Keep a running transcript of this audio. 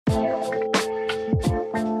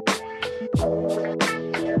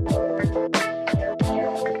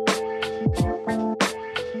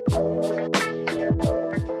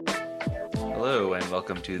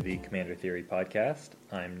welcome to the Commander Theory podcast.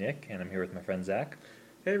 I'm Nick, and I'm here with my friend Zach.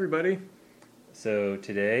 Hey, everybody. So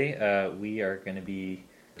today we are going to be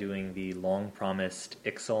doing the long-promised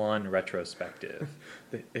Ixalan retrospective.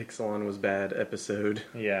 The Ixalan was bad episode.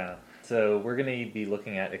 Yeah. So we're going to be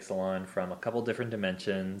looking at Ixalan from a couple different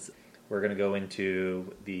dimensions. We're going to go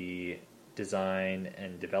into the design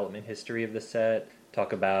and development history of the set,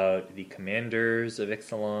 talk about the commanders of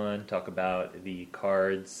Ixalan, talk about the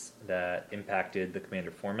cards that impacted the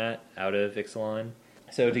commander format out of Ixalan.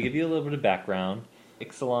 So to give you a little bit of background,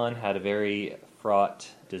 Ixalan had a very fraught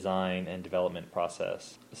design and development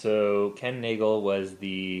process. So Ken Nagel was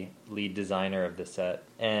the lead designer of the set,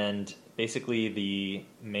 and basically the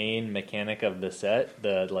main mechanic of the set,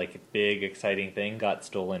 the big exciting thing, got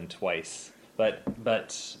stolen twice.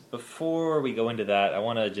 But before we go into that, I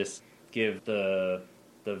want to just give the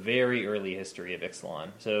very early history of Ixalan.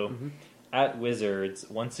 So at Wizards,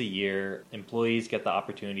 once a year, employees get the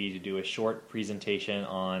opportunity to do a short presentation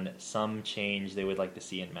on some change they would like to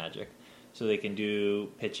see in Magic. So they can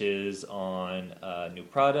do pitches on new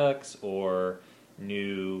products or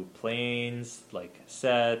new planes, like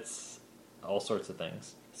sets, all sorts of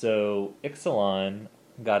things. So Ixalan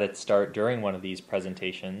got its start during one of these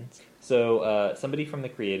presentations. So somebody from the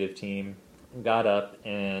creative team got up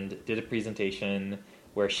and did a presentation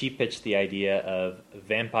where she pitched the idea of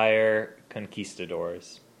vampire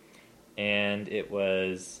conquistadors. And it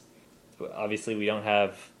was, obviously we don't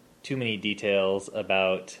have too many details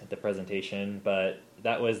about the presentation, but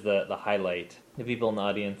that was the highlight. The people in the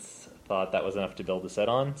audience thought that was enough to build a set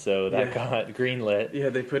on, so that got greenlit. Yeah,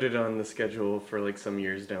 they put it on the schedule for some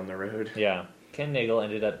years down the road. Yeah. Ken Nagel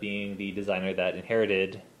ended up being the designer that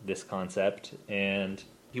inherited this concept, and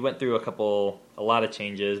he went through a lot of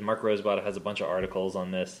changes. Mark Rosebottom has a bunch of articles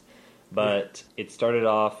on this, but it started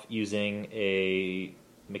off using a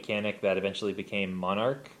mechanic that eventually became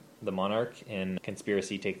the Monarch in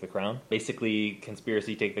Conspiracy Take the Crown. Basically,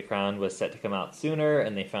 Conspiracy Take the Crown was set to come out sooner,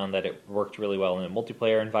 and they found that it worked really well in a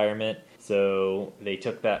multiplayer environment, so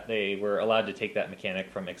they were allowed to take that mechanic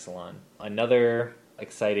from Ixalan. Another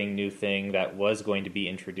exciting new thing that was going to be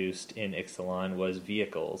introduced in Ixalan was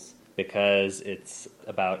vehicles, because it's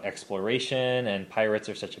about exploration and pirates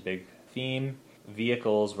are such a big theme.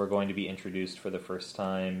 Vehicles were going to be introduced for the first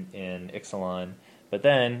time in Ixalan, but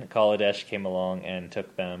then Kaladesh came along and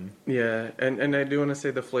took them. Yeah, and I do want to say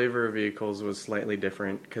the flavor of vehicles was slightly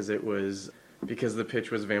different, because the pitch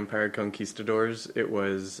was Vampire Conquistadors, it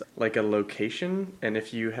was like a location, and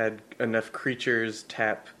if you had enough creatures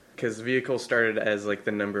tap, because vehicles started as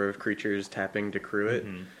the number of creatures tapping to crew it.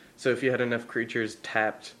 Mm-hmm. So if you had enough creatures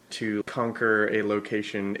tapped to conquer a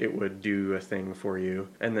location, it would do a thing for you.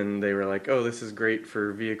 And then they were like, oh, this is great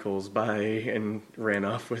for vehicles, bye, and ran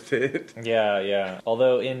off with it. Yeah.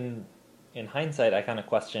 Although in hindsight, I kind of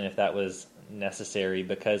question if that was necessary,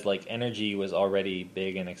 because energy was already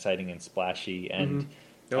big and exciting and splashy, and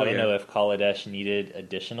I don't know if Kaladesh needed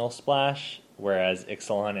additional splash, whereas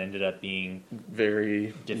Ixalan ended up being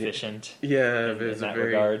very deficient. Yeah, in that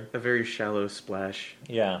regard. A very shallow splash.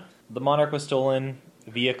 Yeah, the Monarch was stolen.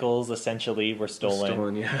 Vehicles essentially were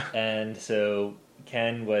stolen. Yeah. And so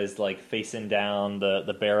Ken was facing down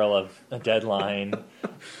the barrel of a deadline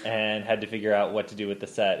and had to figure out what to do with the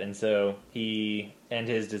set. And so he and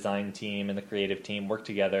his design team and the creative team worked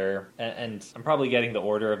together. And I'm probably getting the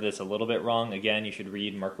order of this a little bit wrong. Again, you should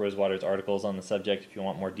read Mark Rosebottom's articles on the subject if you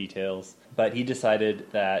want more details. But he decided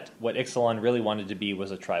that what Ixalan really wanted to be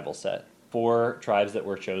was a tribal set. 4 tribes that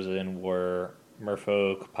were chosen were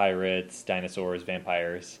merfolk, pirates, dinosaurs,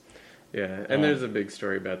 vampires. Yeah, and there's a big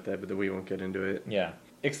story about that, but we won't get into it. Yeah.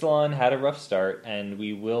 Ixalan had a rough start, and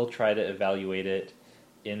we will try to evaluate it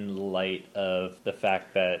in light of the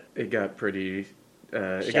fact that it got pretty...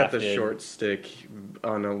 it got the short stick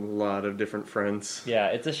on a lot of different fronts. Yeah,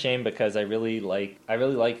 it's a shame, because I really like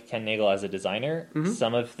Ken Nagel as a designer. Mm-hmm.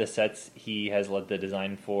 Some of the sets he has led the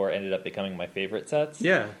design for ended up becoming my favorite sets.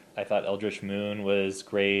 Yeah. I thought Eldritch Moon was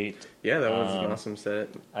great. Yeah, that was an awesome set.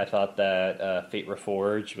 I thought that Fate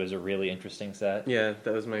Reforged was a really interesting set. Yeah,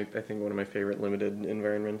 that was I think one of my favorite limited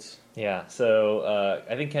environments. Yeah, so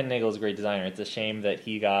I think Ken Nagel is a great designer. It's a shame that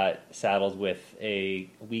he got saddled with a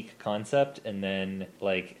weak concept and then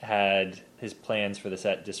had his plans for the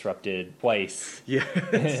set disrupted twice. Yeah,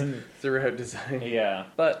 throughout design. Yeah,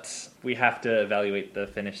 but we have to evaluate the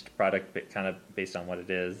finished product kind of based on what it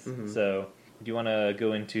is. Mm-hmm. So do you want to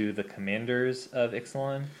go into the commanders of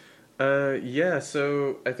Ixalan? Yeah,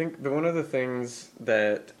 so I think one of the things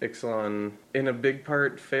that Ixalan, in a big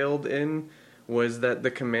part, failed in was that the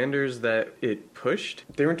commanders that it pushed,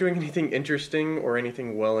 they weren't doing anything interesting or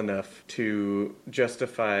anything well enough to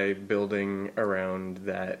justify building around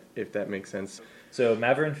that, if that makes sense. So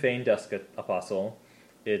Maverin Fane Dusk Apostle,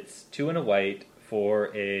 it's 2 and a white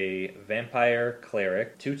for a vampire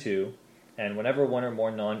cleric, 2/2, and whenever one or more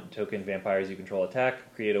non-token vampires you control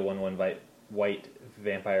attack, create a 1/1 white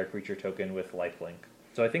vampire creature token with lifelink.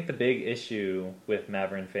 So I think the big issue with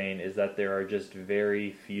Maverin Fane is that there are just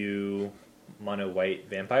very few mono-white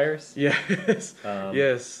vampires. Yes,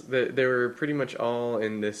 yes, they were pretty much all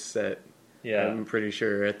in this set. Yeah, I'm pretty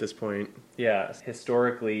sure at this point. Yeah,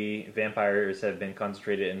 historically, vampires have been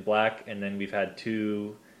concentrated in black, and then we've had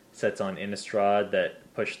 2 sets on Innistrad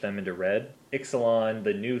that pushed them into red. Ixalan,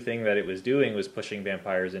 the new thing that it was doing was pushing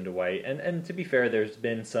vampires into white, and to be fair, there's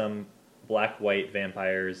been some black-white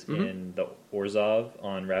vampires in the Orzhov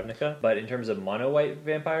on Ravnica, but in terms of mono-white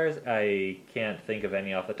vampires, I can't think of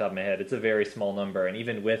any off the top of my head. It's a very small number, and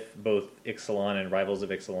even with both Ixalan and Rivals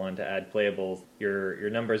of Ixalan to add playables, your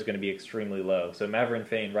number is going to be extremely low. So Maverin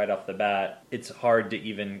Fane, right off the bat, it's hard to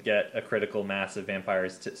even get a critical mass of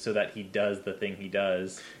vampires so that he does the thing he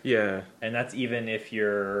does. Yeah. And that's even if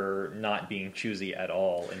you're not being choosy at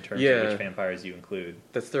all in terms of which vampires you include.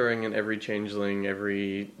 That's throwing in every changeling,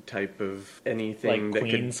 every type of anything. Like that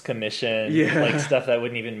Queen's Commission, Yeah. like stuff that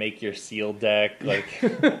wouldn't even make your seal deck. Like,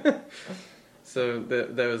 So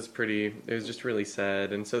that was pretty, it was just really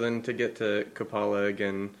sad. And so then to get to Kopala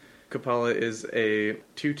again, Kopala is a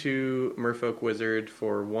 2/2 merfolk wizard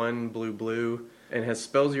for 1 blue and has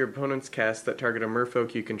spells your opponents cast that target a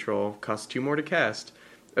merfolk you control, cost 2 more to cast.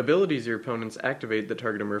 Abilities your opponents activate that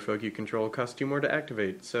target a merfolk you control, cost 2 more to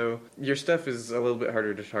activate. So your stuff is a little bit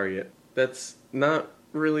harder to target. That's not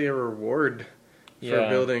really a reward for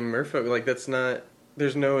building merfolk. Like, that's not,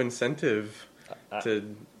 there's no incentive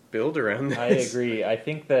to build around this. I agree. I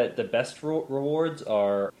think that the best rewards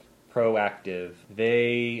are proactive.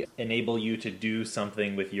 They enable you to do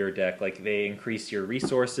something with your deck. Like, they increase your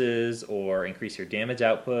resources or increase your damage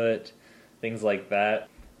output, things like that.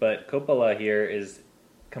 But Kopala here is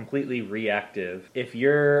completely reactive. If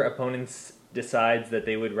your opponent decides that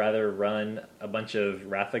they would rather run a bunch of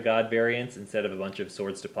Wrath of God variants instead of a bunch of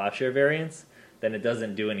Swords to Plowshare variants, then it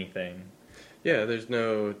doesn't do anything. Yeah, there's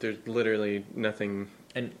literally nothing.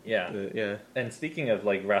 And and speaking of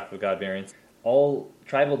like Wrath of God variants, all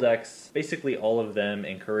tribal decks, basically all of them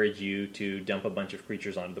encourage you to dump a bunch of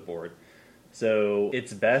creatures onto the board. So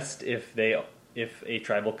it's best if a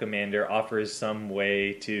tribal commander offers some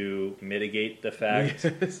way to mitigate the fact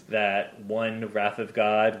that one Wrath of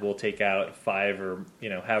God will take out 5 or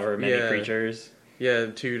however many creatures. Yeah,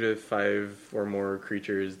 2 to 5 or more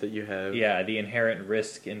creatures that you have. Yeah, the inherent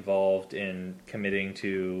risk involved in committing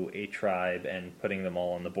to a tribe and putting them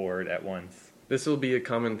all on the board at once. This will be a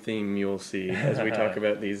common theme you'll see as we talk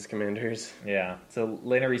about these commanders. Yeah, so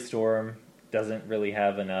Lannery Storm doesn't really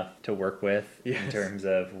have enough to work with in terms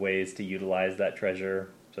of ways to utilize that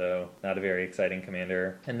treasure, so not a very exciting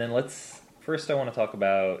commander. And then first I want to talk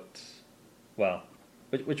about,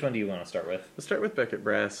 which one do you want to start with? Let's start with Beckett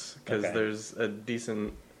Brass, because there's a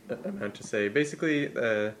decent amount to say. Basically,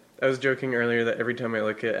 I was joking earlier that every time I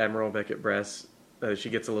look at Admiral Beckett Brass, she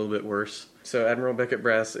gets a little bit worse. So Admiral Beckett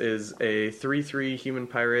Brass is a 3/3 human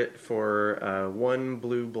pirate for 1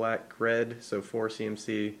 blue, black, red, so 4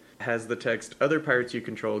 CMC. Has the text, other pirates you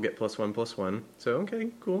control get +1/+1. So, okay,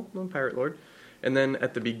 cool, I'm Pirate Lord. And then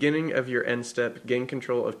at the beginning of your end step, gain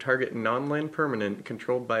control of target non-land permanent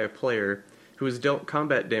controlled by a player who is dealt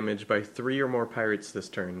combat damage by 3 or more pirates this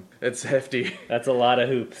turn. That's hefty. That's a lot of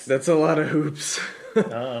hoops. That's a lot of hoops.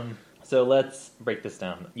 So let's break this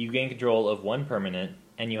down. You gain control of 1 permanent,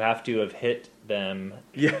 and you have to have hit them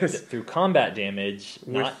through combat damage,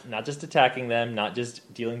 not just attacking them, not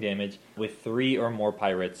just dealing damage, with 3 or more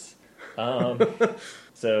pirates.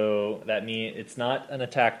 So that means it's not an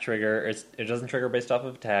attack trigger. It doesn't trigger based off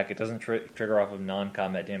of attack. It doesn't trigger off of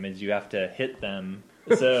non-combat damage. You have to hit them.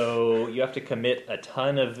 So you have to commit a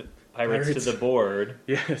ton of pirates to the board.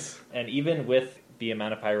 Yes. And even with the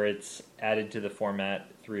amount of pirates added to the format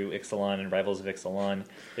through Ixalan and Rivals of Ixalan,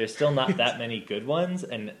 there's still not that many good ones,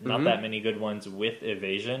 and not that many good ones with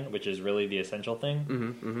evasion, which is really the essential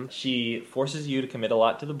thing. She forces you to commit a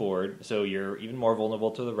lot to the board, so you're even more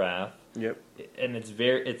vulnerable to the Wrath. Yep. And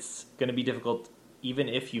it's going to be difficult, even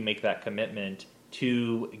if you make that commitment,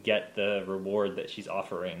 to get the reward that she's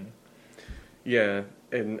offering. Yeah,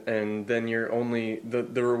 and then you're only the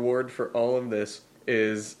reward for all of this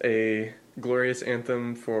is a glorious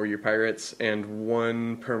anthem for your pirates and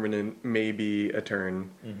 1 permanent, maybe a turn.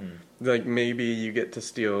 Like, maybe you get to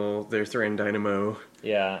steal their Thran Dynamo.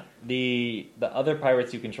 Yeah, the other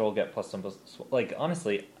pirates you control get plus some. Like,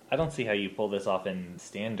 honestly, I don't see how you pull this off in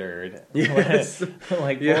standard. Yes.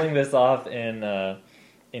 Like Yeah. pulling this off in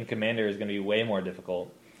Commander is going to be way more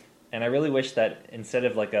difficult. And I really wish that instead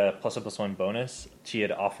of like a +1/+1 bonus, she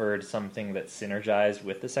had offered something that synergized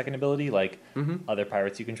with the second ability, like other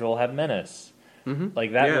pirates you control have menace.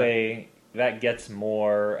 Like that Yeah. way, that gets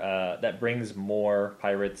more, that brings more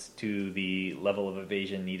pirates to the level of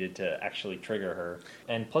evasion needed to actually trigger her.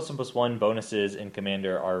 And +1/+1 bonuses in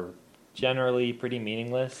Commander are generally pretty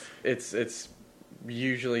meaningless. It's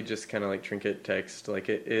usually just kind of like trinket text. Like,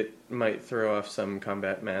 it might throw off some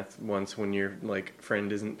combat math once when your, like,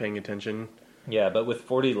 friend isn't paying attention. Yeah, but with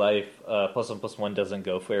 40 life, +1/+1 doesn't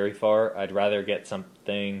go very far. I'd rather get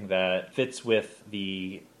something that fits with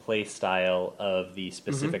the play style of the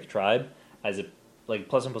specific tribe, as a like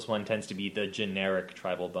 +1/+1 tends to be the generic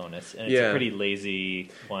tribal bonus, and it's a Yeah. pretty lazy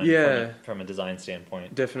one Yeah. from a design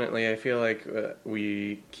standpoint. Definitely, I feel like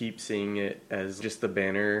we keep seeing it as just the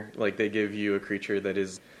banner. Like, they give you a creature that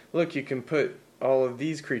is, look, you can put all of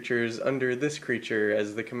these creatures under this creature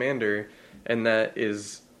as the commander, and that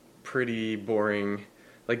is pretty boring.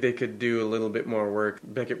 Like, they could do a little bit more work.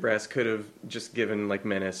 Beckett Brass could have just given, like,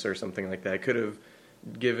 Menace or something like that. Could have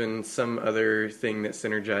given some other thing that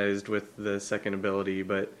synergized with the second ability,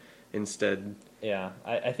 but instead... Yeah,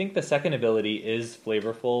 I think the second ability is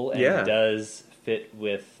flavorful and Yeah. does fit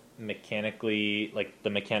with mechanically, like the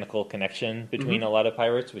mechanical connection between a lot of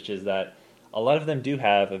pirates, which is that a lot of them do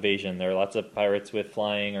have evasion. There are lots of pirates with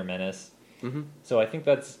flying or menace. So I think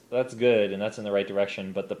that's good and that's in the right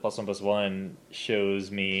direction, but the +1/+1 shows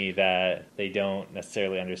me that they don't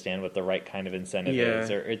necessarily understand what the right kind of incentive Yeah. is,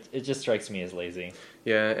 or it just strikes me as lazy.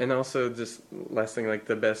 Yeah, and also just last thing, like,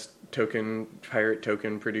 the best pirate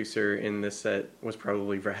token producer in this set was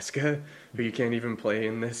probably Vraska, who you can't even play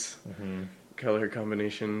in this color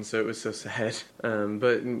combination, so it was so sad.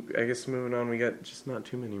 But I guess moving on, we got just not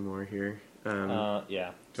too many more here. Yeah.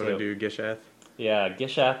 Do you want to do Gishath? Yeah,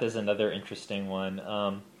 Gishath is another interesting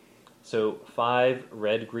one. So 5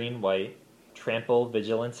 red, green, white, trample,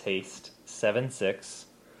 vigilance, haste, 7/6.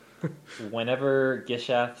 Whenever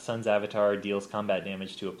Gishath, Sun's Avatar, deals combat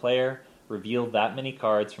damage to a player, reveal that many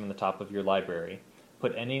cards from the top of your library.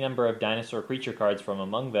 Put any number of dinosaur creature cards from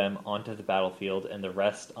among them onto the battlefield and the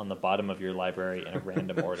rest on the bottom of your library in a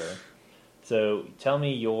random order. So tell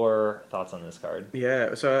me your thoughts on this card.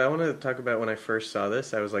 Yeah, so I want to talk about when I first saw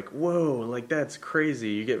this. I was like, whoa, like, that's crazy.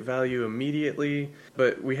 You get value immediately,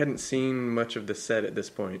 but we hadn't seen much of the set at this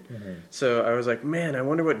point. So I was like, man, I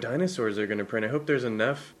wonder what dinosaurs are going to print. I hope there's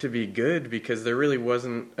enough to be good, because there really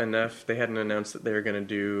wasn't enough. They hadn't announced that they were going to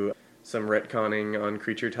do some retconning on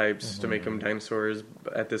creature types to make them dinosaurs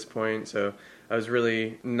at this point, so I was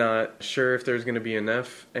really not sure if there was going to be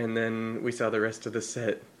enough, and then we saw the rest of the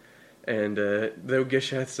set. And though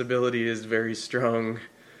Gishath's ability is very strong,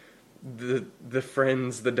 the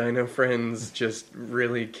Dino friends, just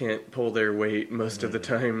really can't pull their weight most of the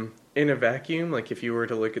time. In a vacuum, like, if you were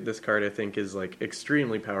to look at this card, I think is, like,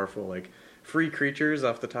 extremely powerful. Like, free creatures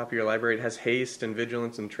off the top of your library. It has haste and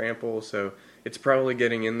vigilance and trample, so it's probably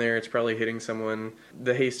getting in there. It's probably hitting someone.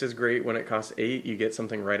 The haste is great when it costs 8. You get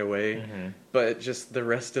something right away. But just the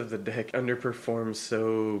rest of the deck underperforms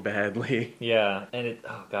so badly. Yeah, and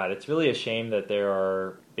it's really a shame that there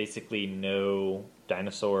are basically no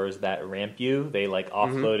dinosaurs that ramp you. They, like,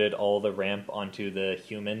 offloaded all the ramp onto the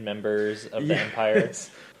human members of the Empire. It's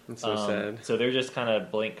so sad. So they're just kind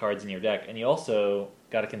of blank cards in your deck. And you also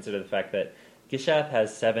got to consider the fact that Gishath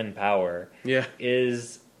has 7 power. Yeah.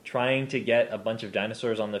 Is trying to get a bunch of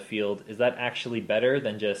dinosaurs on the field, is that actually better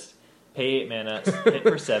than just pay 8 mana, hit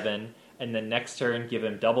for 7, and then next turn give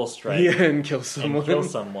him double strike? Yeah, and kill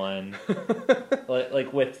someone.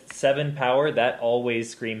 like with 7 power, that always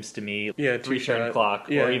screams to me 3-turn 2-shot. clock,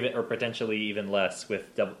 Yeah. or potentially even less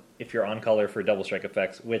with if you're on color for double strike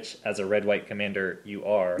effects, which as a red-white commander you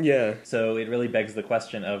are. Yeah. So it really begs the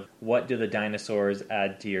question of, what do the dinosaurs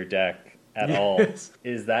add to your deck at all?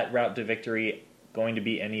 Is that route to victory going to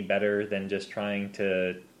be any better than just trying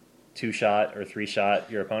to 2-shot or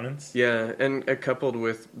 3-shot your opponents? Yeah, and coupled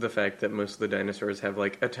with the fact that most of the dinosaurs have,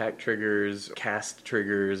 like, attack triggers, cast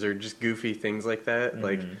triggers, or just goofy things like that,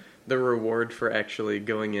 like, the reward for actually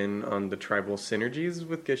going in on the tribal synergies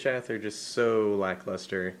with Gishath are just so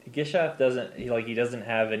lackluster. Gishath doesn't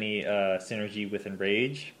have any synergy with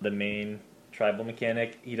Enrage, the main tribal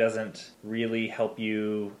mechanic. He doesn't really help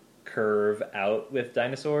you curve out with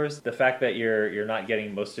dinosaurs. The fact that you're not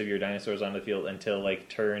getting most of your dinosaurs on the field until like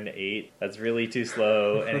turn 8, that's really too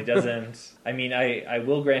slow, and it doesn't. I mean, I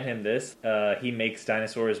will grant him this. He makes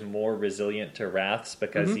dinosaurs more resilient to wraths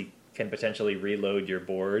because he can potentially reload your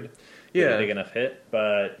board with a big enough hit.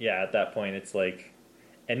 But yeah, at that point, it's like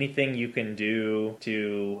anything you can do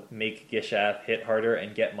to make Gishath hit harder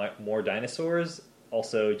and get more dinosaurs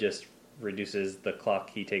also just reduces the clock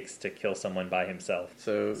he takes to kill someone by himself.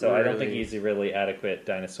 So I don't think he's a really adequate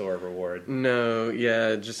dinosaur reward. No,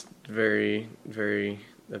 yeah, just very, very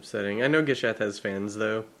upsetting. I know Gishath has fans,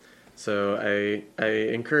 though, so I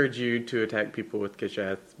encourage you to attack people with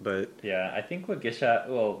Gishath, but... Yeah, I think what Gishath...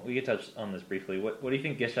 Well, we could touch on this briefly. What do you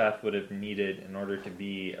think Gishath would have needed in order to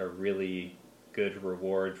be a really good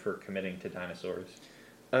reward for committing to dinosaurs?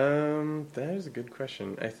 That is a good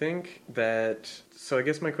question. I think that... So I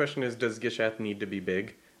guess my question is, does Gishath need to be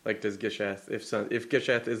big? Like, does Gishath... If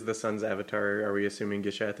Gishath is the sun's avatar, are we assuming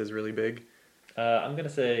Gishath is really big? I'm going to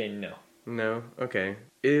say no. No? Okay.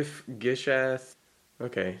 If Gishath...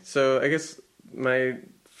 Okay, so I guess my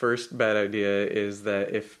first bad idea is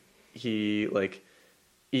that if he, like,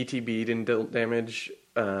 ETB'd and dealt damage,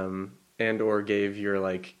 and or gave your,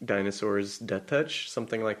 like, dinosaurs death touch,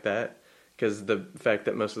 something like that, because the fact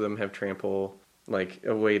that most of them have trample, like,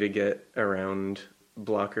 a way to get around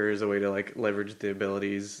blockers, a way to, like, leverage the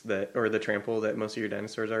abilities that, or the trample that most of your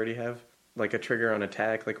dinosaurs already have. Like, a trigger on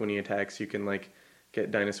attack, like, when he attacks, you can, like, get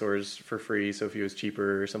dinosaurs for free, so if he was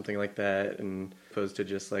cheaper or something like that, and opposed to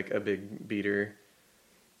just, like, a big beater,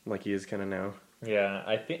 like he is kind of now. Yeah,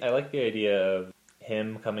 I like the idea of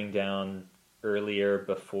him coming down earlier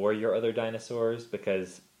before your other dinosaurs,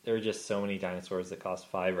 because there are just so many dinosaurs that cost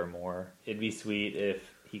 5 or more. It'd be sweet if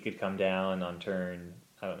he could come down on turn,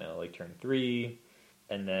 I don't know, like turn 3,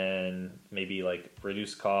 and then maybe like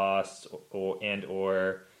reduce costs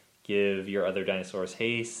or give your other dinosaurs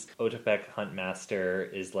haste. Otepec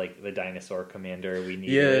Huntmaster is like the dinosaur commander we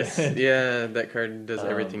need. Yes, yeah, that card does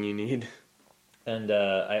everything you need. And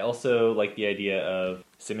I also like the idea of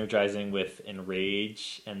synergizing with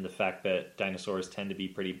Enrage and the fact that dinosaurs tend to be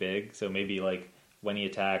pretty big. So maybe like when he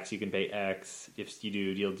attacks, you can pay X. If you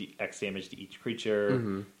do, deal X damage to each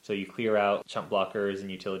creature. So you clear out chump blockers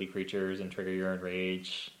and utility creatures and trigger your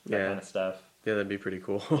Enrage, that kind of stuff. Yeah, that'd be pretty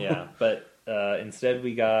cool. Yeah, but instead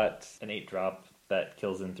we got an 8-drop that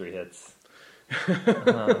kills in 3 hits.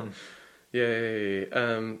 Yay.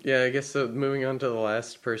 Yeah, I guess so. Moving on to the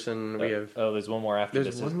last person we have... Oh, there's one more after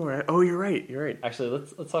this. There's one more. Oh, you're right. Actually,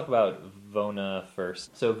 let's talk about Vona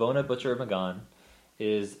first. So Vona, Butcher of Magan,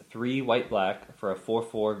 is 3 white-black for a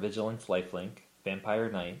 4/4 Vigilance lifelink,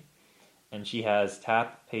 Vampire Knight, and she has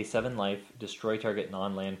tap, pay 7 life, destroy target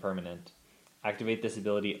non-land permanent. Activate this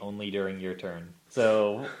ability only during your turn.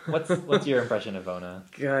 So, what's your impression of Vona?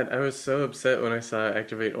 God, I was so upset when I saw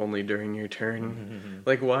activate only during your turn.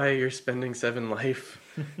 Like, why you're spending 7 life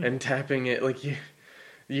and tapping it? Like,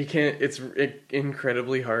 you can't. It's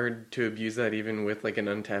incredibly hard to abuse that even with like an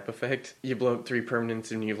untap effect. You blow up 3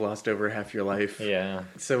 permanents and you've lost over half your life. Yeah.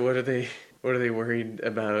 So what are they worried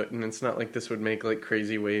about? And it's not like this would make like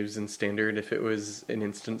crazy waves in standard if it was an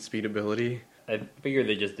instant speed ability. I figured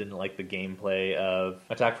they just didn't like the gameplay of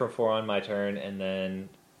attack for 4 on my turn, and then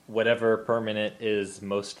whatever permanent is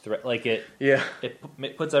most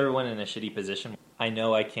it puts everyone in a shitty position. I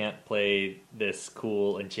know I can't play this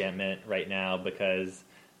cool enchantment right now because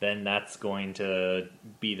then that's going to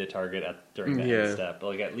be the target during the end step.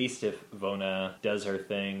 Like, at least if Vona does her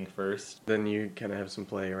thing first, then you kind of have some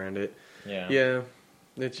play around it. Yeah,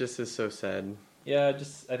 it just is so sad. Yeah,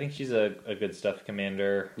 I think she's a good stuff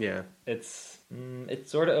commander. Yeah, it's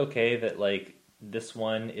sort of okay that like this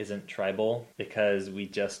one isn't tribal because we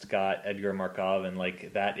just got Edgar Markov, and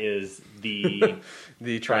like that is the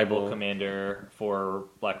the tribal commander for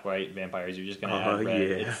black-white vampires. You're just gonna add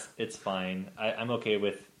red. Yeah. It's fine. I'm okay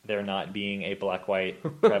with there not being a black-white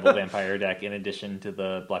tribal vampire deck in addition to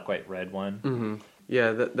the black-white-red one. Mm-hmm.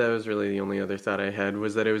 Yeah, that was really the only other thought I had,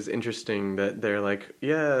 was that it was interesting that they're like,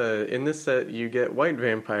 yeah, in this set you get white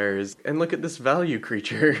vampires, and look at this value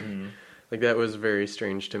creature. Mm-hmm. Like, that was very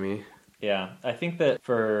strange to me. Yeah, I think that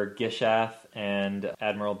for Gishath and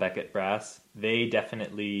Admiral Beckett Brass, they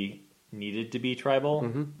definitely needed to be tribal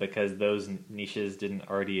because those niches didn't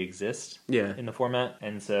already exist in the format,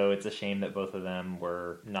 and so it's a shame that both of them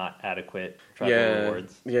were not adequate tribal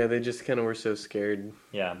rewards. Yeah, they just kind of were so scared.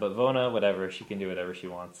 Yeah, but Vona, whatever, she can do whatever she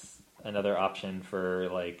wants. Another option for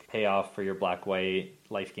like payoff for your black-white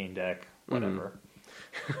life gain deck, whatever.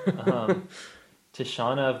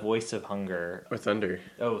 Tishana, Voice of Hunger. Or Thunder.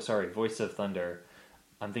 Oh, sorry, Voice of Thunder.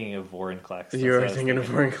 I'm thinking of Vorinclex. You are thinking of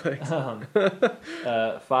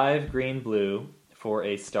Vorinclex. 5 green blue for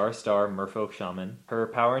a star Merfolk Shaman. Her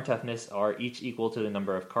power and toughness are each equal to the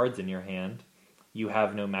number of cards in your hand. You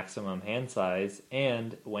have no maximum hand size,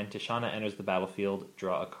 and when Tishana enters the battlefield,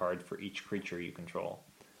 draw a card for each creature you control.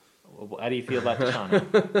 How do you feel about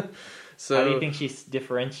Tishana? So, how do you think she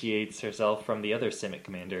differentiates herself from the other Simic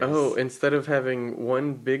commanders? Oh, instead of having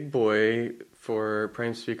one big boy for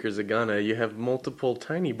Prime Speaker Zagana, you have multiple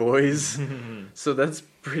tiny boys. So that's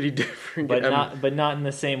pretty different. But not in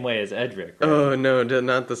the same way as Edric, right? Oh, no,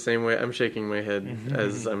 not the same way. I'm shaking my head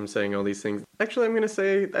as I'm saying all these things. Actually, I'm going to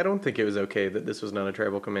say I don't think it was okay that this was not a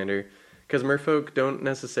tribal commander, because Merfolk don't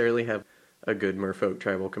necessarily have a good Merfolk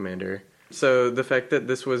tribal commander. So the fact that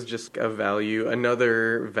this was just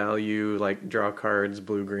another value, like draw cards,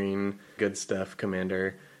 blue-green, good stuff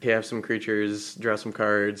commander. You have some creatures, draw some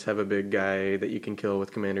cards, have a big guy that you can kill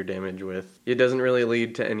with commander damage with. It doesn't really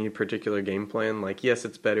lead to any particular game plan. Like, yes,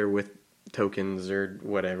 it's better with tokens or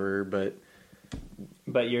whatever, but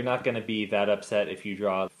you're not going to be that upset if you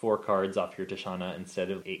draw 4 cards off your Tishana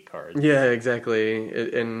instead of 8 cards. Yeah,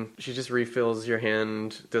 exactly. And she just refills your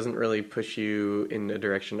hand, doesn't really push you in a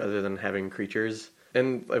direction other than having creatures.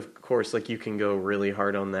 And of course, like, you can go really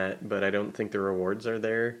hard on that, but I don't think the rewards are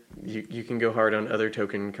there. You can go hard on other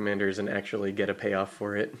token commanders and actually get a payoff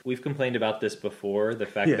for it. We've complained about this before, the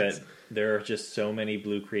fact Yes. that there are just so many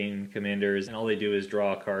blue-green commanders, and all they do is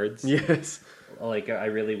draw cards. Yes. Like, I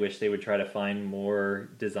really wish they would try to find more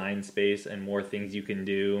design space and more things you can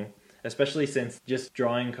do, especially since just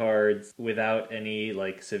drawing cards without any,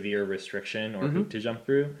 like, severe restriction or hoop to jump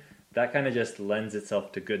through, that kind of just lends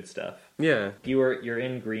itself to good stuff. Yeah. You're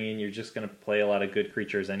in green, you're just going to play a lot of good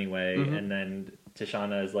creatures anyway, and then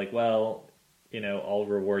Tishana is like, well, I'll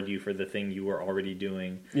reward you for the thing you were already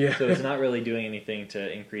doing. Yeah. So it's not really doing anything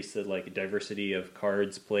to increase the, like, diversity of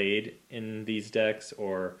cards played in these decks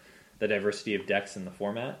or the diversity of decks in the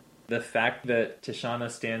format. The fact that Tishana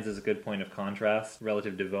stands as a good point of contrast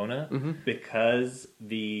relative to Vona, because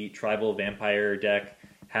the tribal vampire deck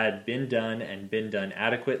had been done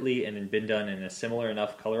adequately and been done in a similar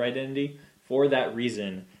enough color identity. For that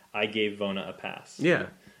reason, I gave Vona a pass. Yeah.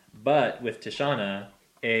 But with Tishana,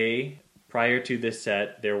 prior to this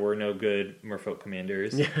set, there were no good Merfolk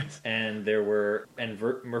commanders. Yes. And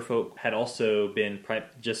Merfolk had also been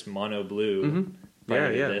just mono blue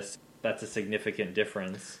prior to this. That's a significant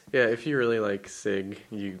difference. Yeah, if you really like Sig,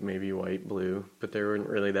 you maybe white, blue, but there weren't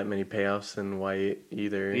really that many payoffs in white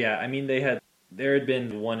either. Yeah, I mean, there had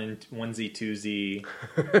been 1Z, 2Z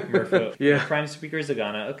Merfolk. Yeah. Prime Speaker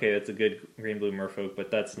Zagana, okay, that's a good green-blue Merfolk, but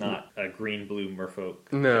that's not a green-blue Merfolk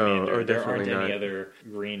No, commander. or There aren't definitely any not. other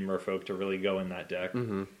green Merfolk to really go in that deck.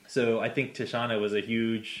 Mm-hmm. So I think Tishana was a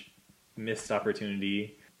huge missed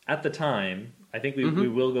opportunity. At the time, I think we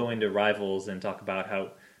will go into Rivals and talk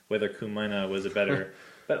about whether Kumana was a better...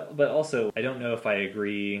 But also, I don't know if I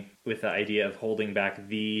agree with the idea of holding back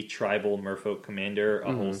the tribal Merfolk commander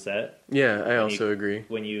a whole set. Yeah, I also agree.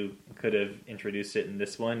 When you could have introduced it in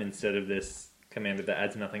this one instead of this commander that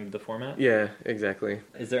adds nothing to the format. Yeah, exactly.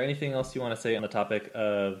 Is there anything else you want to say on the topic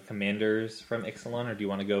of commanders from Ixalan, or do you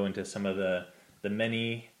want to go into some of the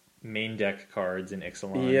many main deck cards in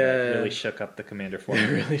Ixalan that really shook up the commander format?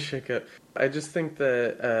 They really shook up. I just think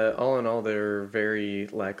that all in all, they're very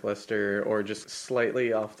lackluster or just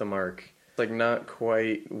slightly off the mark. Like, not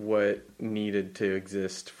quite what needed to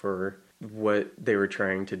exist for what they were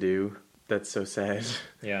trying to do. That's so sad.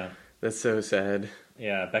 Yeah. That's so sad.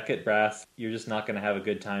 Yeah, Beckett Brass, you're just not going to have a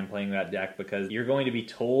good time playing that deck because you're going to be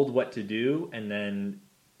told what to do and then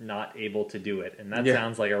not able to do it. And that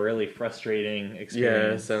sounds like a really frustrating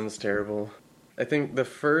experience. Yeah, sounds terrible. I think the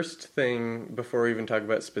first thing, before we even talk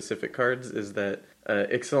about specific cards, is that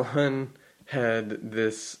Ixalan had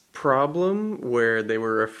this problem where they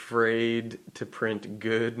were afraid to print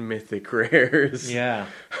good mythic rares. Yeah.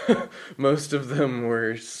 Most of them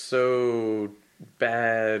were so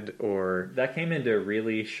bad or... That came into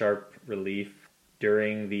really sharp relief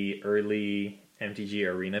during the early MTG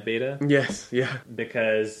Arena beta. Yes, yeah.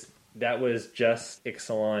 Because that was just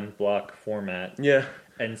Ixalan block format. Yeah.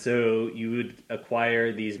 And so you would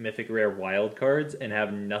acquire these mythic rare wild cards and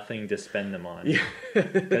have nothing to spend them on.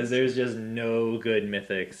 Because there's just no good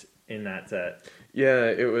mythics in that set. Yeah,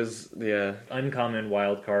 it was, Uncommon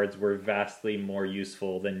wild cards were vastly more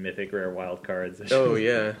useful than mythic rare wild cards. Oh,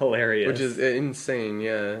 yeah. Hilarious. Which is insane,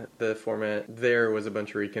 yeah. The format there was a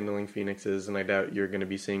bunch of Rekindling Phoenixes, and I doubt you're going to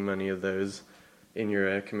be seeing many of those in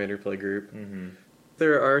your commander play group. Mm-hmm.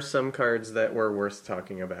 There are some cards that were worth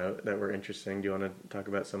talking about, that were interesting. Do you want to talk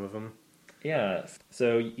about some of them? Yeah,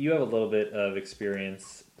 so you have a little bit of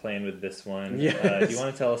experience playing with this one. Yes. Do you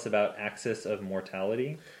want to tell us about Axis of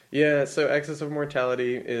Mortality? Yeah, so Axis of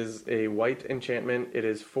Mortality is a white enchantment. It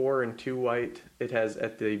is 4 and 2 white. It has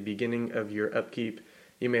at the beginning of your upkeep,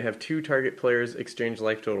 you may have 2 target players exchange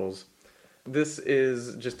life totals. This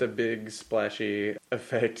is just a big splashy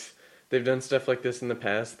effect. They've done stuff like this in the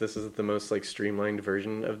past. This is the most like streamlined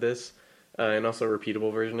version of this, and also a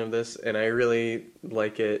repeatable version of this, and I really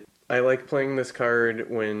like it. I like playing this card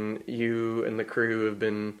when you and the crew have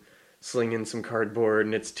been slinging some cardboard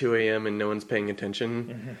and it's 2 a.m. and no one's paying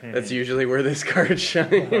attention. That's usually where this card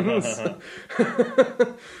shines.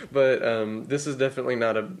 But this is definitely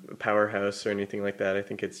not a powerhouse or anything like that. I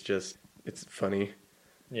think it's funny.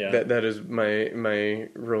 Yeah. That is my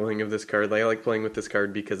ruling of this card. Like, I like playing with this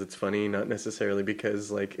card because it's funny, not necessarily because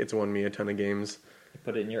like it's won me a ton of games. You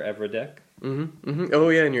put it in your Evra deck. Oh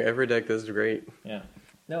yeah, in your Evra deck, that's great. Yeah.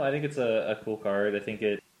 No, I think it's a cool card. I think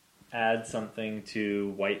it adds something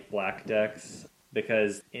to white-black decks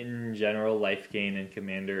because in general, life gain in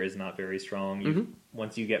Commander is not very strong.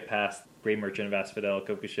 Once you get past Grey Merchant of Asphodel,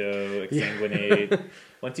 Kokosho, Exsanguinate,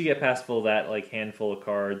 once you get past that like handful of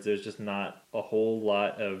cards, there's just not a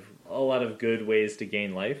lot of good ways to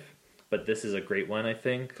gain life. But this is a great one, I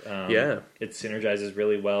think. It synergizes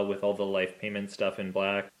really well with all the life payment stuff in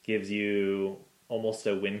black. Gives you almost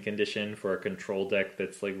a win condition for a control deck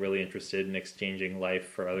that's like really interested in exchanging life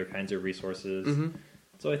for other kinds of resources.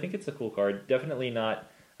 So I think it's a cool card. Definitely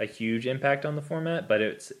not a huge impact on the format, but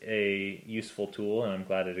it's a useful tool, and I'm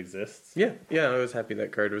glad it exists. Yeah, I was happy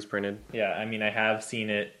that card was printed. Yeah, I mean, I have seen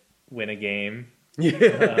it win a game.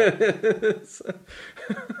 Yes.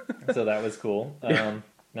 So that was cool.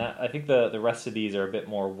 I think the rest of these are a bit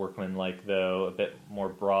more workmanlike, though, a bit more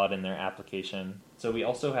broad in their application. So we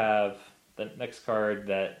also have the next card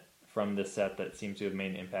that from this set that seems to have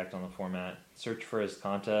made an impact on the format. Search for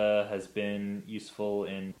Azcanta has been useful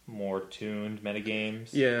in more tuned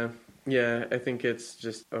metagames. Yeah, I think it's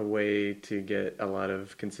just a way to get a lot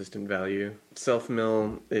of consistent value.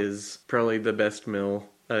 Self-mill is probably the best mill.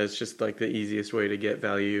 It's just like the easiest way to get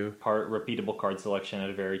value. Repeatable card selection at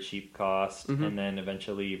a very cheap cost, and then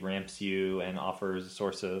eventually ramps you and offers a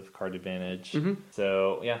source of card advantage.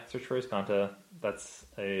 So yeah, Search for Azcanta, that's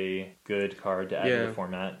a good card to add to the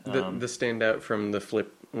format. The standout from the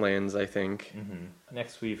flip lands, I think.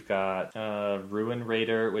 Next we've got Ruin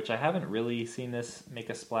Raider, which I haven't really seen this make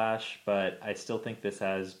a splash, but I still think this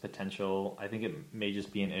has potential. I think it may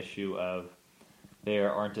just be an issue of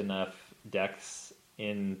there aren't enough decks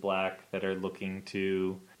in black that are looking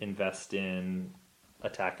to invest in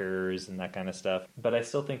attackers and that kind of stuff. But I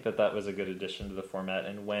still think that was a good addition to the format,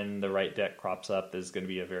 and when the right deck crops up, there's going to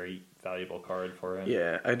be a very valuable card for it.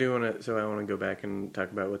 Yeah, I want to go back and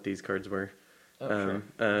talk about what these cards were. Oh,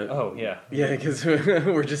 sure. Yeah, because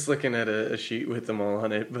we're just looking at a sheet with them all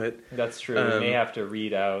on it, but... That's true. We may have to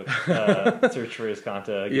read out Search for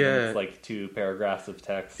Azcanta. It's like 2 paragraphs of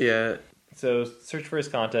text. Yeah. So Search for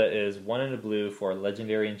Azcanta is 1 and a blue for a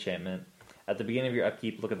legendary enchantment. At the beginning of your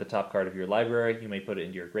upkeep, look at the top card of your library. You may put it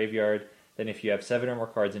into your graveyard. Then if you have 7 or more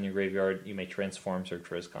cards in your graveyard, you may transform Search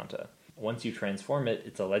for Azcanta. Once you transform it,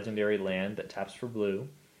 it's a legendary land that taps for blue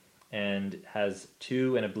and has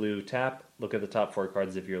 2 and a blue tap. Look at the top 4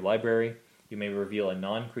 cards of your library. You may reveal a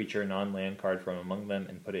non-creature, non-land card from among them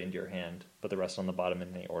and put it into your hand. Put the rest on the bottom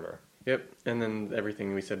in any order. Yep, and then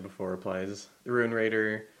everything we said before applies. The Ruin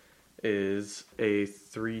Raider is a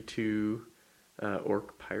 3/2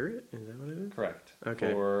 orc pirate. Is that what it is? Correct.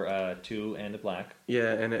 Okay. For 2 and a black.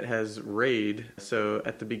 Yeah, and it has raid. So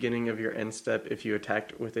at the beginning of your end step, if you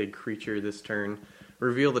attacked with a creature this turn,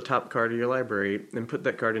 reveal the top card of your library and put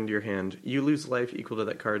that card into your hand. You lose life equal to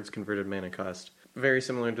that card's converted mana cost. Very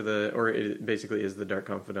similar to it basically is the Dark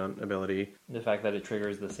Confidant ability. The fact that it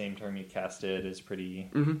triggers the same turn you cast it is pretty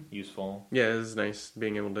useful. Yeah, it's nice.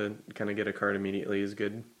 Being able to kind of get a card immediately is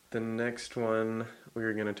good. The next one we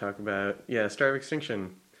were going to talk about, Star of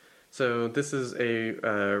Extinction. So this is a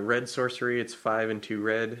red sorcery. It's 5 and 2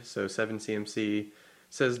 red, so 7 CMC. It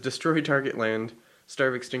says destroy target land. Star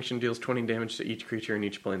of Extinction deals 20 damage to each creature and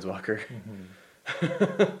each planeswalker.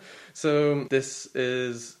 So this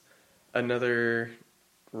is another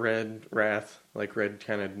red Wrath. Like red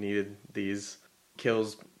kind of needed these.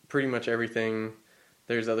 Kills pretty much everything.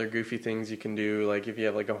 There's other goofy things you can do. Like if you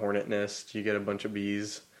have like a hornet nest, you get a bunch of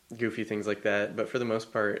bees. Goofy things like that. But for the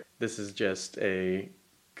most part, this is just a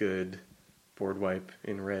good board wipe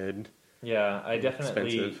in red. Yeah, I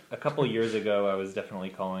definitely, Expensive. A couple years ago, I was definitely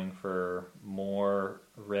calling for more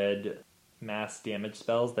red mass damage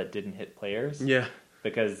spells that didn't hit players. Yeah.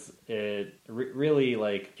 because it really,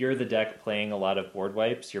 like, if you're the deck playing a lot of board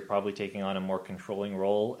wipes, you're probably taking on a more controlling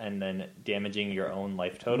role, and then damaging your own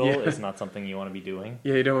life total is not something you want to be doing.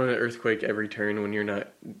 Yeah, you don't want an earthquake every turn when you're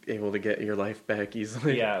not able to get your life back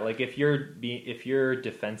easily. Yeah, like if you're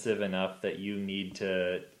defensive enough that you need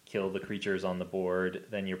to kill the creatures on the board,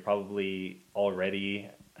 then you're probably already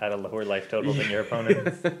at a lower life total than your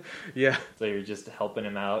opponents. Yeah. So you're just helping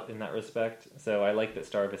him out in that respect. So I like that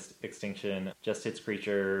Star of Extinction just hits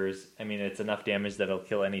creatures. I mean, it's enough damage that it'll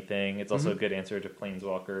kill anything. It's also a good answer to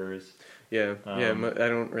Planeswalkers. Yeah, I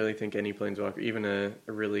don't really think any Planeswalker, even a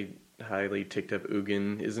really highly ticked up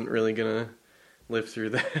Ugin, isn't really gonna live through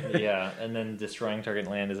that. Yeah, and then destroying target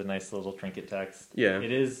land is a nice little trinket text. Yeah.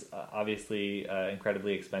 It is obviously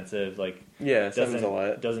incredibly expensive. Like, Yeah, sounds a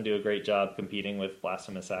lot. Doesn't do a great job competing with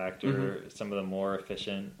Blasphemous Act or some of the more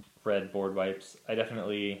efficient red board wipes. I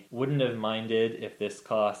definitely wouldn't have minded if this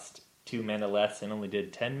cost 2 mana less and only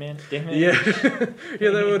did 10 mana damage. Yeah, yeah,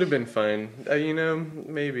 that would have been fine.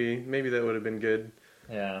 Maybe that would have been good.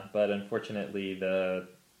 Yeah, but unfortunately the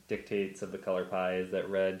dictates of the color pie is that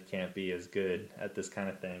red can't be as good at this kind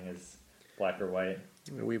of thing as black or white.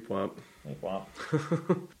 Weep womp. Weep womp.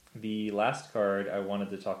 The last card I wanted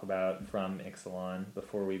to talk about from Ixalan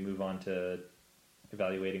before we move on to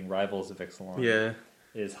evaluating rivals of Ixalan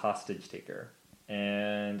is Hostage Taker.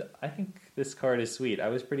 And I think this card is sweet. I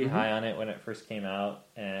was pretty high on it when it first came out,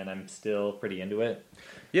 and I'm still pretty into it.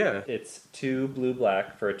 Yeah. It's 2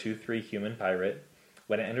 blue-black for a 2/3 human pirate.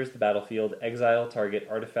 When it enters the battlefield, exile target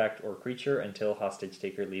artifact or creature until Hostage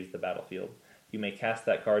Taker leaves the battlefield. You may cast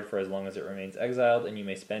that card for as long as it remains exiled, and you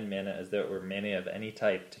may spend mana as though it were mana of any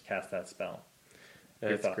type to cast that spell.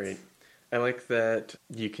 That's great. I like that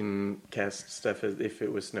you can cast stuff as if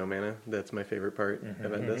it was snow mana. That's my favorite part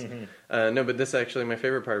about this. No, but this actually, my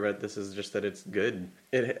favorite part about this is just that it's good.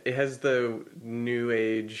 It has the new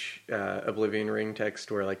age Oblivion Ring text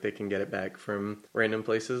where like they can get it back from random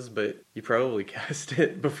places, but you probably cast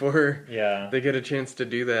it before they get a chance to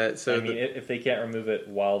do that. So I mean, if they can't remove it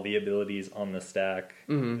while the ability is on the stack,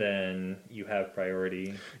 then you have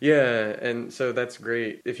priority. Yeah, and so that's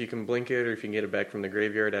great. If you can blink it or if you can get it back from the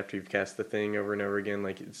graveyard after you've cast the thing over and over again,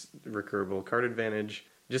 like it's recurable card advantage.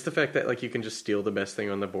 Just the fact that like you can just steal the best thing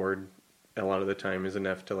on the board a lot of the time is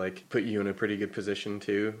enough to like put you in a pretty good position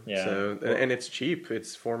too. Yeah. So and it's cheap.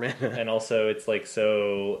 It's 4 mana. And also it's like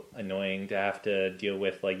so annoying to have to deal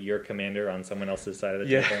with like your commander on someone else's side of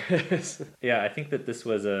the table. Yes. Yeah, I think that this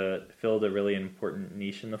was filled a really important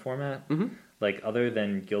niche in the format. Like, other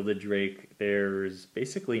than Gilded Drake, there's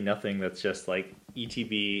basically nothing that's just like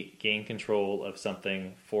ETB, gain control of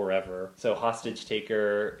something forever. So Hostage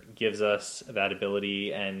Taker gives us that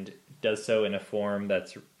ability and does so in a form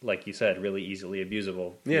that's, like you said, really easily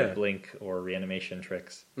abusable. Yeah. Blink or reanimation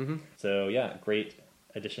tricks. So yeah, great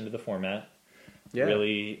addition to the format. Yeah.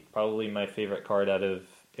 Really, probably my favorite card out of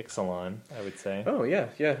Ixalan, I would say. Oh, yeah.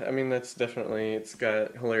 I mean, that's definitely, it's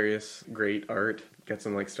got hilarious, great art. Got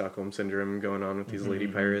some, like, Stockholm Syndrome going on with these lady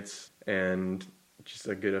pirates, and just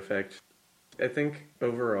a good effect. I think,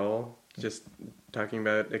 overall, just talking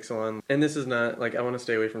about Ixalan, and this is not, like, I want to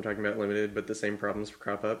stay away from talking about Limited, but the same problems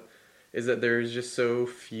crop up, is that there's just so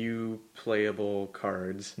few playable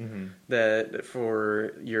cards that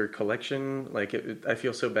for your collection, like, I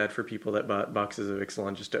feel so bad for people that bought boxes of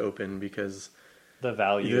Ixalan just to open, because the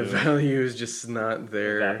value is just not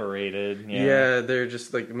there. Evaporated. Yeah, they're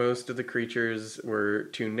just like most of the creatures were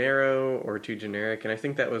too narrow or too generic, and I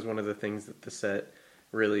think that was one of the things that the set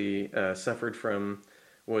really suffered from,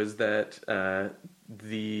 was that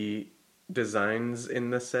the designs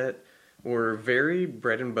in the set were very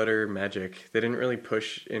bread and butter Magic. They didn't really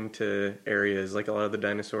push into areas like a lot of the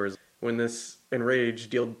dinosaurs. When this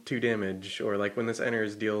enrage, deal 2 damage, or like when this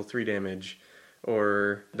enters, deal 3 damage.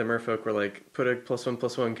 Or the merfolk were like, put a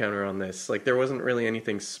 +1/+1 counter on this. Like, there wasn't really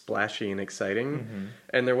anything splashy and exciting.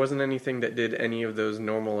 And there wasn't anything that did any of those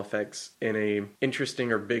normal effects in a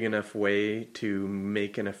interesting or big enough way to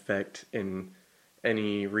make an effect in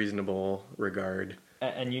any reasonable regard.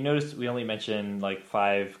 And you notice we only mentioned like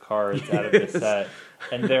 5 cards out of the set.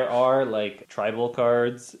 And there are like tribal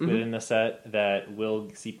cards within the set that will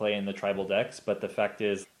see play in the tribal decks, but the fact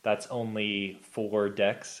is that's only 4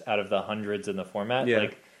 decks out of the hundreds in the format. Yeah.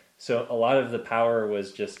 Like, so a lot of the power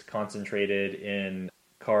was just concentrated in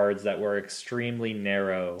cards that were extremely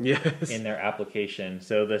narrow in their application.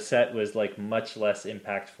 So the set was like much less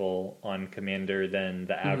impactful on Commander than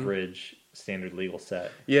the average standard legal set.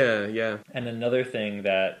 Yeah. And another thing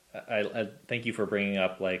that I thank you for bringing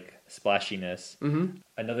up, like splashiness.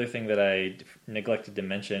 Another thing that I neglected to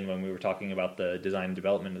mention when we were talking about the design and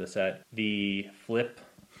development of the set, the flip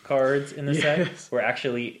cards in the set Yes. were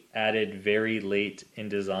actually added very late in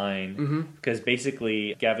design because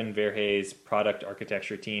basically Gavin Verhey's product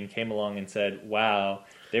architecture team came along and said, wow,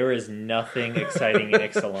 there is nothing exciting in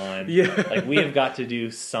Ixalan. Yeah. Like, we have got to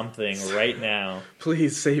do something right now.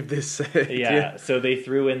 Please save this set. Yeah, so they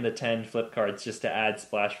threw in the 10 flip cards just to add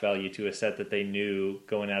splash value to a set that they knew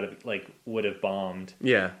going out of, like, would have bombed.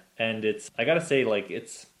 Yeah. And I gotta say, like,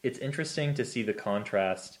 it's interesting to see the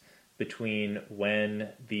contrast between when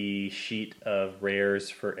the sheet of rares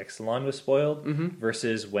for Ixalan was spoiled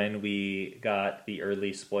versus when we got the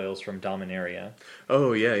early spoils from Dominaria.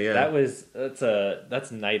 Oh, yeah, yeah.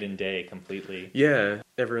 That's night and day completely. Yeah,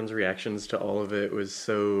 everyone's reactions to all of it was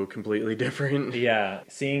so completely different. Yeah,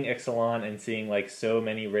 seeing Ixalan and seeing, like, so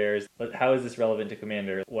many rares. But how is this relevant to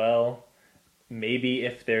Commander? Well, maybe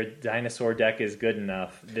if their dinosaur deck is good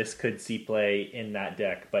enough, this could see play in that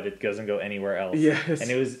deck, but it doesn't go anywhere else. Yes. And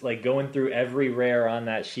it was like going through every rare on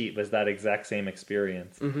that sheet was that exact same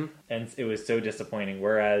experience. And it was so disappointing.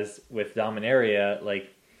 Whereas with Dominaria,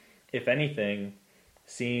 like, if anything,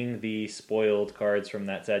 seeing the spoiled cards from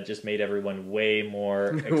that set just made everyone way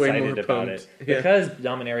more excited about it. Yeah. Because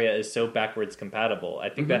Dominaria is so backwards compatible. I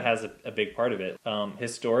think that has a big part of it.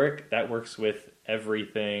 Historic, that works with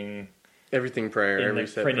everything Everything prior, every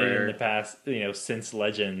set printed prior. in the past, since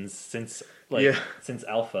Legends, since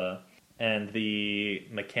Alpha. And the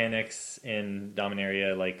mechanics in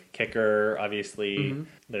Dominaria, like Kicker, obviously,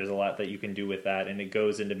 there's a lot that you can do with that, and it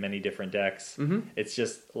goes into many different decks. It's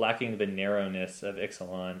just lacking the narrowness of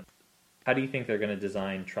Ixalan. How do you think they're going to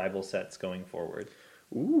design tribal sets going forward?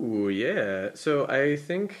 Ooh, yeah. So I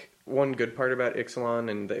think one good part about Ixalan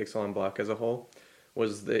and the Ixalan block as a whole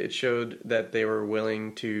was that it showed that they were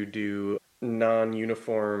willing to do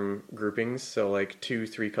non-uniform groupings, so like 2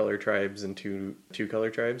 3-color tribes and two color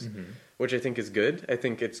tribes, which I think is good. I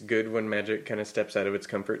think it's good when Magic kind of steps out of its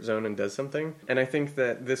comfort zone and does something. And I think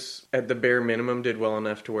that this, at the bare minimum, did well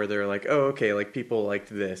enough to where they're like, oh, okay, like people liked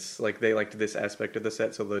this. Like they liked this aspect of the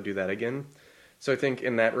set, so they'll do that again. So I think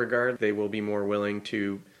in that regard, they will be more willing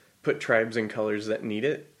to put tribes in colors that need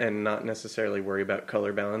it and not necessarily worry about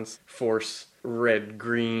color balance. Force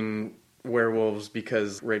red-green werewolves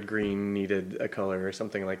because red-green needed a color or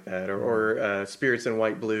something like that. Or spirits in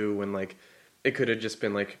white-blue when, like, it could have just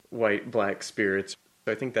been, like, white-black spirits.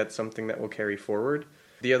 So I think that's something that will carry forward.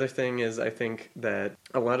 The other thing is I think that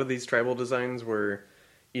a lot of these tribal designs were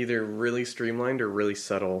either really streamlined or really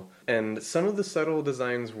subtle. And some of the subtle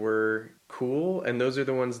designs were cool, and those are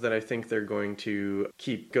the ones that I think they're going to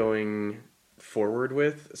keep going forward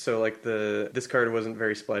with. So like this card wasn't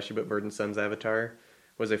very splashy, but Burden Sun's Avatar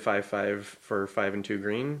was a 5/5 for 5 and 2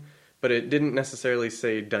 green, but it didn't necessarily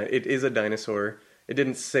say it is a dinosaur. It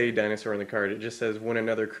didn't say dinosaur on the card. It just says when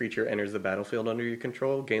another creature enters the battlefield under your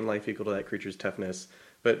control, gain life equal to that creature's toughness.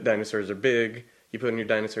 But dinosaurs are big. You put in your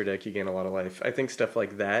dinosaur deck, you gain a lot of life. I think stuff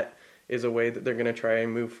like that is a way that they're going to try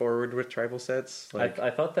and move forward with tribal sets. Like,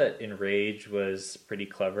 I thought that Enrage was pretty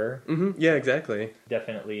clever. Yeah, exactly.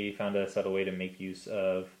 Definitely found a subtle way to make use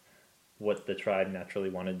of what the tribe naturally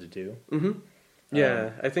wanted to do.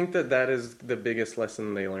 Yeah, I think that is the biggest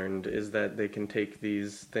lesson they learned, is that they can take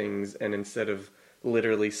these things and instead of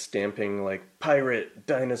literally stamping like pirate,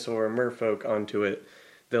 dinosaur, merfolk onto it,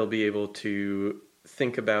 they'll be able to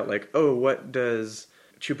think about like, oh, what does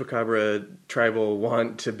Chupacabra tribal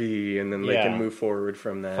want to be, and then they can move forward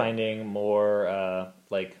from that. Finding more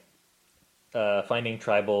finding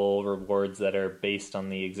tribal rewards that are based on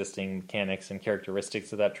the existing mechanics and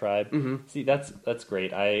characteristics of that tribe. See, that's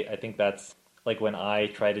great. I think that's like when I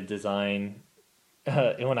try to design,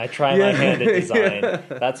 when I try my hand at design,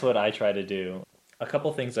 that's what I try to do. A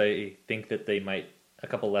couple things a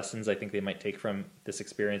couple lessons I think they might take from this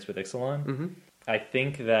experience with Ixalan. I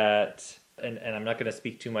think that, and I'm not going to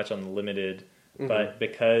speak too much on the limited, but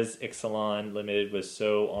because Ixalan Limited was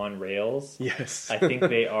so on rails, yes, I think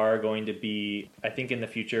they are going to be, I think in the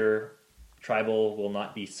future, tribal will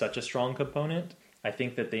not be such a strong component. I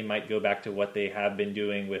think that they might go back to what they have been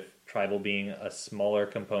doing with tribal being a smaller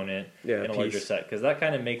component in a larger set, because that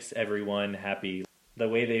kind of makes everyone happy. The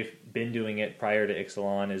way they've been doing it prior to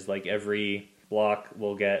Ixalan is like every block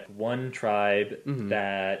will get one tribe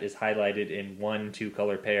that is highlighted in 1-2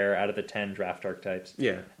 color pair out of the 10 draft archetypes.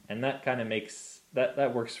 Yeah. And that kind of makes,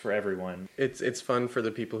 that works for everyone. It's fun for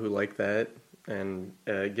the people who like that, and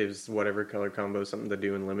gives whatever color combo something to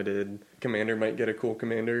do in limited. Commander might get a cool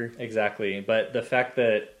commander. Exactly. But the fact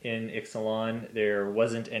that in Ixalan there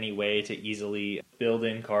wasn't any way to easily build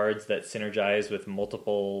in cards that synergize with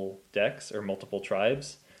multiple decks or multiple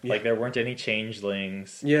tribes. Yeah. Like there weren't any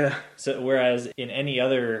changelings. So whereas in any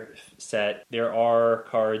other set there are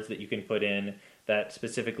cards that you can put in that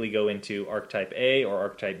specifically go into archetype A or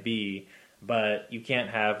archetype B, but you can't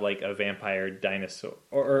have like a vampire dinosaur,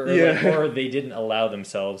 or they didn't allow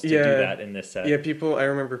themselves to do that in this set. Yeah, I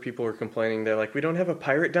remember people were complaining. They're like, we don't have a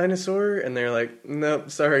pirate dinosaur, and they're like,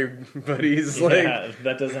 nope, sorry, buddies. Yeah,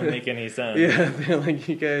 that doesn't make any sense. Yeah, they're like,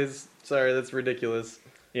 you guys, sorry, that's ridiculous.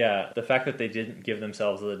 Yeah, the fact that they didn't give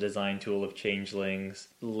themselves the design tool of changelings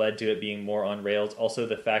led to it being more on rails. Also,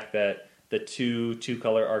 the fact that the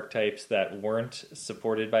two-color archetypes that weren't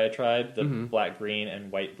supported by a tribe, the black-green and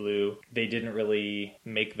white-blue, they didn't really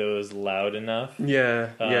make those loud enough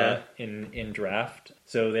in draft.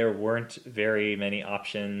 So there weren't very many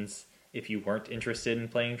options if you weren't interested in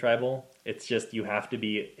playing tribal. It's just you have to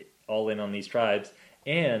be all in on these tribes.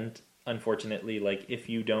 And unfortunately, like if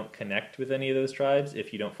you don't connect with any of those tribes,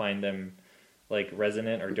 if you don't find them like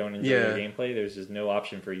resonant or don't enjoy the gameplay, there's just no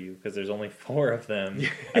option for you because there's only 4 of them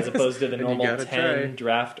as opposed to the normal 10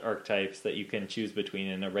 draft archetypes that you can choose between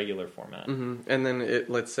in a regular format. And then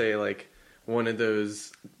let's say like one of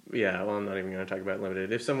those, I'm not even going to talk about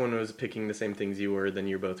limited. If someone was picking the same things you were, then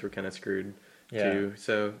you both were kind of screwed too.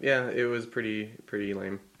 So it was pretty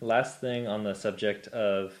lame. Last thing on the subject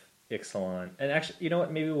of Ixalan, and actually, you know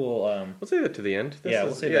what? Maybe we'll say that to the end.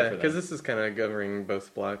 We'll say that because this is kind of covering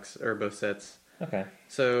both blocks or both sets. Okay.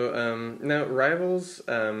 So now Rivals,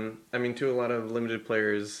 to a lot of limited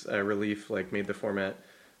players, Relief made the format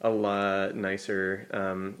a lot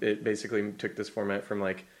nicer. It basically took this format from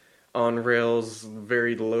on rails,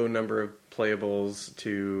 very low number of playables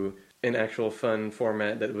to an actual fun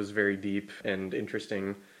format that was very deep and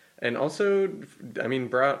interesting, and also,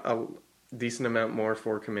 brought a decent amount more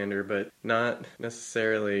for Commander, but not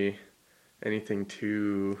necessarily anything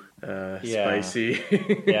too spicy.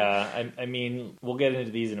 We'll get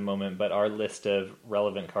into these in a moment, but our list of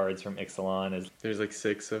relevant cards from Ixalan is... There's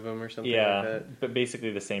 6 of them or something like that. But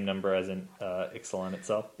basically the same number as in Ixalan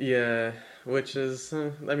itself. Yeah, which is...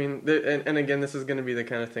 and again, this is going to be the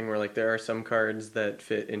kind of thing where there are some cards that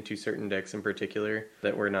fit into certain decks in particular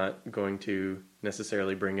that we're not going to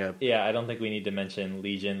necessarily bring up. Yeah, I don't think we need to mention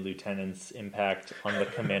Legion Lieutenant's impact on the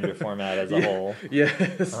Commander format as a whole.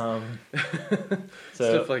 Yes.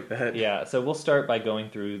 Stuff like that. Yeah, so we'll start by going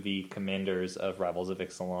through the commanders of Rivals of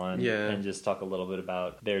Ixalan and just talk a little bit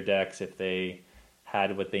about their decks, if they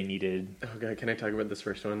had what they needed. Oh god, can I talk about this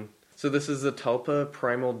first one? So this is Zetalpa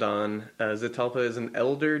Primal Dawn. Zetalpa is an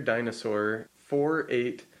Elder Dinosaur,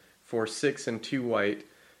 4/8, for 6 and 2 white.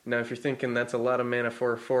 Now, if you're thinking that's a lot of mana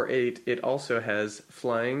for 4/8, it also has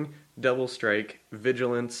Flying, Double Strike,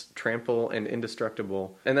 Vigilance, Trample, and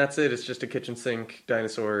Indestructible. And that's it. It's just a kitchen sink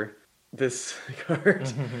dinosaur. This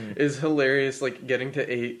card is hilarious. Getting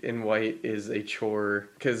to 8 in white is a chore.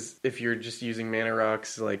 Because if you're just using mana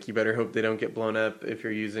rocks, you better hope they don't get blown up. If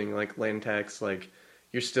you're using, land tax,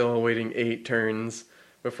 you're still waiting 8 turns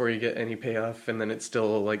before you get any payoff, and then it's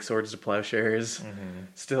still Swords to Plowshares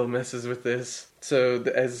still messes with this. So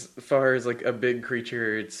as far as a big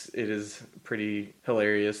creature, it is pretty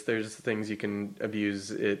hilarious. There's things you can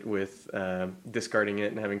abuse it with, discarding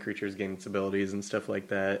it and having creatures gain its abilities and stuff like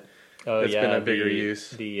that. That's been a bigger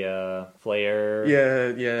use. The Flare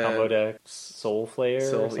combo deck, Soul Flare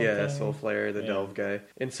Soul Flare, the Delve guy.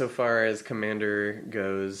 Insofar as Commander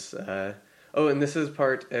goes... and this is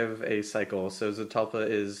part of a cycle. So Zetalpa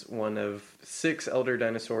is one of 6 Elder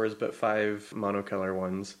Dinosaurs, but 5 monocolor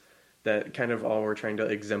ones that kind of all were trying to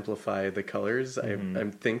exemplify the colors. I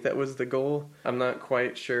think that was the goal. I'm not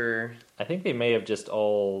quite sure. I think they may have just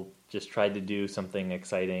tried to do something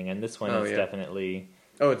exciting, and this one is definitely...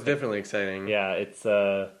 Oh, it's definitely exciting. Yeah, it's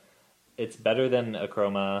better than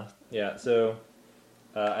Akroma. Yeah, so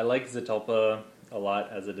I like Zetalpa a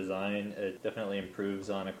lot as a design. It definitely improves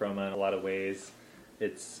on Akroma in a lot of ways.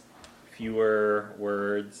 It's fewer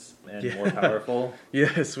words and more powerful.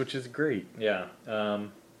 Yes, which is great. Yeah.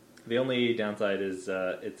 The only downside is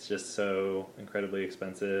it's just so incredibly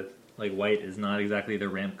expensive. White is not exactly the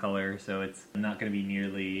ramp color, so it's not going to be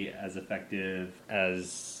nearly as effective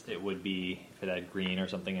as it would be if it had green or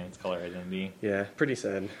something in its color identity. Yeah, pretty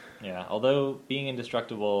sad. Yeah, although being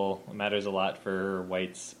indestructible matters a lot for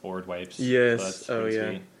White's board wipes. Yes, so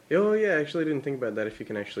sweet. Oh yeah, actually I didn't think about that. If you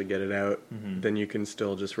can actually get it out, then you can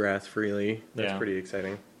still just wrath freely. That's pretty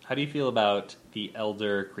exciting. How do you feel about the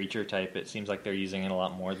Elder creature type? It seems like they're using it a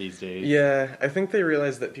lot more these days. Yeah, I think they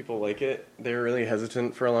realized that people like it. They were really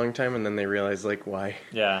hesitant for a long time, and then they realized, why.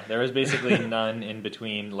 Yeah, there was basically none in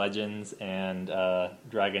between Legends and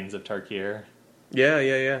Dragons of Tarkir. Yeah.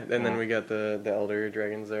 And then we got the Elder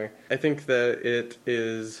Dragons there. I think that it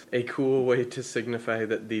is a cool way to signify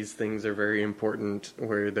that these things are very important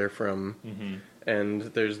where they're from. And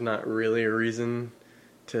there's not really a reason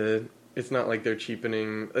to it's not like they're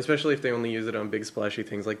cheapening, especially if they only use it on big splashy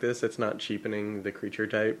things like this. It's not cheapening the creature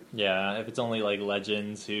type. Yeah, if it's only like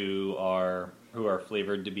legends who are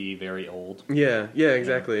flavored to be very old. Yeah,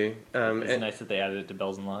 exactly. It's nice that they added it to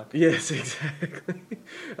Bells and Locke. Yes, exactly.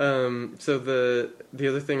 So the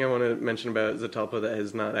other thing I want to mention about Zatalpa that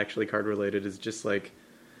is not actually card related is just like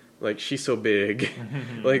she's so big.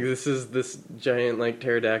 Like this giant like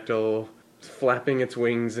pterodactyl flapping its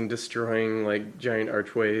wings and destroying like giant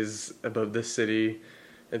archways above the city.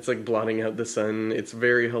 It's like blotting out the sun. It's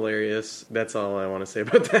very hilarious. That's all I want to say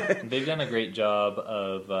about that. They've done a great job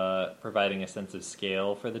of providing a sense of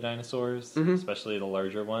scale for the dinosaurs, especially the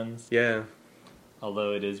larger ones. Yeah.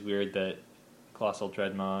 Although it is weird that Colossal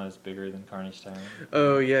Dreadmaw is bigger than Carnage Tyrant.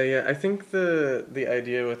 Oh, yeah. I think the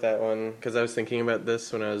idea with that one, because I was thinking about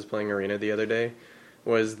this when I was playing Arena the other day,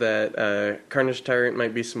 was that Carnage Tyrant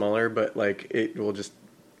might be smaller, but like it will just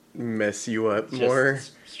mess you up Just more.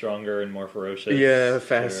 Stronger and more ferocious. Yeah,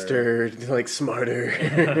 faster, like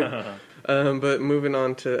smarter. But moving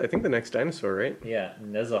on to, I think, the next dinosaur, right? Yeah,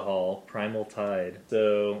 Nezahal, Primal Tide.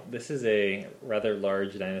 So this is a rather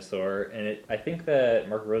large dinosaur, and I think that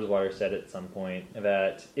Mark Rosewater said at some point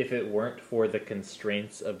that if it weren't for the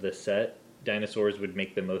constraints of the set, dinosaurs would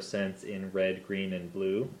make the most sense in red, green, and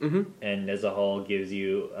blue. Mm-hmm. And Nezahal gives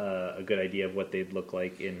you a good idea of what they'd look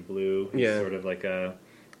like in blue. He's sort of like an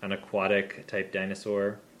aquatic type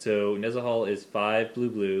dinosaur. So Nezahal is 5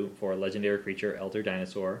 blue for a legendary creature, Elder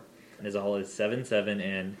Dinosaur. Nezahal is 7/7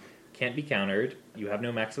 and can't be countered. You have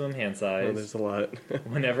no maximum hand size. Oh, there's a lot.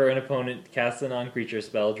 Whenever an opponent casts a non-creature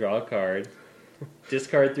spell, draw a card.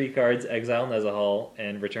 Discard 3 cards, exile Nezahal,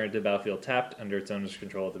 and return it to the battlefield tapped under its owner's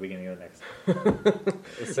control at the beginning of the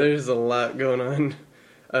next. There's a lot going on.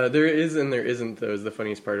 There is and there isn't, though, is the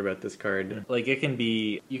funniest part about this card. Like, it can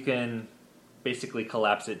be... You can basically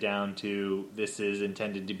collapse it down to this is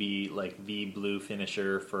intended to be, like, the blue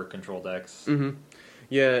finisher for control decks. Mm-hmm.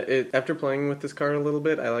 Yeah, after playing with this card a little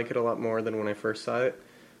bit, I like it a lot more than when I first saw it.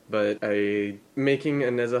 But making a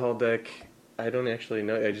Nezahal deck, I don't actually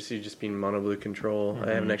know. I just see just being mono blue control.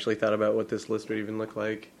 I haven't actually thought about what this list would even look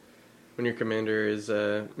like. When your commander is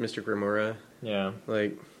Mr. Grimora. Yeah.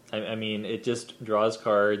 Like, I mean, it just draws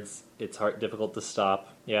cards. It's difficult to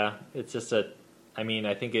stop. Yeah, it's just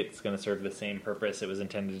I think it's going to serve the same purpose it was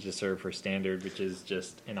intended to serve for Standard, which is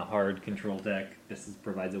just in a hard control deck,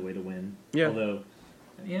 provides a way to win. Yeah. Although,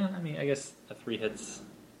 I guess 3 hits,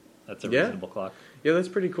 that's a reasonable clock. Yeah, that's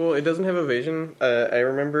pretty cool. It doesn't have evasion. I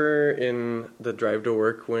remember in the Drive to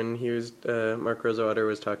Work when he was Mark Rosewater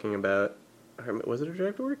was talking about. Was it a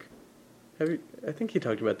Drive to Work? I think he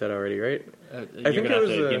talked about that already, right? You're going to have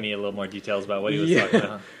to give me a little more details about what he was talking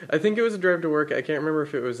about. I think it was a Drive to Work. I can't remember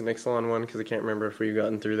if it was an Ixalan one, because I can't remember if we've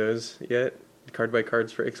gotten through those yet, card by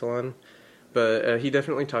cards for Ixalan. But he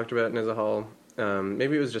definitely talked about Nezahal.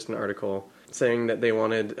 Maybe it was just an article saying that they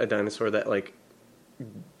wanted a dinosaur that, like,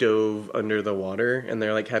 dove under the water, and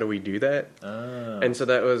they're like, how do we do that? And so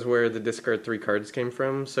that was where the discard 3 cards came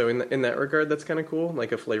from. So in that regard, that's kind of cool,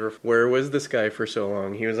 like a flavor. Where was this guy for so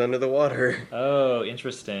long? He was under the water. Oh,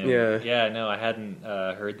 interesting. Yeah, no, I hadn't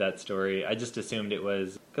heard that story. I just assumed it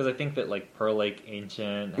was because I think that like Pearl Lake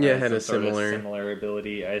Ancient had a similar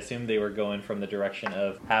ability. I assumed they were going from the direction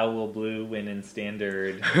of how will blue win in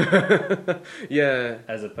Standard Yeah,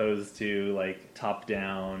 as opposed to like top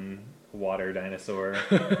down water dinosaur.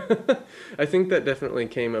 I think that definitely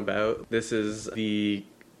came about. This is the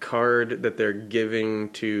card that they're giving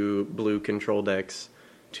to blue control decks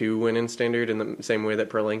to win in Standard in the same way that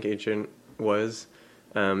Pearl Lake Ancient was.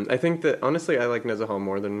 I think that, honestly, I like Nezahal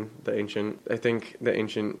more than the Ancient. I think the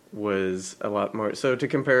Ancient was a lot more... So to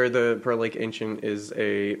compare, the Pearl Lake Ancient is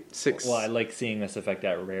a 6... Well, I like seeing this effect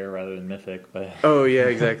at rare rather than mythic, but... Oh, yeah,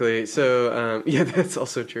 exactly. So, that's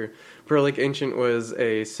also true. Pearl Lake Ancient was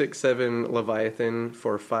a 6/7 Leviathan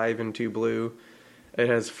for 5 and 2 blue. It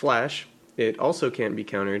has Flash. It also can't be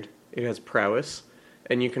countered. It has Prowess.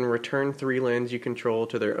 And you can return 3 lands you control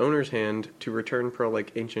to their owner's hand to return Pearl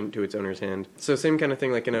Lake Ancient to its owner's hand. So same kind of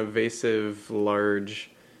thing, like an evasive,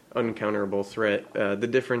 large, uncounterable threat. The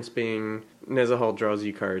difference being Nezahal draws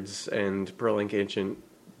you cards and Pearl Lake Ancient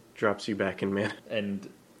drops you back in mana. And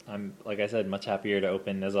I'm, like I said, much happier to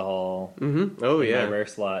open Nezahal in my rare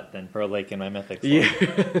slot than Pearl Lake in my mythic slot.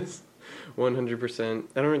 Yes, 100%.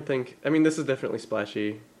 I don't think... I mean, this is definitely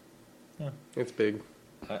splashy. Yeah. It's big.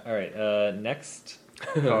 All right, next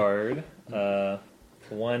card,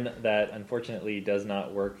 one that unfortunately does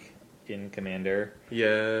not work in Commander.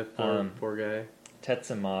 Yeah, poor guy.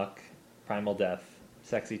 Tetsamok, Primal Death,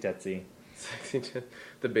 Sexy Tetsi.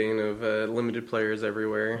 The bane of limited players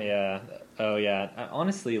everywhere. Yeah. Oh, yeah.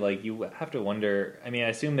 Honestly, like you have to wonder. I mean, I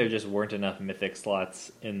assume there just weren't enough mythic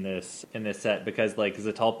slots in this set because, like,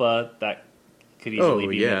 Zatalpa that could easily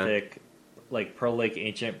be mythic. Like Pearl Lake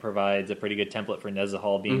Ancient provides a pretty good template for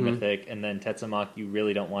Nezahal being mythic, and then Tetzimoc, you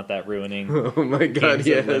really don't want that ruining. Oh my god, games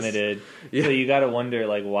yes. of limited. Yeah. So you got to wonder,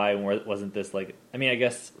 like, why wasn't this like? I mean, I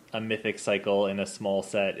guess a mythic cycle in a small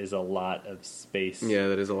set is a lot of space. Yeah,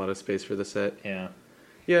 that is a lot of space for the set. Yeah.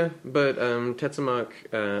 Yeah, but Tetzimoc,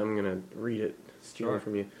 I'm gonna read it, steal it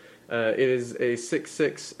from you. It is a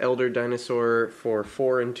 6/6 Elder Dinosaur for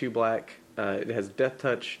 4 and 2 black. It has Death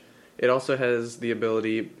Touch. It also has the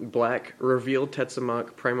ability, black, reveal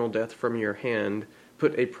Tetzimoc Primal Death from your hand,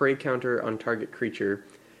 put a prey counter on target creature,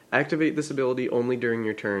 activate this ability only during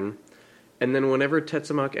your turn, and then whenever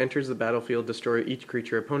Tetzimoc enters the battlefield, destroy each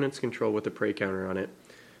creature opponents control with a prey counter on it.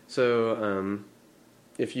 So,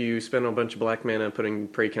 if you spend a bunch of black mana putting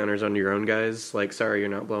prey counters on your own guys, like, sorry, you're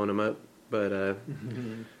not blowing them up, but,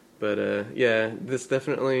 yeah, this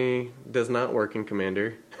definitely does not work in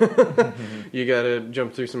Commander. You gotta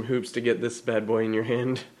jump through some hoops to get this bad boy in your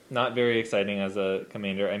hand. Not very exciting as a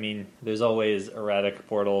commander. I mean, there's always Erratic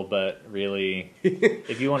Portal, but really,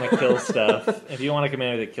 if you want to kill stuff, if you want a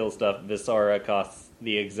commander that kills stuff, Visara costs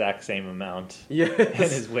the exact same amount. Yes. And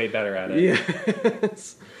is way better at it.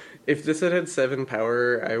 Yes. If this had 7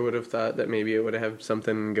 power, I would have thought that maybe it would have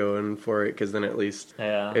something going for it, because then at least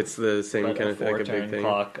it's the same but kind of like a big thing.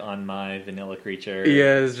 Clock on my vanilla creature.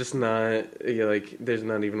 Yeah, it's just not, like, there's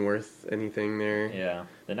not even worth anything there. Yeah.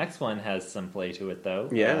 The next one has some play to it, though.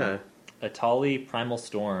 Yeah. Atali Primal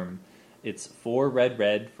Storm. It's 4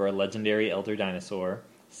 red for a legendary Elder Dinosaur,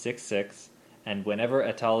 6/6. And whenever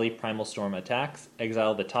Atali Primal Storm attacks,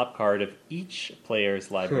 exile the top card of each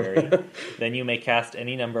player's library. Then you may cast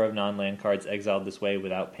any number of non-land cards exiled this way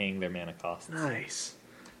without paying their mana costs. Nice.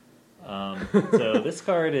 So this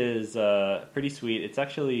card is pretty sweet. It's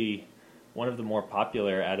actually one of the more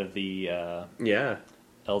popular out of the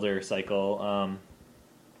Elder cycle.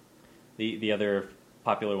 The other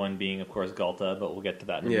popular one being, of course, Galta, but we'll get to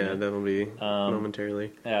that in a minute. Yeah, that'll be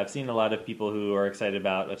momentarily. Yeah, I've seen a lot of people who are excited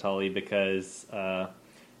about Atali because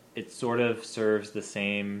it sort of serves the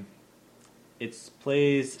same... It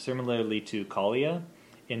plays similarly to Kalia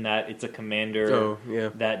in that it's a commander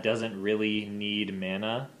that doesn't really need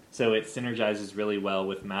mana. So it synergizes really well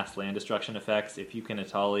with mass land destruction effects. If you can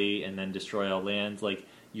Atali and then destroy all lands, like,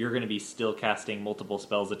 you're going to be still casting multiple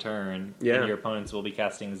spells a turn, and your opponents will be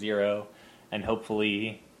casting 0. And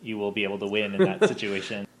hopefully you will be able to win in that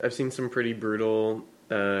situation. I've seen some pretty brutal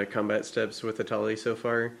combat steps with Atali so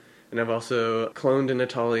far. And I've also cloned an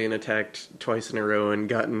Atali and attacked twice in a row and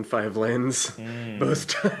gotten 5 lands both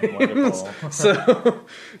times. Wonderful.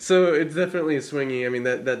 So it's definitely swingy. I mean,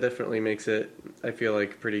 that definitely makes it, I feel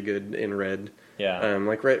like, pretty good in red. Yeah.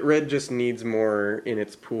 Like, red just needs more in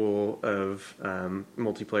its pool of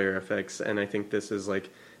multiplayer effects. And I think this is, like,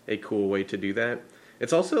 a cool way to do that.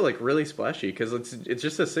 It's also, like, really splashy, because it's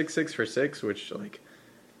just a 6/6 for 6, which, like,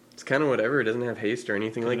 it's kind of whatever. It doesn't have haste or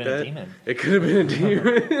anything like that. It could have been a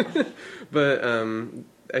demon. But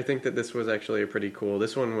I think that this was actually a pretty cool...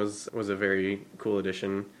 This one was a very cool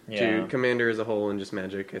addition to Commander as a whole and just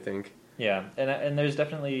Magic, I think. Yeah, and there's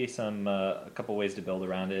definitely a couple ways to build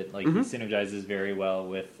around it. Like, it synergizes very well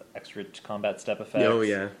with extra combat step effects. Oh,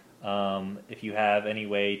 yeah. If you have any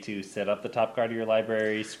way to set up the top card of your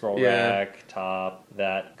library, scroll rack, top,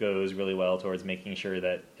 that goes really well towards making sure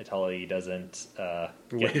that Atali doesn't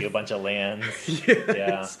get you a bunch of lands.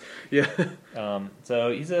 Yeah.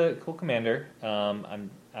 So he's a cool commander.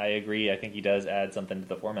 I agree. I think he does add something to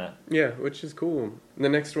the format. Yeah, which is cool. The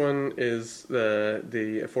next one is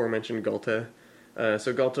the aforementioned Galta.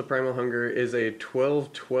 So Galta Primal Hunger is a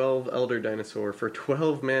 12/12 Elder Dinosaur for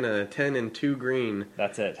 12 mana, 10 and 2 green.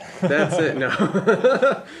 That's it. That's it, no.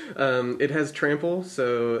 It has Trample,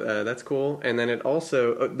 so that's cool. And then it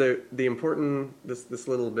also, the important, this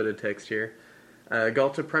little bit of text here,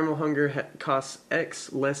 Galta Primal Hunger costs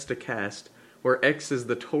X less to cast, where X is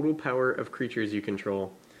the total power of creatures you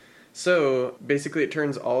control. So, basically it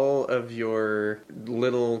turns all of your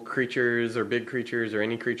little creatures or big creatures or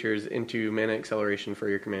any creatures into mana acceleration for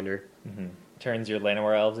your commander. Mm-hmm. Turns your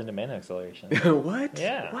Llanowar Elves into mana acceleration. What?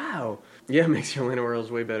 Yeah. Wow. Yeah, makes your Llanowar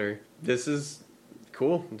Elves way better. This is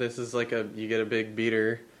cool. This is like you get a big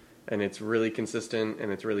beater, and it's really consistent, and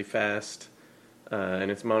it's really fast, and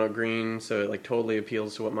it's mono green, so it like totally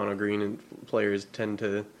appeals to what mono green players tend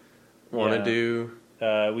to want to do.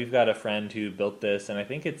 We've got a friend who built this, and I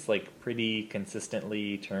think it's like pretty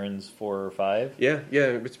consistently turns 4 or 5. Yeah,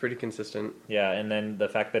 it's pretty consistent. Yeah, and then the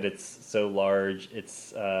fact that it's so large,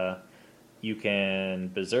 it's You can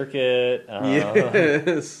berserk it.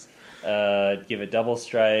 Yes. Give it double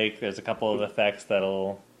strike. There's a couple of effects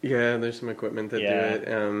that'll. Yeah, there's some equipment that do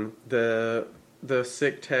it. The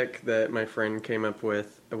sick tech that my friend came up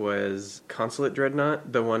with was Consulate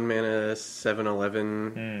Dreadnought, the 1-mana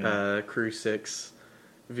 7/11 Crew 6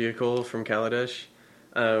 vehicle from Kaladesh,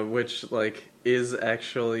 which like is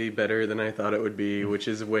actually better than I thought it would be, which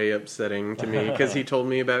is way upsetting to me because he told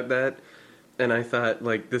me about that, and I thought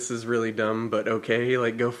like this is really dumb, but okay,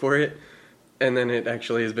 like go for it. And then it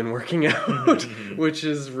actually has been working out, which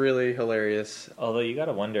is really hilarious. Although you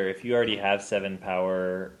gotta wonder if you already have 7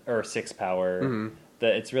 power or 6 power,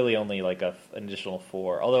 that it's really only like an additional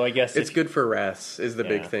 4. Although I guess it's good for wraths is the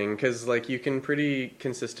big Yeah. thing, because like you can pretty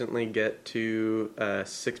consistently get to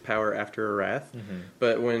 6 power after a wrath,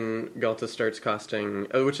 but when Galta starts costing,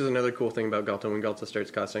 which is another cool thing about Galta, when Galta starts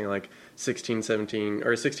costing like 16, 17,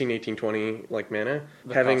 or 16, 18, 20 like mana,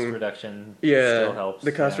 the cost reduction yeah, still helps.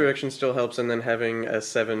 the cost reduction still helps, and then having a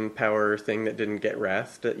 7 power thing that didn't get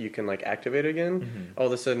wrath that you can like activate again, all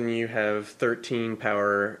of a sudden you have 13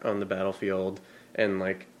 power on the battlefield, and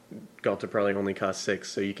like Galta probably only costs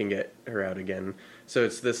 6, so you can get her out again. So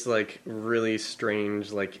it's this like really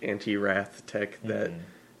strange like anti-wrath tech that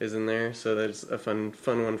is in there. So that's a fun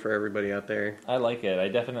one for everybody out there. I like it. I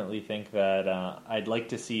definitely think that I'd like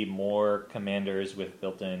to see more commanders with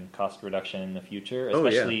built-in cost reduction in the future,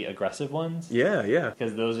 especially aggressive ones. Yeah, yeah.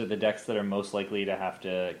 Because those are the decks that are most likely to have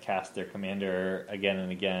to cast their commander again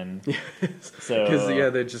and again. Yes. So Because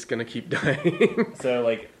they're just gonna keep dying. So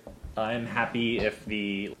like, I'm happy if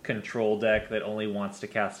the control deck that only wants to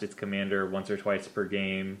cast its commander once or twice per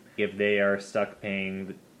game, if they are stuck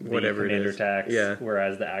paying the Whatever it commander is. tax, Yeah.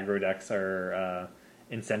 whereas the aggro decks are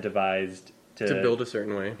incentivized to build a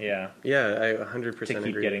certain way. Yeah. Yeah, I 100% To keep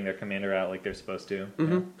agree. getting their commander out like they're supposed to.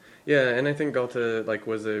 Yeah, and I think Galta like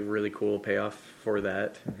was a really cool payoff for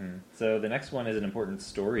that. So the next one is an important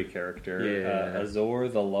story character, Yeah. Azor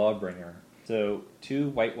the Lawbringer. So 2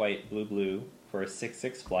 white, blue for a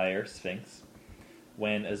 6/6 flyer, Sphinx.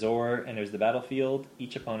 When Azor enters the battlefield,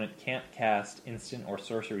 each opponent can't cast instant or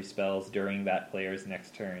sorcery spells during that player's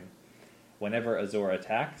next turn. Whenever Azor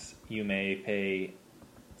attacks, you may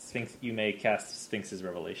cast Sphinx's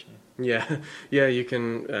Revelation. Yeah, yeah, you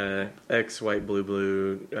can X white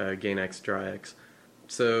blue gain X draw X.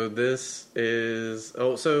 So this is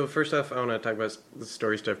so first off, I want to talk about the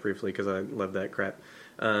story stuff briefly because I love that crap.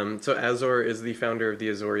 So Azor is the founder of the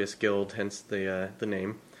Azorius Guild, hence the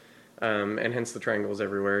name, and hence the triangles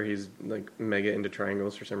everywhere. He's like mega into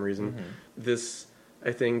triangles for some reason. This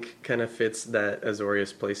I think kind of fits that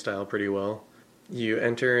Azorius playstyle pretty well. You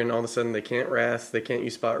enter and all of a sudden they can't wrath, they can't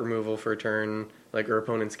use spot removal for a turn, like our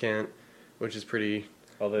opponents can't, which is pretty.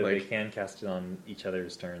 Although they can cast it on each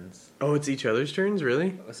other's turns. Oh, it's each other's turns,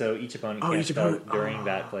 really? So each opponent can't spell during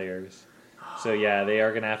that player's. So yeah, they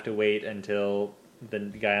are going to have to wait until the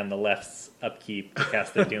guy on the left's upkeep to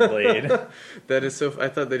cast their Doomblade. That is so. I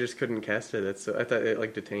thought they just couldn't cast it. That's so. I thought it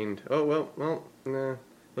like detained. Oh well. Nah.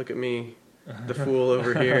 Look at me, the fool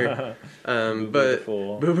over here. The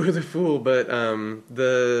fool. Boo boo the fool. But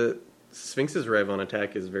the Sphinx's Rev on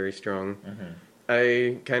attack is very strong.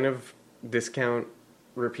 I kind of discount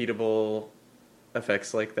repeatable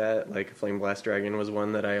effects like that. Like Flame Blast Dragon was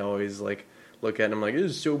one that I always like look at and I'm like,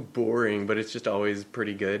 this is so boring, but it's just always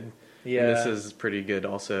pretty good. Yeah, And this is pretty good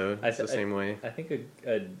also. It's the same way. I think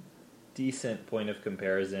a decent point of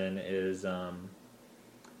comparison is,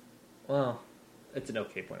 well, it's an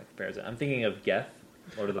okay point of comparison. I'm thinking of Geth,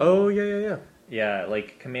 Lord of the Oh, Ball. yeah. Yeah,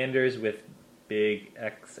 like commanders with big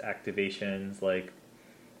X activations, like,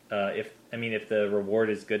 if the reward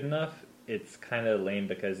is good enough, it's kind of lame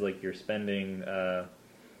because like you're spending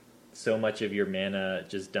so much of your mana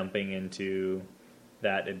just dumping into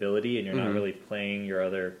that ability, and you're not really playing your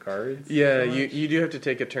other cards. Yeah, so you do have to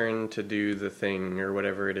take a turn to do the thing or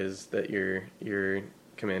whatever it is that your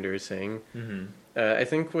commander is saying. I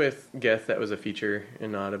think with Geth that was a feature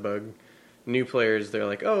and not a bug. New players, they're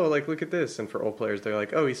like, oh, like look at this, and for old players, they're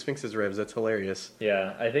like, oh, he Sphinx's Revs, that's hilarious.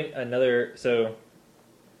 Yeah, I think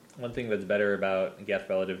one thing that's better about Geth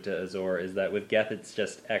relative to Azor is that with Geth it's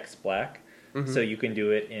just X black, so you can do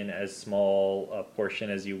it in as small a portion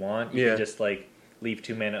as you want. You can just like leave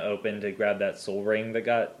 2 mana open to grab that Soul Ring that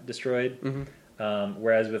got destroyed.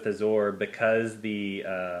 Whereas with Azor, because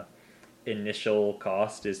the initial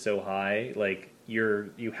cost is so high, like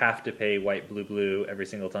you have to pay white blue every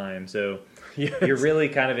single time. So you're really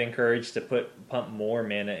kind of encouraged to pump more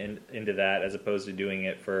mana into that as opposed to doing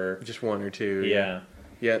it for just 1 or 2.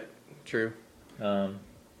 Yeah, true.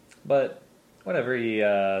 But whatever, he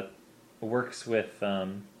works with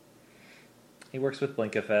He works with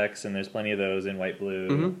blink effects, and there's plenty of those in white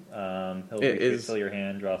blue. He'll fill your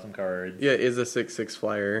hand, draw some cards. Yeah, it is a 6/6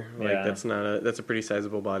 flyer. Like Yeah. that's a pretty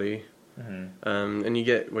sizable body. And you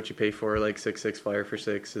get what you pay for. Like 6/6 flyer for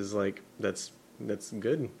 6 is like that's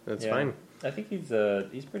good. That's fine. I think he's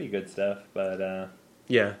pretty good stuff, but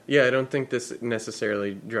Yeah. I don't think this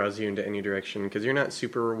necessarily draws you into any direction because you're not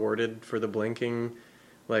super rewarded for the blinking,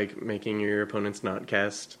 like making your opponents not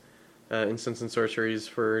cast instants and sorceries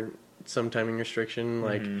for some timing restriction.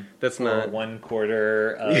 Like that's for not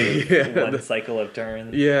 1/4 of one cycle of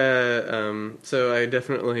turns. Yeah. So I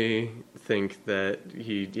definitely think that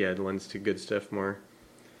he lends to good stuff more.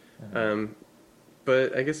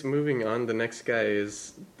 But I guess moving on, the next guy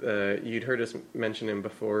is you'd heard us mention him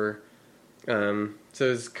before. So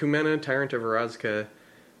it's Kumena, Tyrant of Orazka.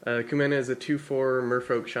 Kumena is a 2/4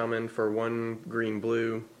 Merfolk Shaman for 1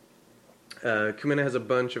 green-blue. Kumena has a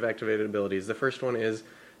bunch of activated abilities. The first one is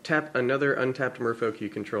tap another untapped Merfolk you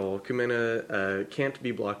control. Kumena can't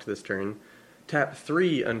be blocked this turn. Tap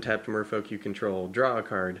 3 untapped Merfolk you control. Draw a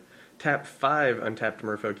card. Tap 5 untapped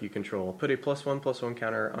Merfolk you control. Put a +1/+1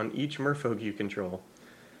 counter on each Merfolk you control.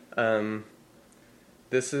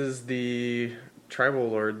 This is the Tribal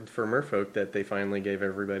Lord for Merfolk that they finally gave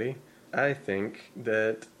everybody. I think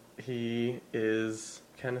that he is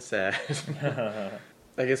kind of sad.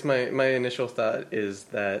 I guess my initial thought is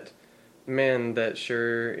that, man, that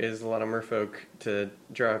sure is a lot of Merfolk to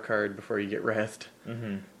draw a card before you get wrathed.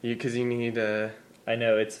 Because you need I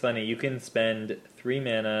know, it's funny. You can spend 3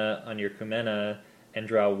 mana on your Kumena and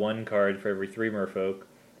draw 1 card for every 3 Merfolk,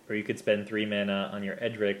 or you could spend 3 mana on your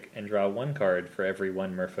Edric and draw 1 card for every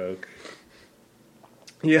 1 Merfolk.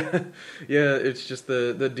 Yeah, it's just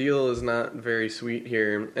the deal is not very sweet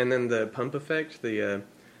here. And then the pump effect, the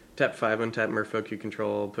tap 5 untap Merfolk you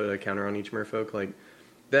control, put a counter on each Merfolk, like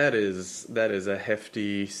that is a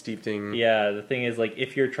hefty, steep thing. Yeah, the thing is, like,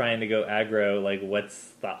 if you're trying to go aggro, like,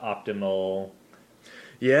 what's the optimal...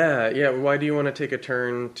 Yeah, why do you want to take a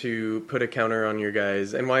turn to put a counter on your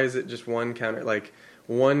guys? And why is it just 1 counter? Like,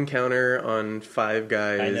 1 counter on 5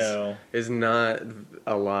 guys is not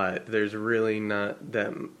a lot. There's really not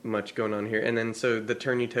that much going on here. And then so the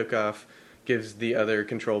turn you took off gives the other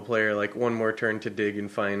control player like 1 more turn to dig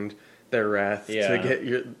and find their wrath to get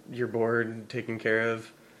your board taken care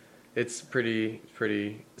of. It's pretty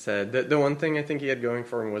sad. The one thing I think he had going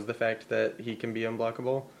for him was the fact that he can be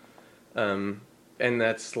unblockable. And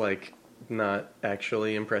that's like not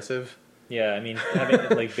actually impressive. Yeah, I mean,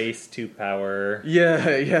 having like base 2 power.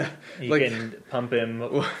 Yeah. You like, can pump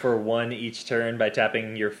him for 1 each turn by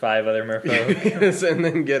tapping your 5 other Merfolk. Yes, and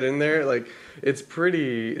then get in there. Like, it's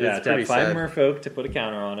pretty. Yeah, it's tap pretty 5 sad. Merfolk to put a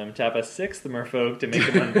counter on him. Tap a 6th Merfolk to make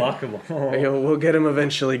him unblockable. We'll get him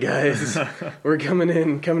eventually, guys. We're coming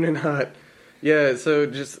in hot. Yeah. So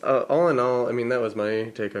just all in all, I mean, that was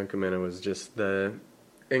my take on Kumena. Was just the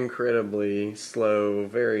incredibly slow,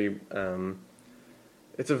 very.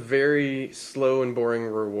 It's a very slow and boring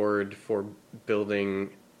reward for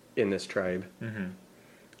building in this tribe.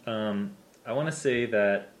 I want to say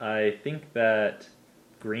that I think that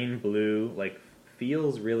green-blue like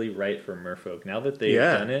feels really right for Merfolk. Now that they've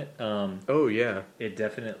done it, it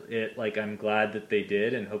definitely like I'm glad that they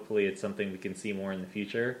did, and hopefully it's something we can see more in the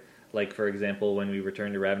future. Like, for example, when we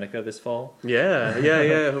return to Ravnica this fall.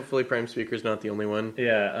 Yeah. Hopefully Prime Speaker's not the only one.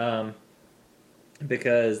 Yeah,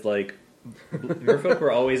 because like Merfolk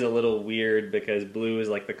were always a little weird because blue is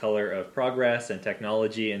like the color of progress and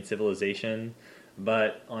technology and civilization,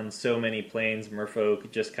 but on so many planes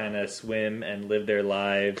Merfolk just kind of swim and live their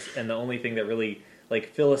lives, and the only thing that really,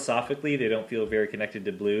 like, philosophically they don't feel very connected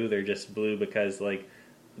to blue. They're just blue because like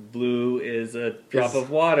blue is a drop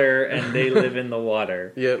of water and they live in the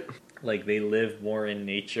water. Yep. Like, they live more in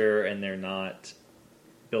nature and they're not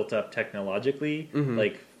built up technologically.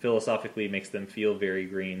 Like, philosophically makes them feel very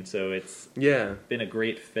green, so it's been a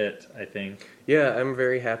great fit, I think. Yeah, I'm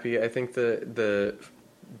very happy. I think the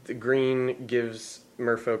green gives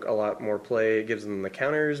Merfolk a lot more play. It gives them the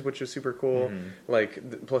counters, which is super cool. Like,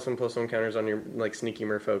 the +1/+1 counters on your like sneaky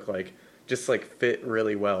Merfolk, like just like fit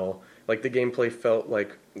really well. Like, the gameplay felt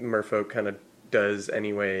like Merfolk kind of does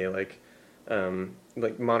anyway. Like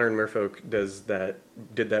modern Merfolk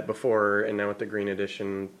did that before, and now with the green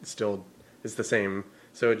edition still is the same.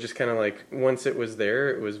 So it just kind of like, once it was there,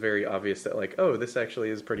 it was very obvious that like, oh, this actually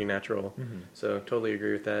is pretty natural. So totally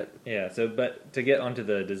agree with that. Yeah, so but to get onto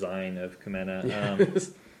the design of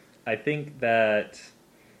Kumena, I think that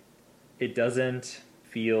it doesn't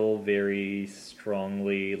feel very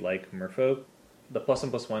strongly like Merfolk. The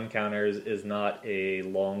 +1/+1 counters is not a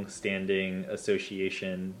long-standing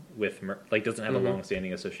association with doesn't have a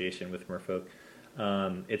long-standing association with Merfolk.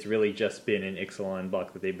 It's really just been in Ixalan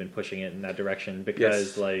block that they've been pushing it in that direction because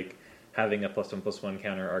Yes. like having a +1/+1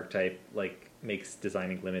 counter archetype like makes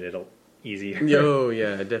designing limited easier. Yo,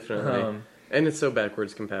 yeah, definitely. Um, And it's so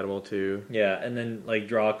backwards compatible too. yeah, and then like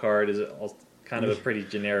draw a card is also kind of a pretty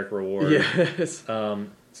generic reward. Yes.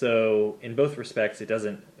 So in both respects, it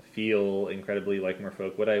doesn't feel incredibly like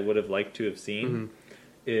Merfolk. What I would have liked to have seen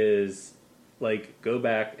is like go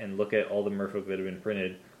back and look at all the Merfolk that have been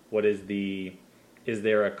printed. Is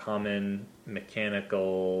there a common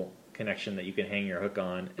mechanical connection that you can hang your hook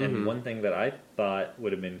on? And one thing that I thought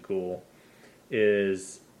would have been cool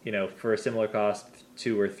is, for a similar cost,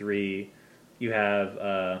 2 or 3, you have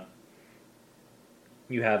a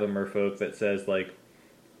Merfolk that says like,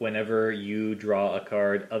 whenever you draw a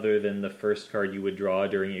card other than the first card you would draw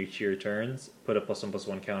during each of your turns, put a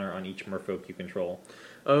 +1/+1 counter on each Merfolk you control.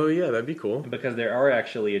 Oh, yeah, that'd be cool. Because there are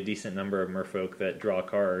actually a decent number of Merfolk that draw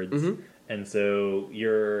cards, and so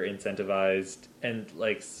you're incentivized. And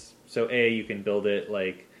like, so you can build it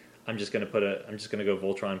like, I'm just gonna go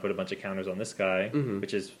Voltron, put a bunch of counters on this guy,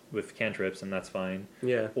 which is with cantrips, and that's fine.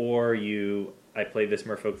 Yeah. Or I play this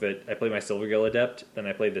Merfolk I play my Silvergill Adept, then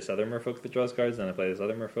I play this other Merfolk that draws cards, then I play this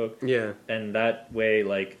other Merfolk. Yeah. And that way,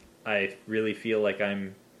 like, I really feel like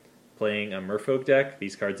I'm playing a Merfolk deck.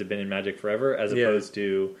 These cards have been in Magic forever, as opposed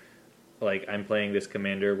to, like, I'm playing this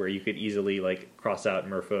commander where you could easily, like, cross out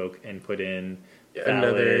Merfolk and put in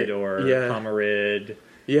Valid or Comarid,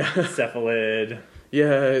 Cephalid. Yeah,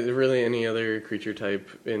 really any other creature type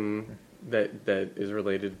in that is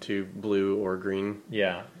related to blue or green.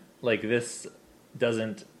 Yeah. Like, this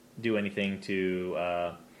doesn't do anything to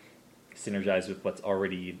synergize with what's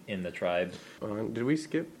already in the tribe. Did we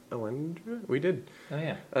skip Elendra? We did. Oh,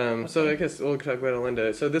 yeah. So I guess we'll talk about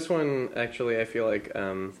Elenda. So this one, actually, I feel like...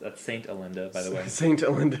 That's Saint Elenda, by the way. Saint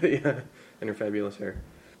Elenda, yeah. And her fabulous hair.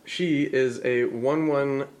 She is a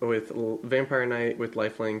 1/1 with Vampire Knight with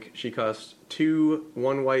lifelink. She costs 2,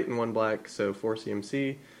 1 white and 1 black, so 4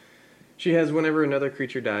 CMC. She has whenever another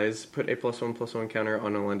creature dies, put a +1/+1 counter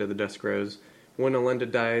on Elenda the Dusk Rose. When Elenda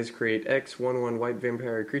dies, create X 1/1 white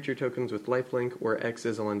vampire creature tokens with lifelink, where X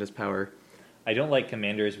is Elenda's power. I don't like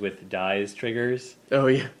commanders with dies triggers. Oh,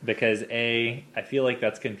 yeah. Because I feel like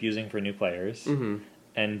that's confusing for new players.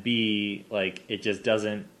 And B, like, it just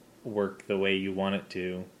doesn't work the way you want it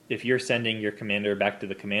to. If you're sending your commander back to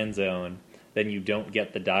the command zone, then you don't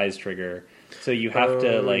get the dies trigger. So you have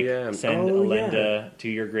to send Elenda to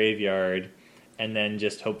your graveyard and then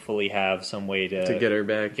just hopefully have some way to get her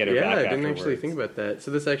back. Get her back I didn't afterwards. actually think about that.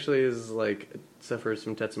 So this actually is like suffers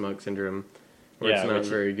from Tetzamok syndrome, where it's not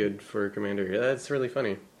very good for a commander. Yeah, that's really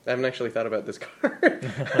funny. I haven't actually thought about this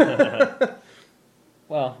card.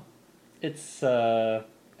 Well, it's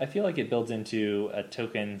I feel like it builds into a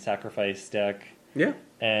token sacrifice deck. Yeah.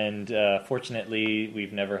 And fortunately,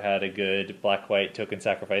 we've never had a good black-white token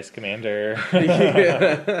sacrifice commander.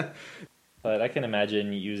 But I can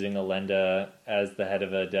imagine using Elenda as the head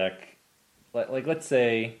of a deck. Like, let's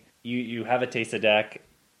say you have a Teysa deck,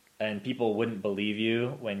 and people wouldn't believe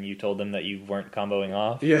you when you told them that you weren't comboing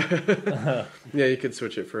off. Yeah. Yeah, you could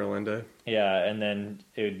switch it for Elenda. Yeah, and then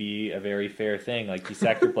it would be a very fair thing. Like, you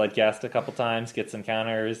sack your Bloodcast a couple times, get some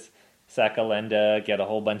counters, sack Elenda, get a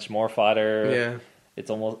whole bunch more fodder. Yeah.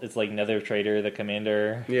 It's like Nether Trader, the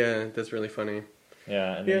commander. Yeah, that's really funny.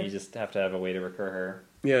 Yeah, and then you just have to have a way to recur her.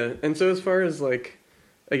 Yeah, and so as far as, like,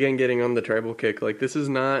 again, getting on the tribal kick, like, this is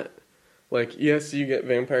not, like, yes, you get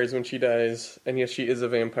vampires when she dies, and yes, she is a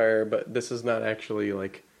vampire, but this is not actually,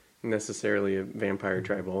 like, necessarily a vampire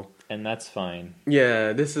tribal. And that's fine.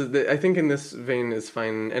 Yeah, I think in this vein is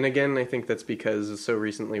fine, and again, I think that's because so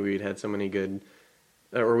recently we'd had so many good,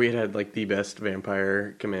 or we had, like, the best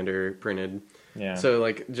vampire commander printed. Yeah. So,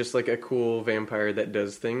 like, just, like, a cool vampire that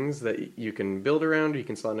does things that you can build around, you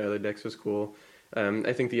can slot into other decks was cool.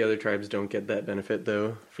 I think the other tribes don't get that benefit,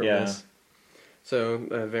 though, from this. So,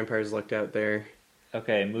 vampires lucked out there.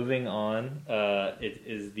 Okay, moving on. It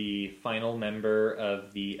is the final member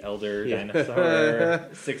of the Elder Dinosaur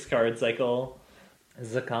 6-card cycle.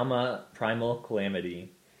 Zakama Primal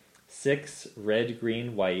Calamity. 6 red,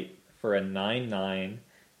 green, white for a 9/9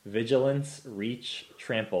 Vigilance, Reach,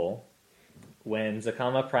 Trample. When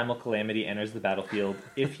Zakama Primal Calamity enters the battlefield,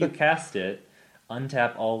 if you cast it,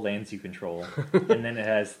 untap all lands you control. And then it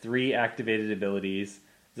has 3 activated abilities.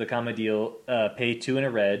 Zakama pay 2 in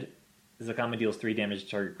a red. Zakama deals 3 damage to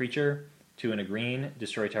target creature. 2 in a green,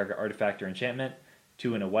 destroy target artifact or enchantment.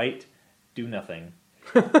 2 in a white, do nothing.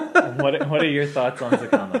 What are your thoughts on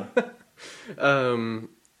Zakama?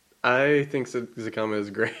 I think Zakama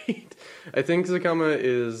is great. I think Zakama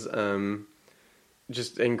is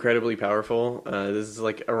just incredibly powerful. This is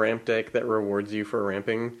like a ramp deck that rewards you for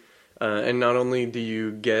ramping. And not only do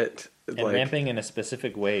you get... And ramping in a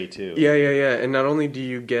specific way, too. Yeah. And not only do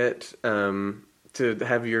you get to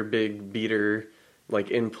have your big beater like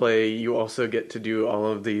in play, you also get to do all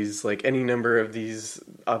of these, like any number of these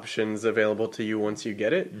options available to you once you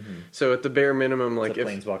get it. Mm-hmm. So at the bare minimum, like it's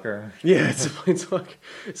a planeswalker. Yeah, it's a planeswalker.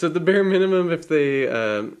 So at the bare minimum, if they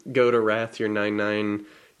go to Wrath, your 9/9,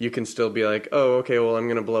 you can still be like, oh, okay, well, I'm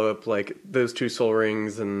going to blow up like those 2 Soul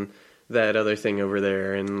Rings and that other thing over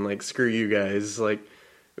there and like screw you guys, like,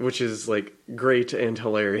 which is like great and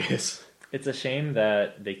hilarious. It's a shame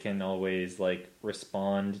that they can always like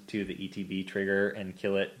respond to the ETB trigger and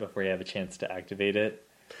kill it before you have a chance to activate it.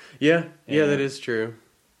 Yeah, that is true.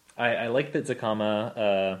 I like that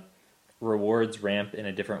Zakama rewards ramp in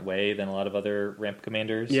a different way than a lot of other ramp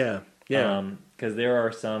commanders. Yeah. Because there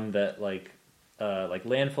are some that like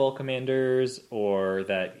landfall commanders or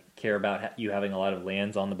that care about you having a lot of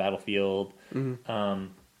lands on the battlefield. Mm-hmm.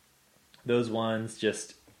 Those ones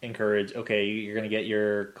just encourage, okay, you're going to get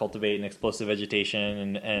your cultivate and explosive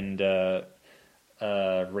vegetation and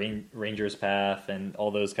ranger's path and all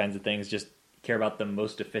those kinds of things. Just care about the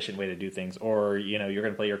most efficient way to do things, or you're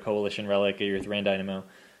going to play your coalition relic or your Thran Dynamo.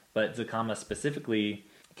 But Zakama specifically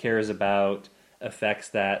cares about effects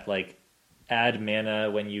that like add mana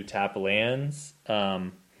when you tap lands.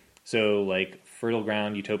 So like Fertile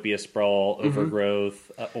Ground, Utopia Sprawl,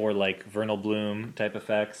 Overgrowth, or like Vernal Bloom type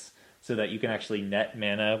effects, so that you can actually net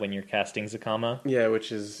mana when you're casting Zakama. Yeah,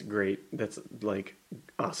 which is great. That's, like,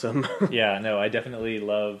 awesome. Yeah, no, I definitely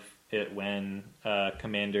love it when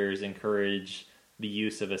commanders encourage the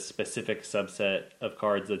use of a specific subset of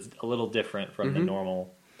cards that's a little different from the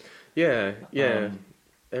normal. Yeah.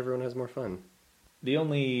 Everyone has more fun. The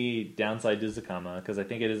only downside to Zakama, because I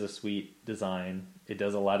think it is a sweet design, it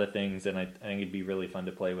does a lot of things, and I think it'd be really fun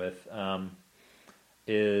to play with,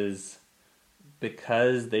 is...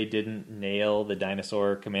 because they didn't nail the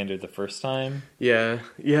dinosaur commander the first time. Yeah.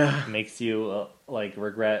 Makes you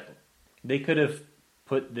regret. They could have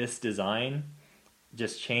put this design,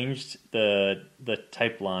 just changed the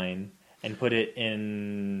type line and put it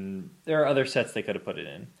in. There are other sets they could have put it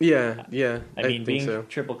in. Yeah. I mean, think being so.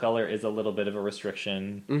 triple color is a little bit of a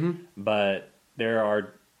restriction, but there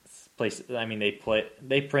are places. I mean,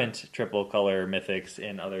 they print triple color mythics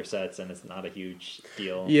in other sets, and it's not a huge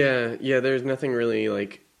deal. Yeah. There's nothing really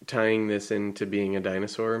like tying this into being a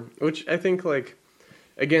dinosaur, which I think like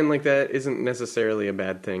again like that isn't necessarily a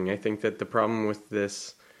bad thing. I think that the problem with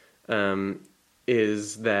this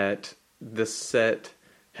is that the set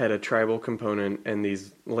had a tribal component and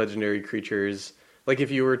these legendary creatures. Like,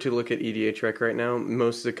 if you were to look at EDH Rec right now,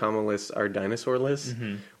 most Zakama lists are dinosaur lists,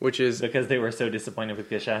 which is... because they were so disappointed with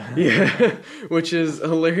Gisha. Yeah, which is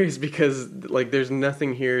hilarious because, like, there's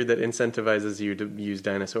nothing here that incentivizes you to use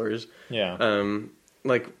dinosaurs. Yeah.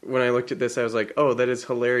 Like, when I looked at this, I was like, oh, that is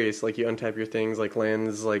hilarious. Like, you untap your things, like,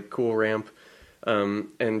 lands, like, cool ramp,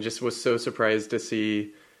 and just was so surprised to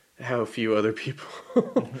see how few other people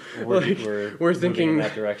were thinking in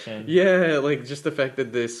that direction. Yeah, like just the fact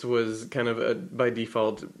that this was kind of by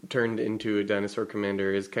default turned into a dinosaur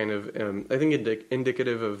commander is kind of I think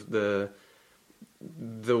indicative of the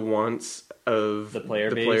wants of the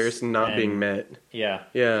players not being met. Yeah.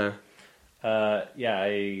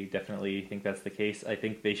 I definitely think that's the case. I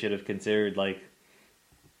think they should have considered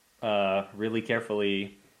really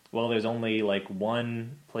carefully. Well, there's only like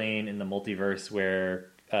one plane in the multiverse where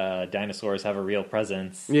dinosaurs have a real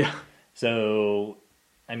presence. Yeah. So,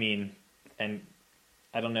 I mean, and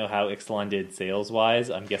I don't know how Ixalan did sales-wise.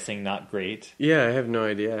 I'm guessing not great. Yeah, I have no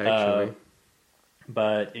idea, actually.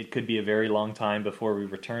 But it could be a very long time before we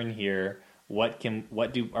return here. What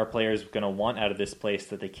do our players going to want out of this place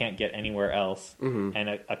that they can't get anywhere else? And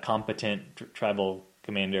a competent tribal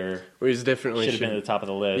commander definitely should have been at the top of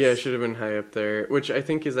the list. Yeah, should have been high up there, which I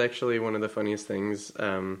think is actually one of the funniest things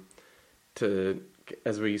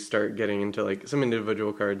as we start getting into like some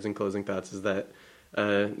individual cards and closing thoughts, is that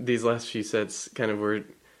these last few sets were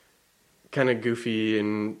kind of goofy,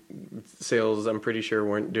 and sales I'm pretty sure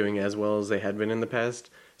weren't doing as well as they had been in the past.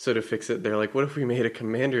 So to fix it, they're like, what if we made a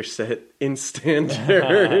commander set in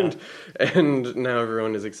standard? And now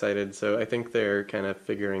everyone is excited. So I think they're kind of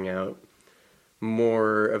figuring out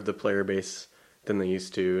more of the player base than they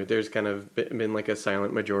used to. There's kind of been like a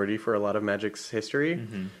silent majority for a lot of Magic's history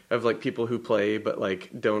of like people who play but like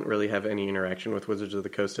don't really have any interaction with Wizards of the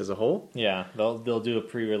Coast as a whole. Yeah, they'll do a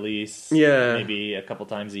pre-release, maybe a couple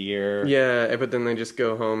times a year. Yeah, but then they just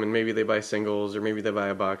go home and maybe they buy singles or maybe they buy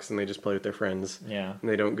a box and they just play with their friends. Yeah. And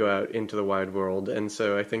they don't go out into the wide world. And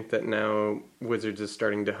so I think that now Wizards is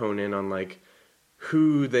starting to hone in on like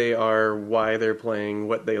who they are, why they're playing,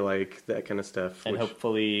 what they like, that kind of stuff. And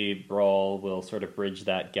hopefully Brawl will sort of bridge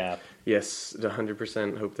that gap. Yes,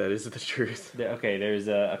 100% hope that is the truth. Okay, there's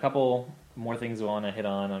a couple more things we want to hit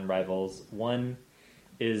on Rivals. One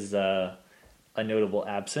is a notable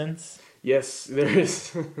absence. Yes, there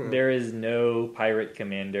is. There is no pirate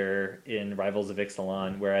commander in Rivals of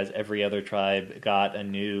Ixalan, whereas every other tribe got a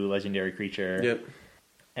new legendary creature. Yep.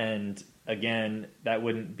 And again, that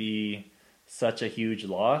wouldn't be such a huge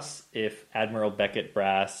loss if Admiral Beckett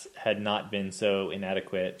Brass had not been so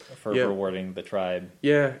inadequate for rewarding the tribe.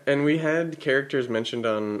 Yeah, and we had characters mentioned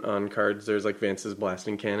on cards. There's like Vance's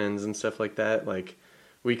blasting cannons and stuff like that. Like,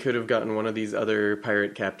 we could have gotten one of these other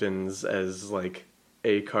pirate captains as like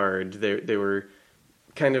a card. They were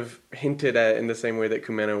kind of hinted at in the same way that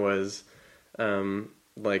Kumena was.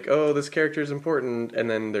 Like, oh, this character is important, and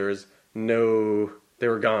then there was no... They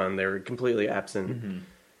were gone. They were completely absent. Mm-hmm.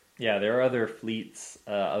 Yeah, there are other fleets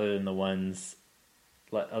other than the one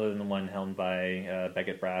helmed by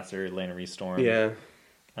Beckett Brass or Lannery Storm. Yeah.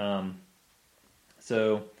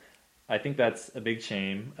 So I think that's a big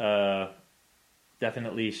shame.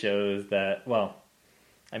 Definitely shows that, well,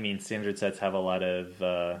 I mean, standard sets have a lot of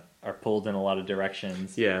are pulled in a lot of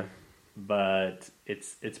directions. Yeah. But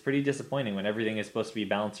it's pretty disappointing when everything is supposed to be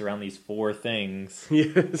balanced around these four things.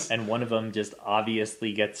 Yes. And one of them just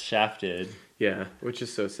obviously gets shafted. Yeah, which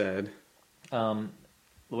is so sad.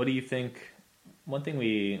 What do you think? One thing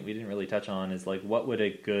we didn't really touch on is, like, what would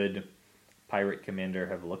a good pirate commander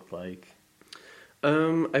have looked like?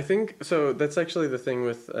 I think, so that's actually the thing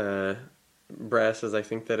with Brass, is I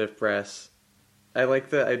think that if Brass... I like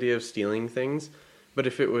the idea of stealing things, but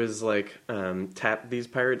if it was like, tap these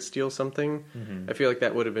pirates, steal something, I feel like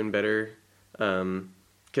that would have been better.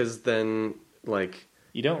 Because then, like...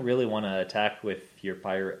 You don't really want to attack with your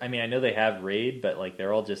pirate... I mean, I know they have raid, but, like,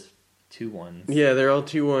 they're all just 2/1s. Yeah, they're all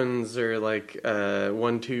 2/1s, or like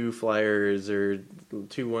 1/2 flyers, or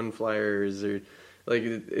 2/1 flyers, or like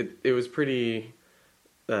it was pretty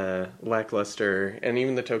lackluster, and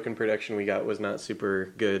even the token production we got was not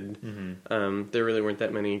super good. There really weren't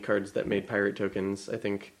that many cards that made pirate tokens. I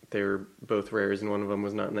think they were both rares, and one of them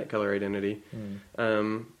was not in that color identity.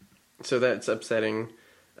 So that's upsetting.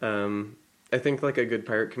 I think like a good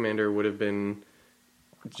pirate commander would have been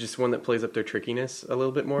just one that plays up their trickiness a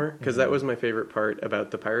little bit more, because that was my favorite part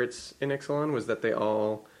about the pirates in Ixalan, was that they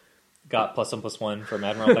all got +1/+1 from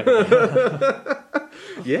Admiral Beckett.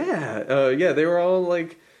 Yeah, they were all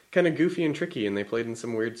like kind of goofy and tricky, and they played in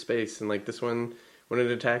some weird space. And like this one, when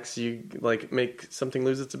it attacks you, like make something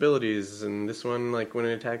lose its abilities, and this one, like when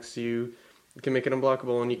it attacks you, can make it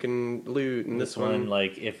unblockable and you can loot. And this one,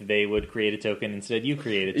 like if they would create a token instead, you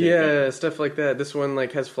create a token. Yeah, stuff like that. This one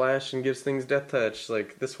like has flash and gives things death touch.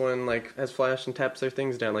 Like this one like has flash and taps their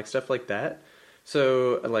things down. Like stuff like that.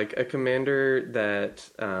 So like a commander that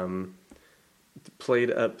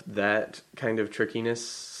played up that kind of trickiness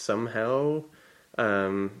somehow,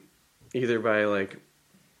 either by like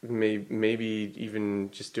maybe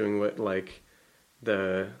even just doing what like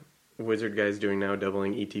the Wizard guy's doing now,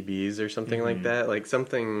 doubling ETBs or something like that. Like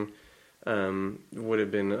something would have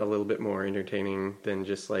been a little bit more entertaining than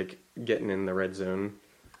just like getting in the red zone.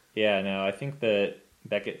 Yeah, no, I think that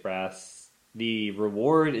Beckett Brass, the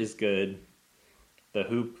reward is good. The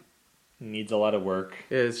hoop needs a lot of work.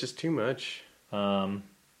 Yeah, it's just too much. And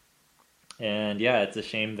yeah, it's a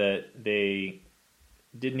shame that they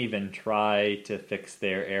didn't even try to fix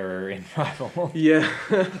their error in Rival. Yeah.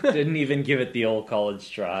 Didn't even give it the old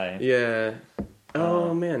college try. Yeah.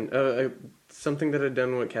 Oh, man. Something that had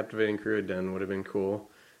done what Captivating Crew had done would have been cool.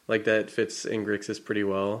 Like, that fits in Grixis pretty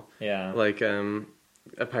well. Yeah. Like, a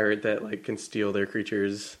pirate that, like, can steal their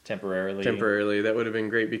creatures temporarily. That would have been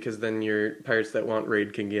great, because then your pirates that want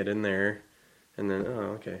raid can get in there. And then,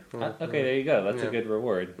 okay. Well, okay, there you go. That's a good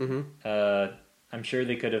reward. Mm-hmm. I'm sure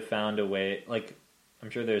they could have found a way, like... I'm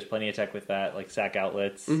sure there's plenty of tech with that, like sack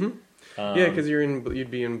outlets. Mm-hmm. Yeah, because you'd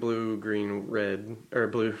be in blue, green, red, or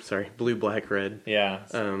blue, black, red. Yeah.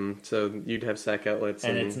 So you'd have sack outlets,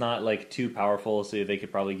 and it's not like too powerful, so they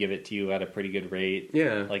could probably give it to you at a pretty good rate.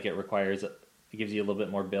 Yeah. Like it gives you a little bit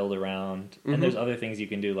more build around, and there's other things you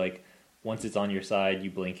can do, like once it's on your side, you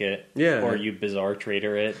blink it, or you bizarre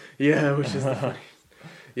trader it. Yeah, which is the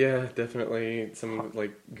Yeah, definitely some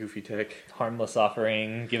like goofy tech. Harmless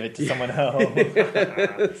offering, give it to someone else.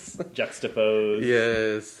 Yes. Juxtapose.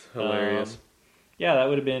 Yes, hilarious. Yeah, that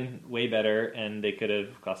would have been way better, and they could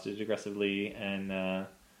have costed aggressively. And I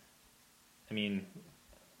mean,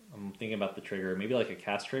 I'm thinking about the trigger, maybe like a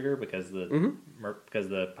cast trigger, because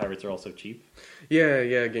the pirates are also cheap.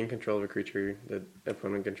 Yeah, gain control of a creature that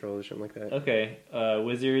opponent controls or something like that. Okay,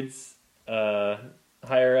 wizards.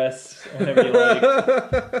 hire us whenever you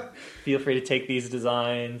like. Feel free to take these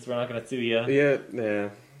designs. We're not going to sue you. Yeah.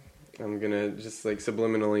 I'm gonna just like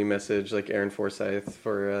subliminally message like Aaron Forsyth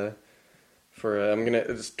for I'm gonna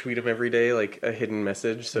just tweet him every day like a hidden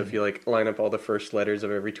message. So if you like line up all the first letters of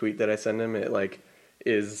every tweet that I send him, it like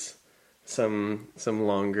is some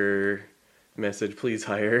longer message. Please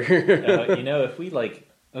hire. If we like.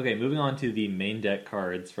 Okay, moving on to the main deck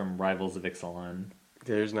cards from Rivals of Ixalan.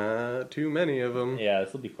 There's not too many of them. Yeah,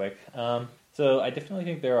 this will be quick. So I definitely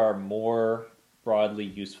think there are more broadly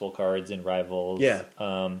useful cards in Rivals. Yeah.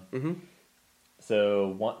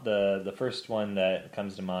 So the first one that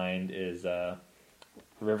comes to mind is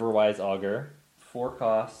Riverwise Augur.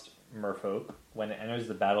 4-cost Merfolk. When it enters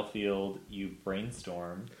the battlefield, you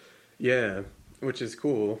brainstorm. Yeah, which is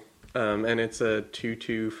cool. And it's a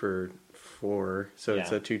 2/2 for 4, so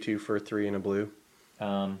it's a 2/2 for 3 and a blue.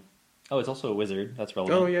 It's also a wizard. That's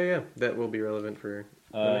relevant. Oh, yeah. That will be relevant for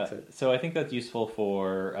the next set. So I think that's useful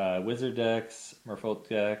for wizard decks, merfolk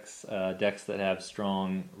decks, decks that have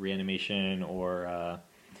strong reanimation or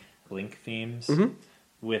blink themes. Mm-hmm.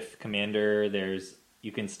 With Commander,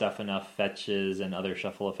 you can stuff enough fetches and other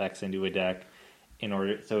shuffle effects into a deck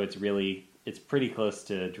so it's pretty close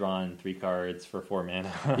to drawing 3 cards for 4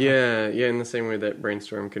 mana. yeah, in the same way that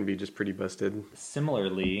Brainstorm can be just pretty busted.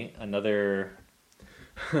 Similarly, another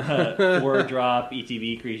 4-drop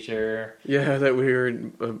ETB creature. Yeah, that we were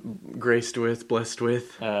blessed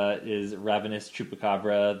with. Is Ravenous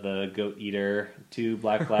Chupacabra, the Goat Eater. 2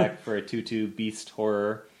 black for a 2/2 Beast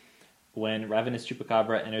Horror. When Ravenous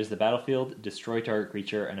Chupacabra enters the battlefield, destroy target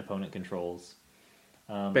creature an opponent controls.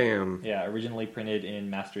 Bam. Yeah, originally printed in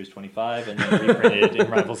Masters 25 and then reprinted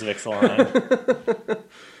in Rivals of Ixalan.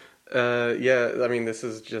 I mean, this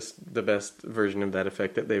is just the best version of that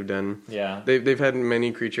effect that they've done. Yeah. They've had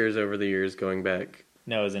many creatures over the years going back.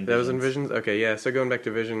 No, it was in Visions. That was in Visions? Okay, yeah, so going back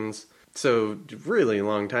to Visions, so really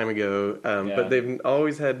long time ago, but they've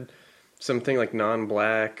always had something like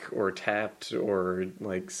non-black or tapped or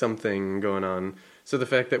like something going on. So the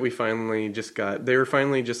fact that they were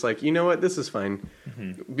finally just like, you know what, this is fine.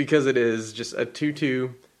 Mm-hmm. Because it is just a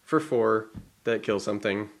 2/2 for 4 that kills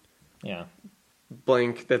something. Yeah.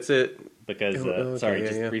 Blank, that's it. Because,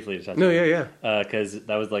 briefly to touch on it. Yeah. Because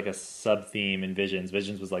that was like a sub-theme in Visions.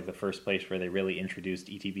 Visions was like the first place where they really introduced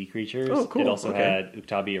ETB creatures. Oh, cool. It also had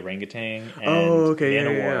Uktabi Orangutan and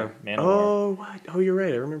Manowar. Oh, what? Oh, you're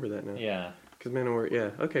right. I remember that now. Yeah. Because Manowar,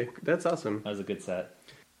 yeah. Okay, that's awesome. That was a good set.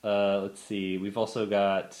 Let's see. We've also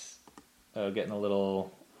got getting a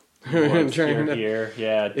little more obscure here.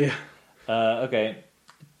 Yeah.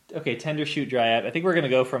 Okay, Tender Shoot Dryad. I think we're gonna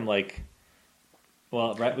go from like.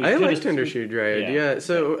 Well, right. I like Tender Shoot Dryad. Yeah.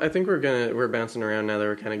 So I think we're bouncing around now that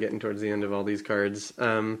we're kind of getting towards the end of all these cards.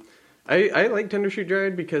 I like Tender Shoot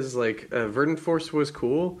Dryad because like Verdant Force was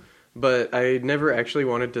cool, but I never actually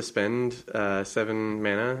wanted to spend 7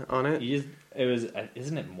 mana on it.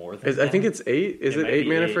 Isn't it more than I think it's 8. Is it 8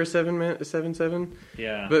 mana 8. for 7/7?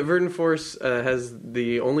 Yeah. But Verdant Force has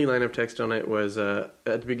the only line of text on it was at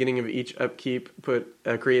the beginning of each upkeep,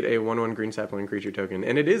 create a 1/1 green sapling creature token,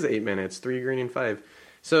 and it is 8 mana. It's 3 green and 5.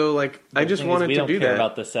 So like I just wanted to do that. We don't care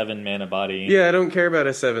about the 7 mana body. Yeah, I don't care about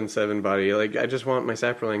a 7/7 body. Like I just want my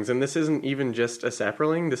saplings, and this isn't even just a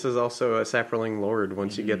saproling. This is also a saproling lord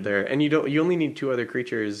once you get there, and you only need 2 other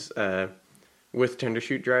creatures. With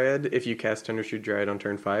Tendershoot Dryad, if you cast Tendershoot Dryad on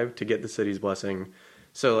turn 5 to get the City's Blessing.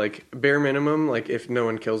 So, like, bare minimum, like, if no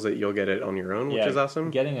one kills it, you'll get it on your own, which is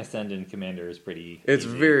awesome. Getting Ascendant Commander is pretty It's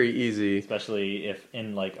easy. very easy. Especially if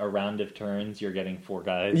in, like, a round of turns, you're getting 4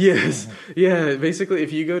 guys. Yes. Yeah, basically,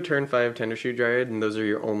 if you go turn 5 Tendershoot Dryad, and those are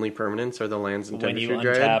your only permanents, are the lands in Tendershoot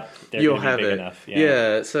Dryad, you'll have it. Enough.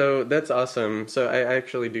 Yeah, so that's awesome. So I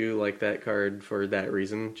actually do like that card for that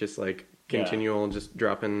reason, just, like, continual, just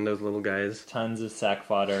dropping those little guys. Tons of sack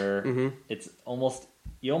fodder. Mm-hmm. It's almost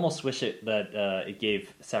you almost wish it that it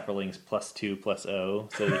gave Saprolings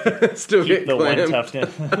 +2/+0 so they could still keep the clamped. 1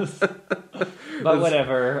 toughness. But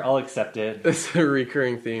whatever, I'll accept it. That's a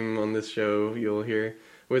recurring theme on this show. You'll hear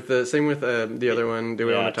with the the other one. Do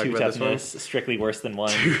we want to talk about toughness, this one? Strictly worse than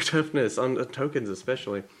 1. 2 toughness on the tokens,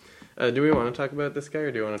 especially. Do we want to talk about this guy,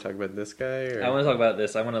 or do you want to talk about this guy? Or? I want to talk about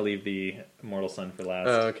this. I want to leave the Immortal Sun for last.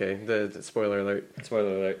 Oh, okay. The spoiler alert.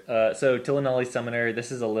 Spoiler alert. So Tillinolli Summoner.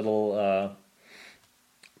 This is a little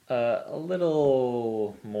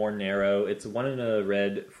more narrow. It's 1 and a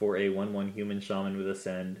red for a 1/1 human shaman with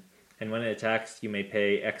Ascend. And when it attacks, you may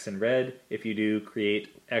pay X in red. If you do, create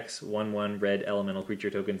X 1/1 red elemental creature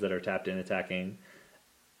tokens that are tapped and attacking.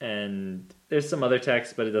 and there's some other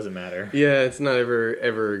text, but it doesn't matter. Yeah, it's not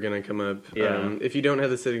ever gonna come up. Yeah. If you don't have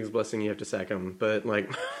the Sittings Blessing, you have to sack them. But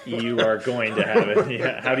like, You are going to have it.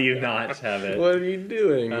 Yeah. How do you not have it? what are you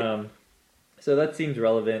doing? So that seems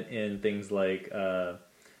relevant in things like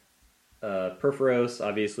Perforos,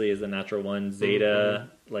 obviously, is the natural one. Zeta,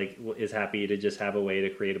 is happy to just have a way to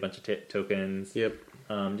create a bunch of tokens. Yep.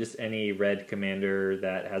 Just any red commander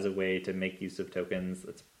that has a way to make use of tokens,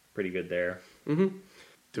 that's pretty good there. Mm-hmm.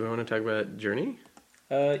 Do we want to talk about Journey?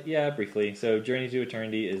 Yeah, briefly. So Journey to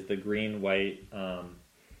Eternity is the green-white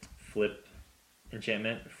flip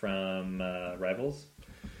enchantment from Rivals.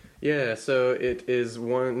 Yeah, so it is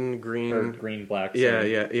one green... Or green-black.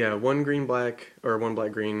 Yeah. One green-black, or one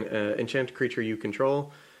black-green enchanted creature you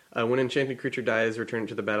control. When an enchanted creature dies, return it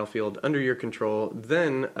to the battlefield under your control.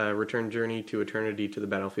 Then return Journey to Eternity to the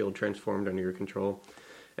battlefield transformed under your control.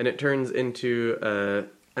 And it turns into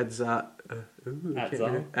Atzal,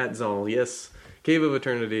 yes. Cave of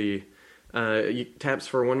Eternity. Taps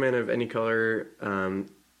for 1 mana of any color,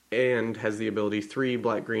 and has the ability 3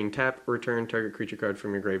 black-green tap, return target creature card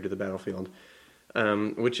from your grave to the battlefield.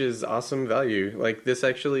 Which is awesome value. Like, this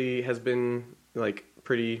actually has been, like,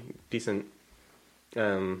 pretty decent.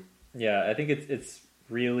 Yeah, I think it's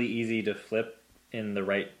really easy to flip in the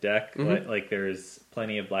right deck. Mm-hmm. Like there's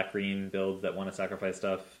plenty of black-green builds that want to sacrifice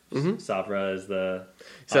stuff. Mm-hmm. Savra is the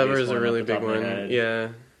Savra obvious is a one really off the big top of my one. head. Yeah.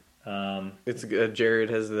 It's Jared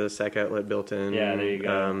has the sack outlet built in. Yeah, there you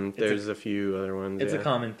go. There's a few other ones. It's a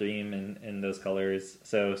common theme in those colors.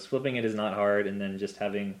 So flipping it is not hard, and then just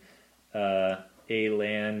having a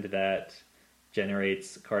land that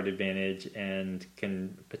generates card advantage and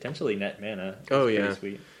can potentially net mana. Pretty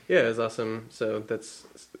sweet. Yeah, it's awesome. So that's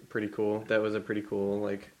pretty cool. That was a pretty cool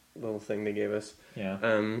little thing they gave us. Yeah.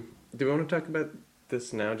 Do we want to talk about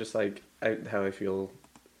this now? Just how I feel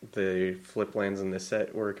the flip lands in this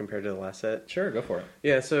set were compared to the last set. Sure, go for it.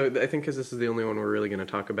 Yeah. So I think because this is the only one we're really going to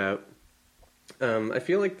talk about. I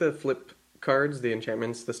feel like the flip cards, the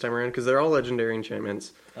enchantments this time around, because they're all legendary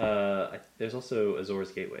enchantments. There's also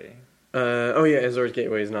Azor's Gateway. Azor's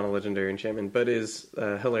Gateway is not a legendary enchantment, but is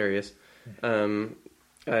hilarious.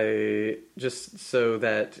 I just so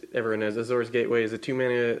that everyone knows, Azor's Gateway is a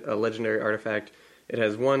 2-mana legendary artifact. It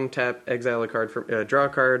has 1 tap, exile a card from draw a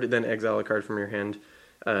card, then exile a card from your hand,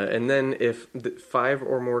 and then if 5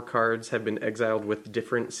 or more cards have been exiled with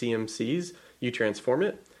different CMCs, you transform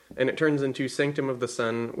it, and it turns into Sanctum of the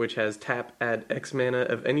Sun, which has tap, add X mana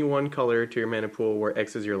of any one color to your mana pool, where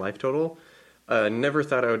X is your life total. Never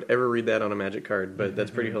thought I would ever read that on a Magic card, but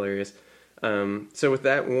that's pretty hilarious. So with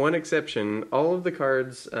that one exception, all of the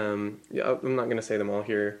cards, I'm not going to say them all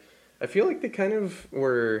here. I feel like they kind of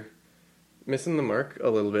were missing the mark a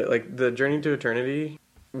little bit. Like, the Journey to Eternity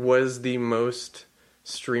was the most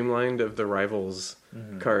streamlined of the Rivals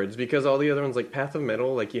cards, because all the other ones, like Path of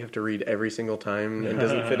Metal, like you have to read every single time and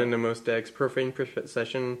doesn't fit into most decks. Profane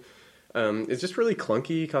Procession is just really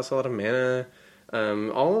clunky, costs a lot of mana.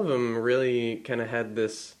 All of them really kind of had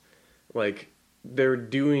this, like, they're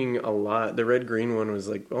doing a lot. The red-green one was,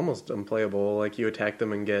 like, almost unplayable. Like, you attack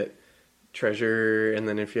them and get treasure, and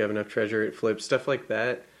then if you have enough treasure, it flips. Stuff like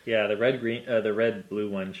that. Yeah, the red-blue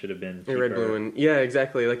one should have been cheaper. The red-blue one. Yeah,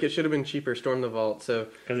 exactly. Like, it should have been cheaper. Storm the Vault, so...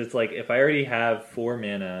 Because it's like, if I already have 4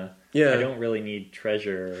 mana, I don't really need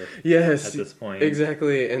treasure at this point.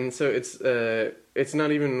 Exactly. And so it's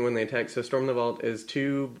not even when they attack. So Storm the Vault is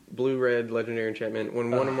 2 blue-red legendary enchantment. When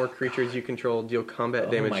one or more creatures you control deal combat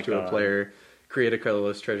damage to a player, create a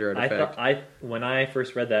colorless treasure artifact. When I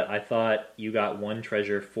first read that, I thought you got 1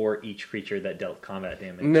 treasure for each creature that dealt combat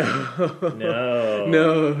damage.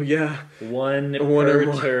 No, yeah. One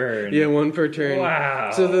per turn. Yeah, 1 per turn.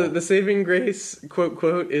 Wow. So the saving grace,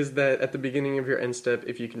 quote, is that at the beginning of your end step,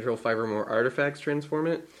 if you control 5 or more artifacts, transform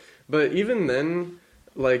it. But even then,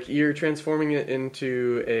 like, you're transforming it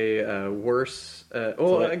into a worse...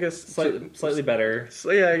 I guess... Slightly better.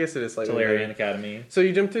 Yeah, I guess it is slightly better. Tolarian Academy. So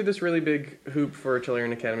you jump through this really big hoop for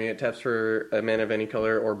Tolarian Academy. It taps for a mana of any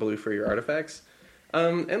color or blue for your artifacts.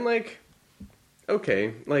 And, like...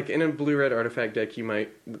 Okay, like, in a blue-red artifact deck, you might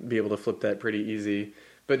be able to flip that pretty easy.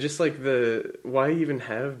 But just, like, why even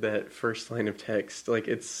have that first line of text? Like,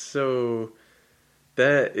 it's so...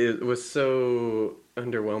 It was so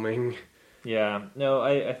underwhelming. Yeah, no,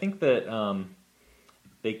 I think that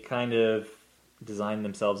they kind of designed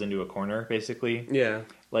themselves into a corner, basically. Yeah.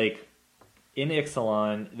 Like, in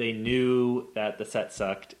Ixalan, they knew that the set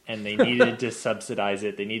sucked, and they needed to subsidize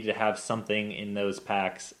it. They needed to have something in those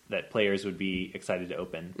packs that players would be excited to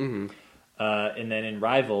open. Mm-hmm. And then in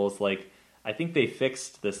Rivals, like, I think they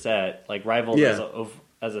fixed the set. Like, Rivals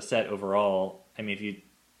as a set overall, I mean, if you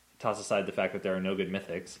toss aside the fact that there are no good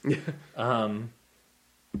mythics.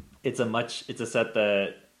 It's a set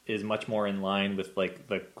that is much more in line with like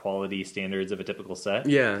the quality standards of a typical set.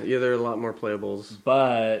 Yeah, there are a lot more playables.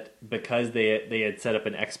 But because they had set up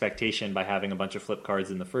an expectation by having a bunch of flip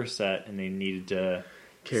cards in the first set, and they needed to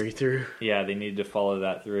carry through. Yeah, they needed to follow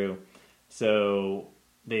that through. So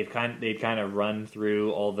they'd kind of run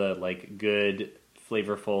through all the like good,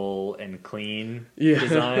 flavorful, and clean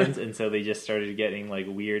designs, and so they just started getting like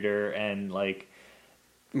weirder and like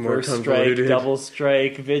more first strike, double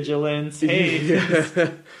strike, vigilance. Hey,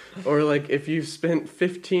 or like if you've spent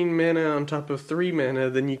 15 mana on top of 3 mana,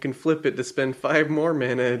 then you can flip it to spend 5 more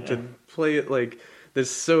mana to play it. Like there's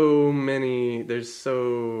so many.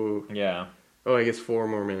 Oh, I guess 4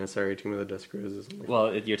 more mana. Sorry, Tomb of the Dusk Roses.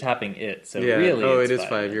 Well, you're tapping it, so really, it is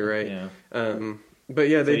 5. You're right. Yeah. But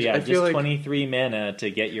yeah, I just feel like 23 mana to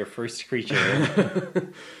get your first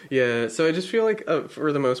creature. Yeah, so I just feel like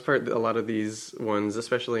for the most part, a lot of these ones,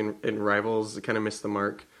 especially in Rivals, kind of missed the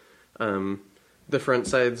mark. The front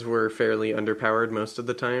sides were fairly underpowered most of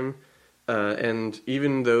the time, and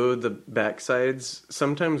even though the back sides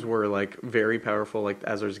sometimes were like very powerful, like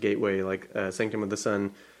Azor's Gateway, like Sanctum of the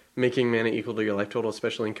Sun, making mana equal to your life total,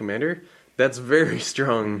 especially in Commander. That's very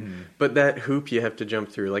strong, but that hoop you have to jump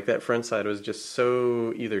through, like that front side was just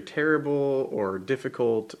so either terrible or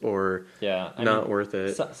difficult or not worth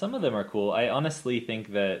it. Some of them are cool. I honestly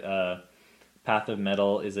think that Path of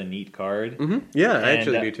Metal is a neat card. Yeah, I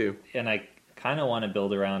actually do too. And I kind of want to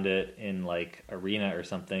build around it in like Arena or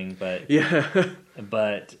something, but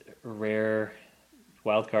but rare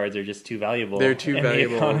wild cards are just too valuable. They're too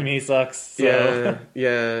valuable. The economy sucks. So.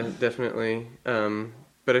 Yeah, definitely.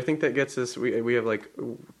 But I think that gets us. We have like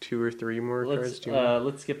 2 or 3 more cards.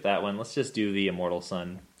 Let's skip that one. Let's just do the Immortal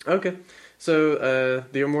Sun. Okay. So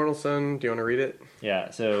the Immortal Sun. Do you want to read it?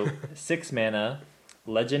 Yeah. So 6 mana,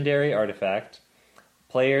 legendary artifact.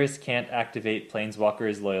 Players can't activate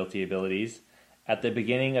Planeswalker's loyalty abilities. At the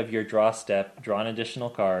beginning of your draw step, draw an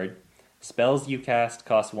additional card. Spells you cast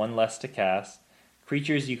cost 1 less to cast.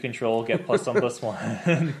 Creatures you control get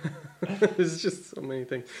 +1/+1. There's just so many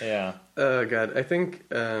things. Yeah. Oh, God. I think...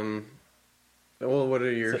 well, what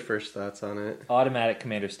are your first thoughts on it? Automatic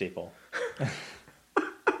Commander staple.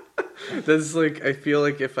 That's like... I feel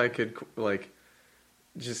like if I could, like...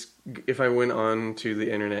 Just... If I went on to the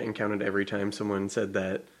internet and counted every time someone said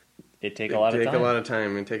that... It'd take a lot of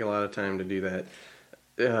time. It'd take a lot of time to do that.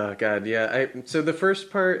 Oh, God, yeah. So the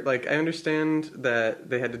first part, like, I understand that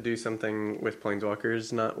they had to do something with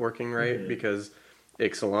Planeswalkers not working right, because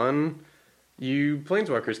Ixalan,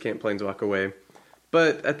 Planeswalkers can't Planeswalk away.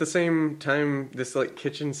 But at the same time, this, like,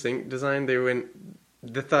 kitchen sink design,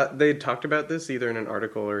 they talked about this either in an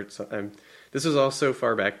article or... this was all so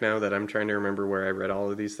far back now that I'm trying to remember where I read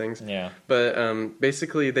all of these things. Yeah. But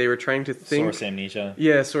basically, they were trying to think... Source amnesia.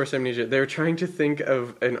 Yeah, source amnesia. They were trying to think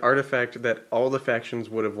of an artifact that all the factions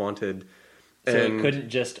would have wanted. So it couldn't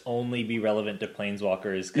just only be relevant to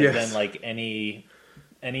Planeswalkers, because then, like, any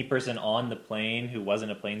person on the plane who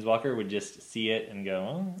wasn't a Planeswalker would just see it and go,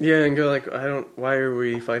 oh. Yeah, and go like, why are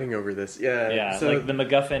we fighting over this? Yeah, so, like the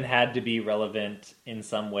MacGuffin had to be relevant in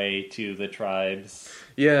some way to the tribes.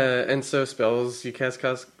 Yeah, and so spells you cast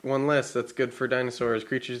cost 1 less. That's good for dinosaurs.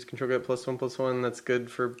 Creatures control get +1/+1. That's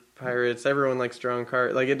good for pirates. Everyone likes drawing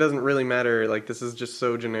cards. Like, it doesn't really matter. Like, this is just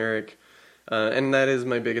so generic. And that is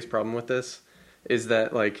my biggest problem with this, is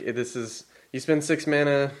that, like, this is... You spend 6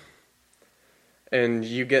 mana... and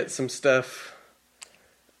you get some stuff.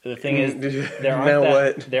 The thing is, there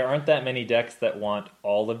aren't that many decks that want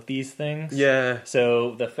all of these things. Yeah.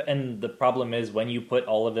 So the problem is when you put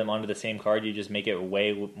all of them onto the same card, you just make it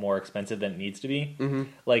way more expensive than it needs to be.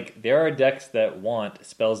 Like, there are decks that want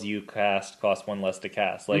spells you cast cost 1 less to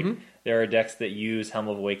cast. Like, there are decks that use Helm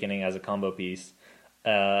of Awakening as a combo piece.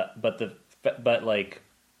 But like,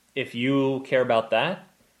 if you care about that,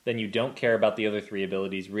 then you don't care about the other 3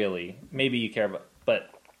 abilities, really. Maybe you care about... But,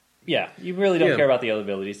 yeah, you really don't care about the other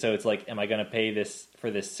abilities. So it's like, am I going to pay this for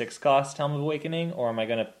this 6-cost Helm of Awakening, or am I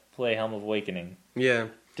going to play Helm of Awakening? Yeah.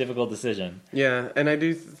 Difficult decision. Yeah, and I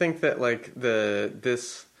do think that, like,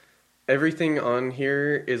 everything on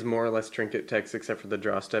here is more or less trinket text, except for the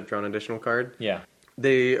draw step, draw an additional card. Yeah.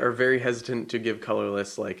 They are very hesitant to give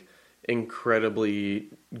colorless, like... incredibly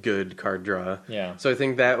good card draw. Yeah. So I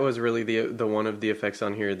think that was really the one of the effects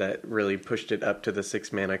on here that really pushed it up to the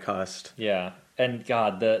 6 mana cost. Yeah. And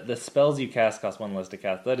God, the spells you cast cost 1 less to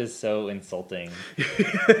cast. That is so insulting.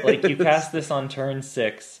 Like, you cast this on turn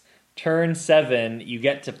 6. Turn 7, you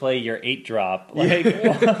get to play your 8-drop. Like,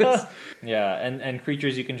 what? Yeah, and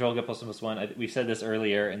creatures you control get +1/+1. We said this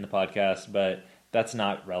earlier in the podcast, but that's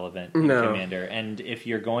not relevant in No. Commander. And if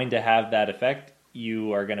you're going to have that effect,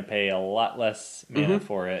 you are going to pay a lot less mana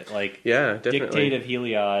for it. Like, Yeah, definitely. Dictate of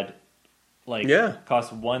Heliod, like, Yeah.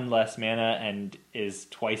 costs 1 less mana and is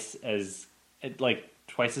twice as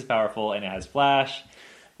powerful, and it has flash.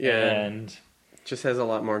 Yeah. And just has a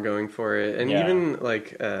lot more going for it. And Yeah. even,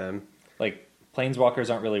 like... Planeswalkers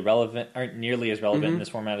aren't nearly as relevant Mm-hmm. in this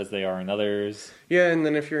format as they are in others. Yeah, and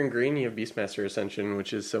then if you're in green, you have Beastmaster Ascension,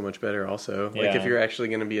 which is so much better also. Like, Yeah. if you're actually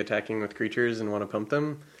going to be attacking with creatures and want to pump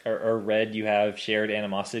them. Or red, you have Shared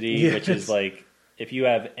Animosity, Yes. which is like, if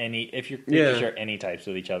your creatures share any types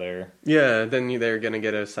with each other. Yeah, then they're going to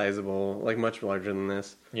get a sizable, like, much larger than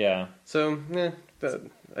this. Yeah. So,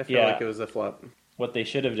 I feel like it was a flop. What they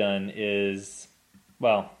should have done is,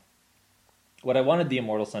 well, what I wanted the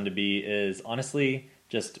Immortal Sun to be is, honestly,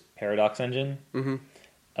 just Paradox Engine. Mm-hmm.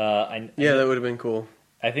 That would have been cool.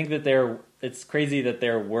 I think that it's crazy that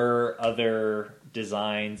there were other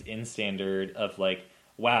designs in Standard of like,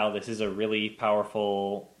 wow, this is a really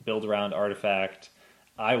powerful build-around artifact.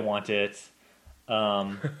 I want it.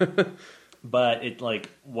 But it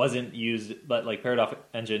wasn't used. But like Paradox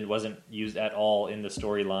Engine wasn't used at all in the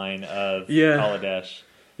storyline of Kaladesh.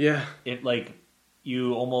 Yeah. It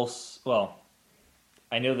you almost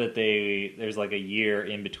I know that there's like a year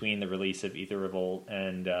in between the release of Aether Revolt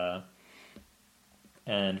and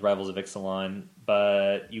Rivals of Ixalan,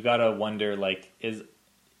 but you gotta wonder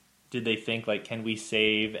did they think can we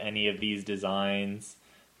save any of these designs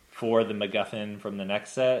for the MacGuffin from the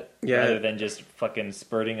next set, rather than just fucking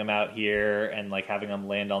spurting them out here and having them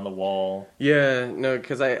land on the wall? Yeah, no,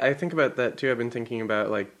 because I think about that too. I've been thinking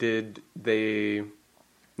about did they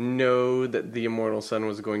know that the Immortal Sun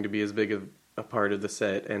was going to be as big of a part of the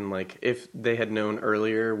set, and if they had known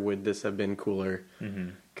earlier, would this have been cooler?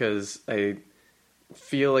 Because I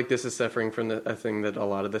feel like this is suffering from a thing that a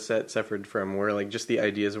lot of the set suffered from, where just the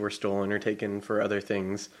ideas were stolen or taken for other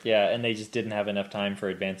things. Yeah, and they just didn't have enough time for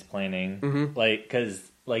advanced planning.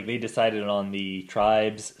 Because they decided on the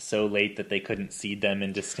tribes so late that they couldn't seed them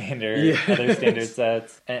into other standard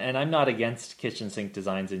sets. And I'm not against kitchen sink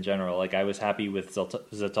designs in general. I was happy with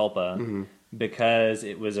Zetalpa because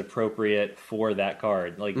it was appropriate for that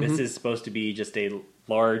card. This is supposed to be just a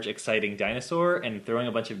large, exciting dinosaur, and throwing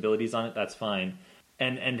a bunch of abilities on it, that's fine.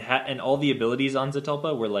 And all the abilities on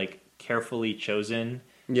Zetalpa were carefully chosen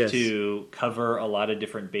to cover a lot of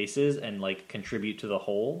different bases and contribite to the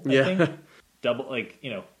whole. I think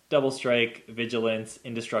double strike, vigilance,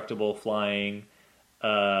 indestructible, flying,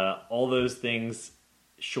 all those things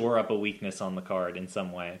shore up a weakness on the card in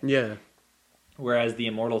some way. Yeah. Whereas the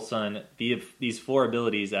Immortal Sun, these 4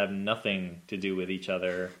 abilities have nothing to do with each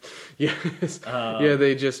other. Yes.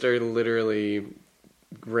 They just are literally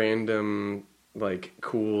random,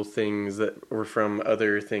 cool things that were from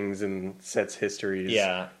other things in sets' histories.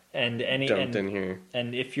 Yeah, dumped in here.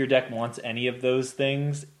 And if your deck wants any of those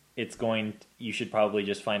things, you should probably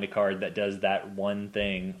just find a card that does that one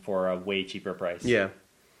thing for a way cheaper price. Yeah,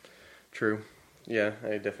 true. Yeah,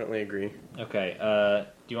 I definitely agree. Okay,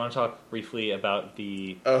 do you want to talk briefly about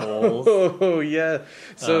the polls? Oh, yeah.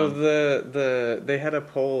 So they had a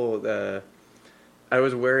poll. I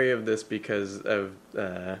was wary of this because of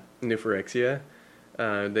New Phyrexia.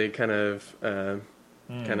 They kind of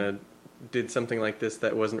did something like this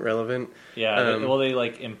that wasn't relevant. Yeah,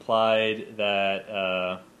 they implied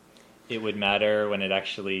that it would matter when it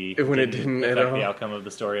didn't affect the outcome of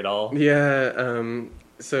the story at all. Yeah,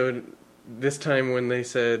 so this time when they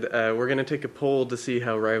said, we're going to take a poll to see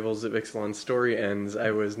how Rivals of Ixalan's story ends,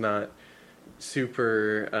 I was not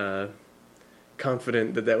super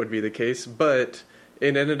confident that would be the case, but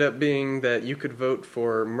it ended up being that you could vote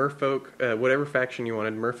for merfolk, whatever faction you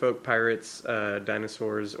wanted, merfolk, pirates,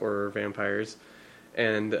 dinosaurs, or vampires,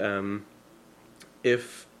 and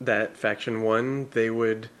if that faction won, they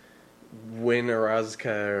would win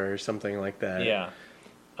Orazca or something like that. Yeah.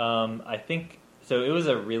 I think... So it was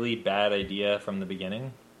a really bad idea from the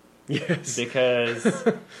beginning. Yes. Because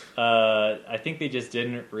I think they just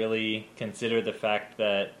didn't really consider the fact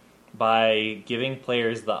that by giving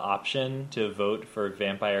players the option to vote for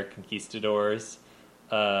vampire conquistadors,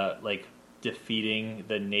 defeating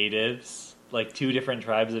the natives, 2 different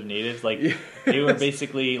tribes of natives, yes. They were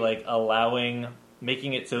basically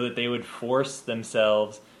making it so that they would force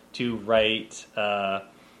themselves to write, to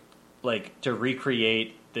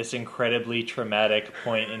recreate this incredibly traumatic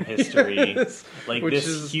point in history, yes.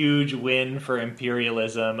 Huge win for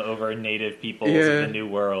imperialism over native peoples in the New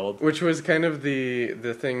World. Which was kind of the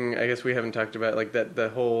thing, I guess we haven't talked about, that the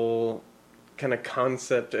whole kind of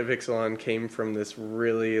concept of Ixalan came from this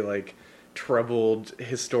really, troubled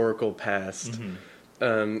historical past.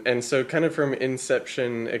 And so kind of from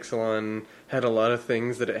inception, Ixalan had a lot of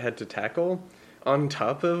things that it had to tackle on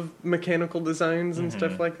top of mechanical designs and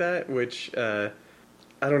stuff like that, which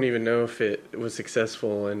I don't even know if it was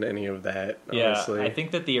successful in any of that, honestly. Yeah, I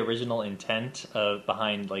think that the original intent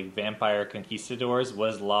behind like Vampire Conquistadors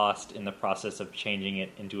was lost in the process of changing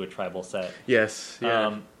it into a tribal set. Yes,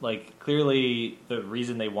 yeah. Like clearly the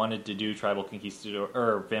reason they wanted to do tribal conquistador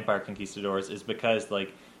or Vampire Conquistadors is because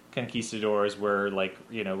like conquistadors were like,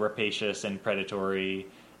 you know, rapacious and predatory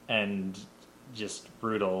and just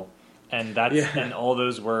brutal. And that's and all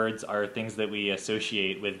those words are things that we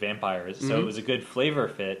associate with vampires. So it was a good flavor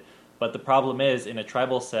fit. But the problem is, in a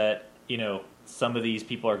tribal set, you know, some of these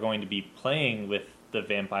people are going to be playing with the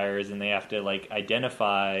vampires, and they have to like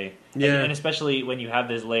identify. And especially when you have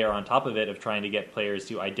this layer on top of it of trying to get players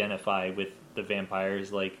to identify with the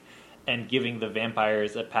vampires, like, and giving the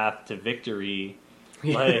vampires a path to victory.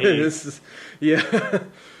 Like,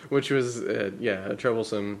 which was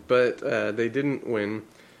troublesome. But they didn't win.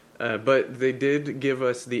 But they did give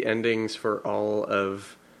us the endings for all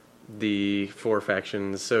of the 4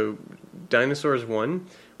 factions. So Dinosaurs won,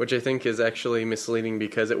 which I think is actually misleading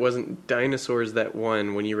because it wasn't dinosaurs that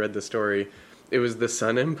won when you read the story. It was the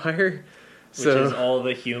Sun Empire. Which is all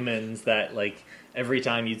the humans that, like, every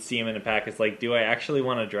time you'd see them in a pack, it's like, do I actually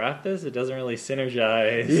want to draft this? It doesn't really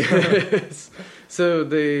synergize. Yes. So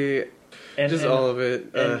they... all of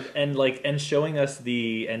it, and showing us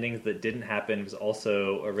the endings that didn't happen was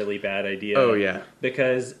also a really bad idea. Oh yeah,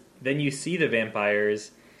 because then you see the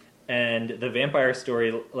vampires, and the vampire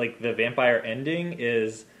story, like the vampire ending,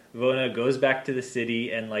 is Vona goes back to the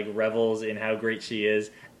city and like revels in how great she is,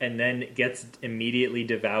 and then gets immediately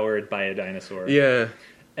devoured by a dinosaur. Yeah,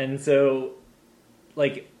 and so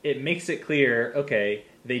like it makes it clear, okay,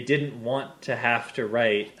 they didn't want to have to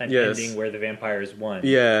write an ending where the vampires won.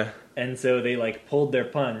 Yeah. And so they, like, pulled their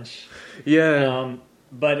punch. Yeah.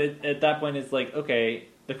 But at that point, it's like, okay,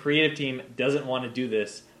 the creative team doesn't want to do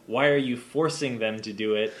this. Why are you forcing them to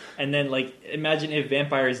do it? And then, like, imagine if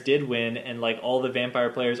vampires did win and, like, all the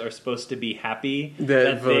vampire players are supposed to be happy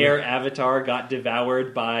that their avatar got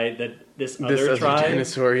devoured by this other tribe.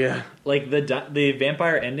 Dinosaur, yeah. Like, the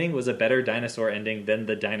vampire ending was a better dinosaur ending than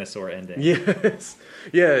the dinosaur ending. Yes.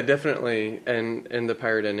 Yeah, definitely. And the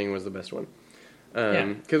pirate ending was the best one.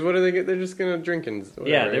 Because what do they get? They're just gonna drink and whatever.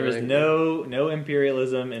 Yeah, there was no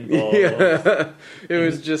imperialism involved. Yeah, it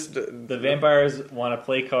was just the vampires want to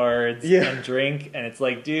play cards and drink, and it's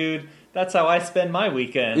like, dude, that's how I spend my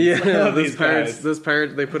weekend. Yeah, those pirates,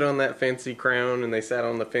 they put on that fancy crown and they sat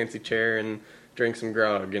on the fancy chair and drank some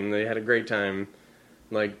grog, and they had a great time.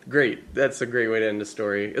 Like, great, that's a great way to end a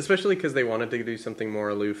story, especially because they wanted to do something more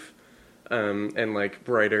aloof, and like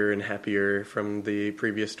brighter and happier from the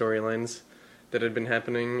previous storylines that had been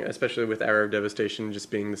happening, especially with Hour of Devastation just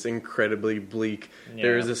being this incredibly bleak. Yeah.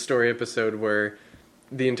 There was a story episode where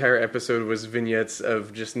the entire episode was vignettes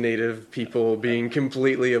of just native people being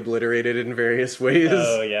completely obliterated in various ways.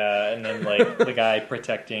 Oh, yeah, and then, like, the guy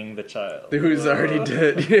protecting the child. Who's already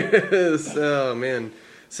dead. Yes, oh, man.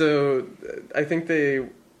 So, I think they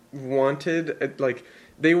wanted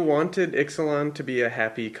Ixalan to be a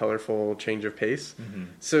happy, colorful change of pace. Mm-hmm.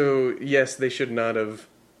 So, yes, they should not have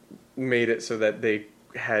made it so that they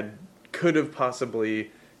could have possibly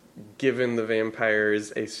given the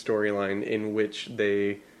vampires a storyline in which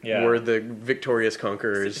they were the victorious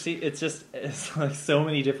conquerors. See, it's like so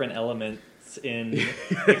many different elements in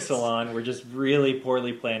Ixalan were just really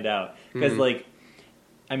poorly planned out. Because, like,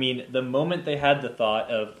 I mean, the moment they had the thought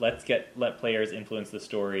of let players influence the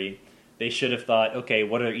story, they should have thought, okay,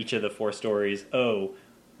 what are each of the 4 stories? Oh,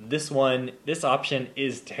 this option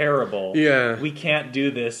is terrible. Yeah. We can't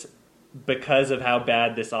do this because of how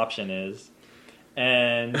bad this option is.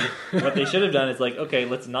 And what they should have done is like, okay,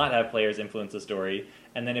 let's not have players influence the story.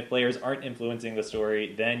 And then if players aren't influencing the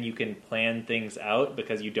story, then you can plan things out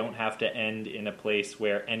because you don't have to end in a place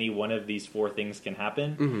where any one of these 4 things can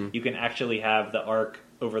happen. Mm-hmm. You can actually have the arc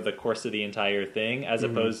over the course of the entire thing as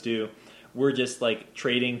opposed to we're just like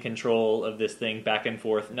trading control of this thing back and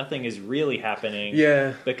forth. Nothing is really happening.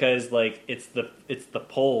 Yeah. Because like it's the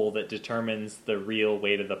pole that determines the real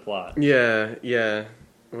weight of the plot. Yeah, yeah.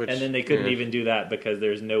 And then they couldn't even do that because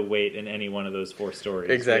there's no weight in any one of those 4 stories.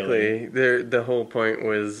 Exactly. Really. The whole point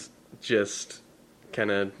was just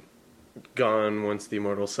kind of gone once the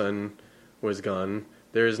Immortal Sun was gone.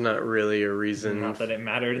 There's not really a reason. Not that it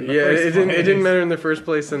mattered in the first place. It didn't matter in the first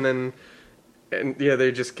place, and then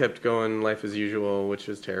they just kept going life as usual, which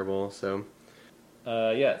was terrible. So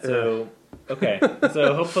okay.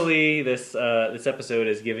 So hopefully this episode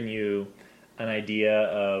has given you an idea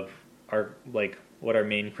of our what our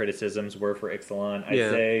main criticisms were for Ixalan, I'd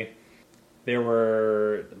Yeah. say there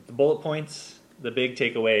were the bullet points, the big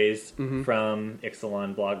takeaways from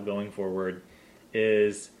Ixalan blog going forward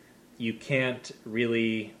is you can't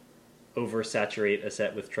really oversaturate a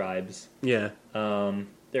set with tribes. Yeah.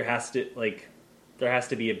 There has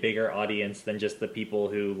to be a bigger audience than just the people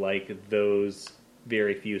who like those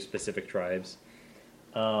very few specific tribes.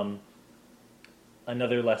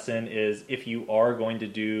 Another lesson is if you are going to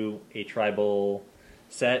do a tribal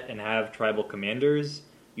set and have tribal commanders,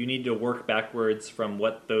 you need to work backwards from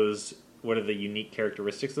what are the unique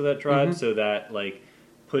characteristics of that tribe, so that like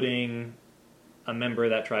putting a member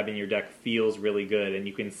of that tribe in your deck feels really good, and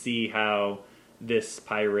you can see how this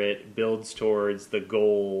pirate builds towards the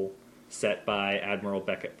goal set by Admiral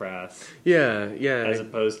Beckett Brass, Yeah. as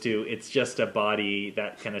opposed to it's just a body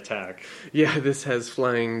that can attack. Yeah, this has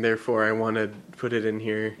flying, therefore I want to put it in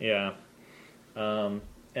here. Yeah. And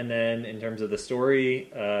then in terms of the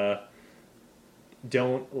story,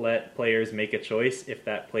 don't let players make a choice if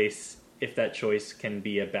that choice can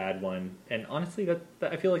be a bad one. And honestly, that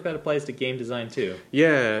I feel like that applies to game design too.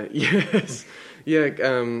 Yeah, yes. Yeah,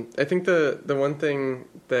 I think the one thing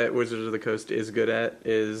that Wizards of the Coast is good at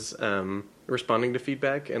is responding to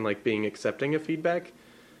feedback and like being accepting of feedback,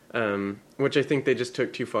 which I think they just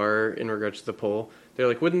took too far in regards to the poll. They're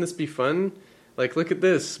like, wouldn't this be fun? Like, look at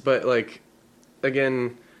this. But like,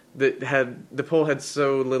 again, the poll had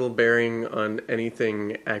so little bearing on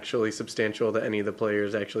anything actually substantial that any of the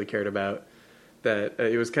players actually cared about, that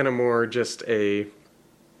it was kind of more just a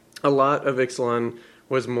lot of Ixalan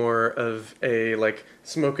was more of a like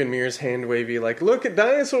smoke and mirrors, hand wavy, like look at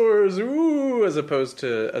dinosaurs, ooh, as opposed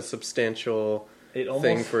to a substantial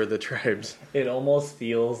thing for the tribes. It almost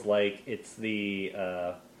feels like it's the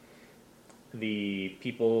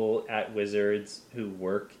people at Wizards who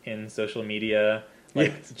work in social media,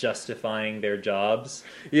 like justifying their jobs.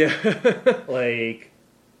 Yeah. like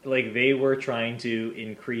they were trying to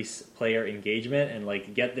increase player engagement and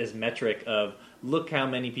like get this metric of look how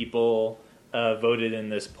many people voted in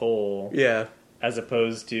this poll. Yeah. As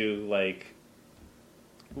opposed to like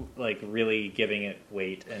really giving it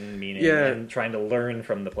weight and meaning and trying to learn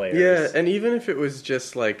from the players. Yeah, and even if it was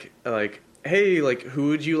just like hey, like who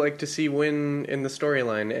would you like to see win in the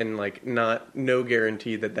storyline, and like no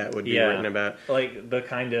guarantee that would be written about. Like the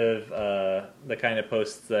kind of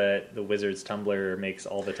posts that the Wizards Tumblr makes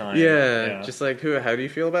all the time. Yeah, just like how do you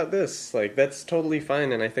feel about this? Like that's totally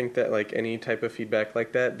fine, and I think that like any type of feedback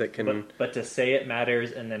like that can but to say it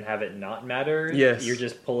matters and then have it not matter, yes, you're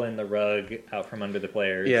just pulling the rug out from under the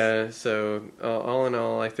players. Yeah, so all in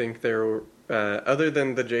all, I think there were other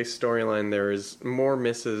than the Jace storyline, there is more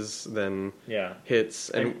misses than hits.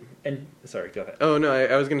 And sorry, go ahead. Oh no,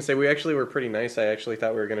 I was going to say we actually were pretty nice. I actually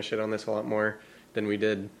thought we were going to shit on this a lot more than we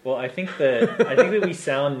did. Well, I think that we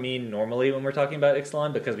sound mean normally when we're talking about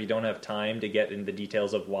Ixalan because we don't have time to get into the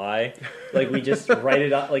details of why. Like we just write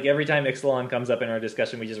it off. Like every time Ixalan comes up in our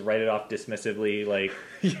discussion, we just write it off dismissively. Like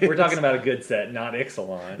we're talking about a good set, not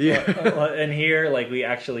Ixalan. Yeah. And here, like we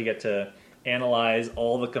actually get to analyze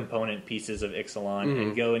all the component pieces of Ixalan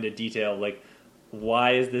and go into detail, like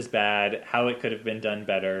why is this bad, how it could have been done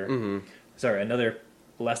better. Sorry, another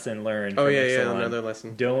lesson learned from Ixalan. Another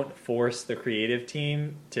lesson. Don't force the creative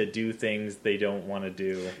team to do things they don't want to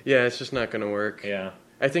do. Yeah, it's just not going to work. Yeah.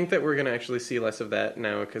 I think that we're going to actually see less of that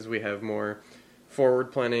now because we have more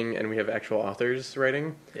forward planning and we have actual authors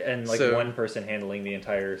writing. And one person handling the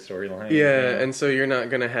entire storyline. Yeah, and so you're not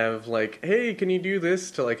going to have like, hey, can you do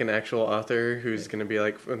this to like an actual author who's going to be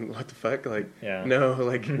like, what the fuck? Like, no,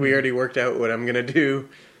 like we already worked out what I'm going to do.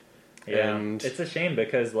 Yeah, and it's a shame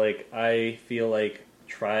because like I feel like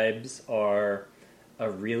tribes are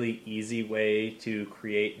a really easy way to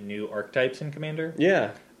create new archetypes in Commander.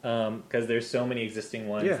 Yeah. Because there's so many existing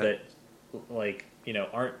ones that like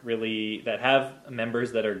aren't really, that have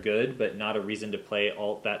members that are good but not a reason to play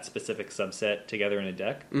all that specific subset together in a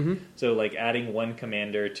deck. So like adding one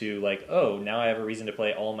commander to like, oh, now I have a reason to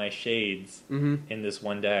play all my shades in this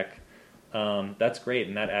one deck. That's great,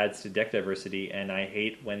 and that adds to deck diversity, and I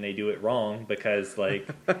hate when they do it wrong because like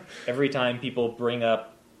every time people bring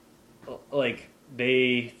up like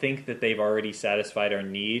they think that they've already satisfied our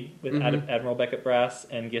need with Admiral Beckett Brass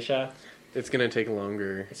and Gishath. It's going to take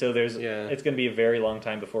longer. So it's going to be a very long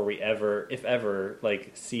time before we ever, if ever,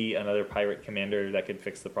 like see another pirate commander that could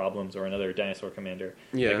fix the problems, or another dinosaur commander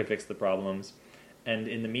that could fix the problems. And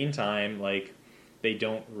in the meantime, like they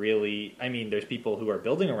don't really. I mean, there's people who are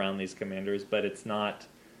building around these commanders, but it's not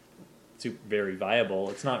very viable.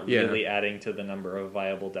 It's not really adding to the number of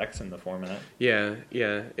viable decks in the format. Yeah.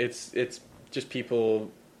 It's just people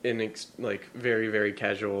in like very, very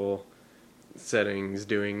casual settings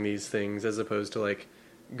doing these things, as opposed to like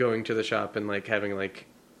going to the shop and like having like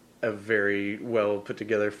a very well put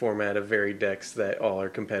together format of varied decks that all are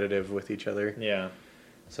competitive with each other. Yeah.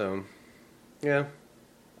 So, yeah.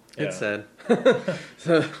 It's sad.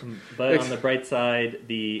 But on the bright side,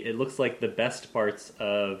 it looks like the best parts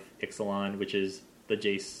of Ixalan, which is the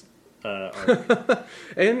Jace arc,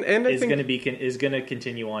 and I think is going to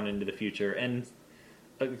continue on into the future. And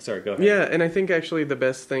sorry, go ahead. Yeah, and I think actually the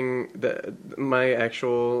best thing takeaway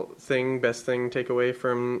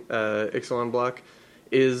from Ixalan Block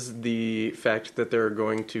is the fact that they're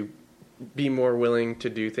going to be more willing to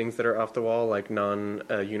do things that are off the wall, like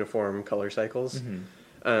non-uniform color cycles. Mm-hmm.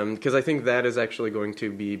 Because I think that is actually going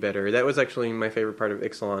to be better. That was actually my favorite part of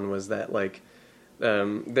Ixalan, was that like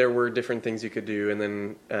there were different things you could do, and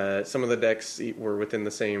then some of the decks were within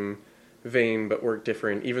the same vein but worked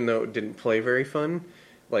different, even though it didn't play very fun.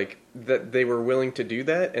 Like that they were willing to do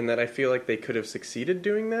that, and that I feel like they could have succeeded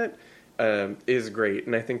doing that is great.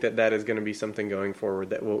 And I think that is going to be something going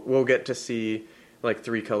forward that we'll get to see, like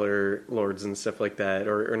 3-color lords and stuff like that,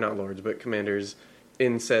 or not lords but commanders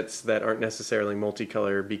in sets that aren't necessarily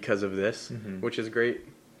multicolor because of this, which is great.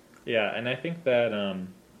 Yeah, and I think that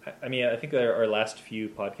I think that our last few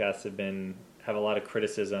podcasts have a lot of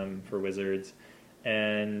criticism for Wizards,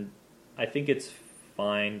 and I think it's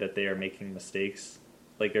fine that they are making mistakes.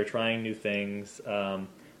 Like, they're trying new things,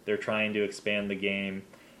 they're trying to expand the game,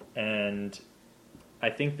 and I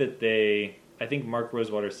think Mark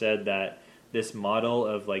Rosewater said that this model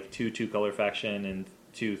of like 2-color faction and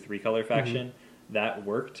 2-3-color faction, that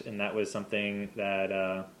worked, and that was something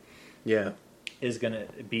that is going to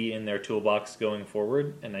be in their toolbox going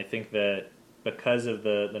forward. And I think that because of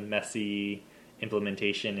the messy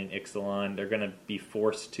implementation in Ixalan, they're going to be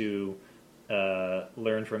forced to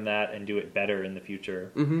learn from that and do it better in the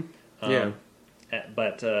future.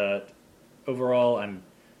 But overall, I'm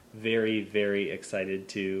very, very excited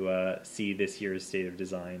to see this year's State of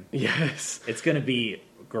Design. Yes. It's going to be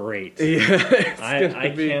great. Yeah,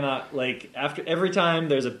 I cannot, like, after every time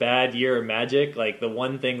there's a bad year of Magic, like, the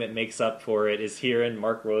one thing that makes up for it is hearing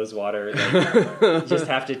Mark Rosewater, like, just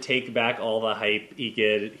have to take back all the hype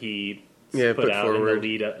he put out forward in the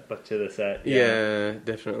lead up to the set. Yeah,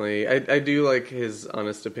 definitely. I do like his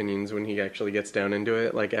honest opinions when he actually gets down into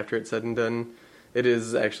it, like, after it's said and done. It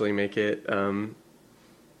is actually make it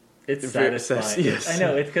it's satisfying. Yes. I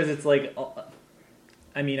know, it's because it's like,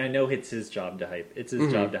 I mean, I know it's his job to hype. It's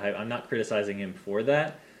his job to hype. I'm not criticizing him for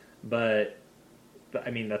that, but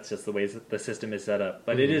I mean, that's just the way the system is set up.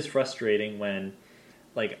 But it is frustrating when,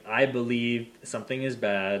 like, I believe something is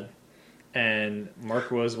bad, and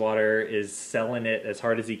Mark Rosewater is selling it as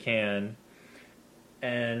hard as he can,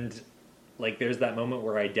 and like, there's that moment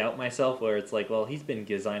where I doubt myself, where it's like, well, he's been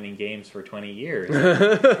designing games for 20 years.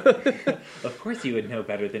 Of course you would know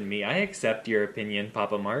better than me. I accept your opinion,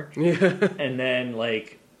 Papa Mark. Yeah. And then,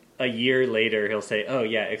 like, a year later, he'll say, oh,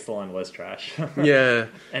 yeah, Ixalan was trash. Yeah.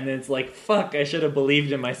 And then it's like, fuck, I should have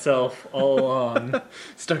believed in myself all along.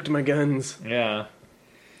 Stuck to my guns. Yeah.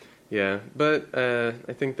 Yeah, but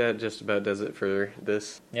I think that just about does it for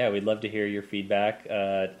this. Yeah, we'd love to hear your feedback.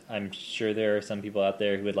 I'm sure there are some people out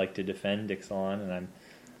there who would like to defend Ixalan, and I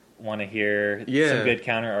want to hear some good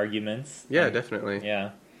counter arguments. Yeah, definitely.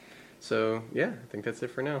 Yeah. So, yeah, I think that's it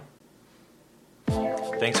for now.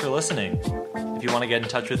 Thanks for listening. If you want to get in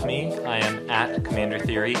touch with me, I am at Commander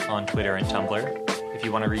Theory on Twitter and Tumblr. If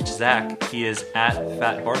you want to reach Zach, he is at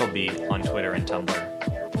Fat Bartleby on Twitter and Tumblr.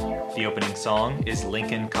 The opening song is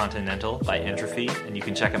Lincoln Continental by Entropy, and you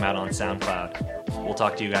can check him out on SoundCloud. We'll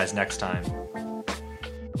talk to you guys next time.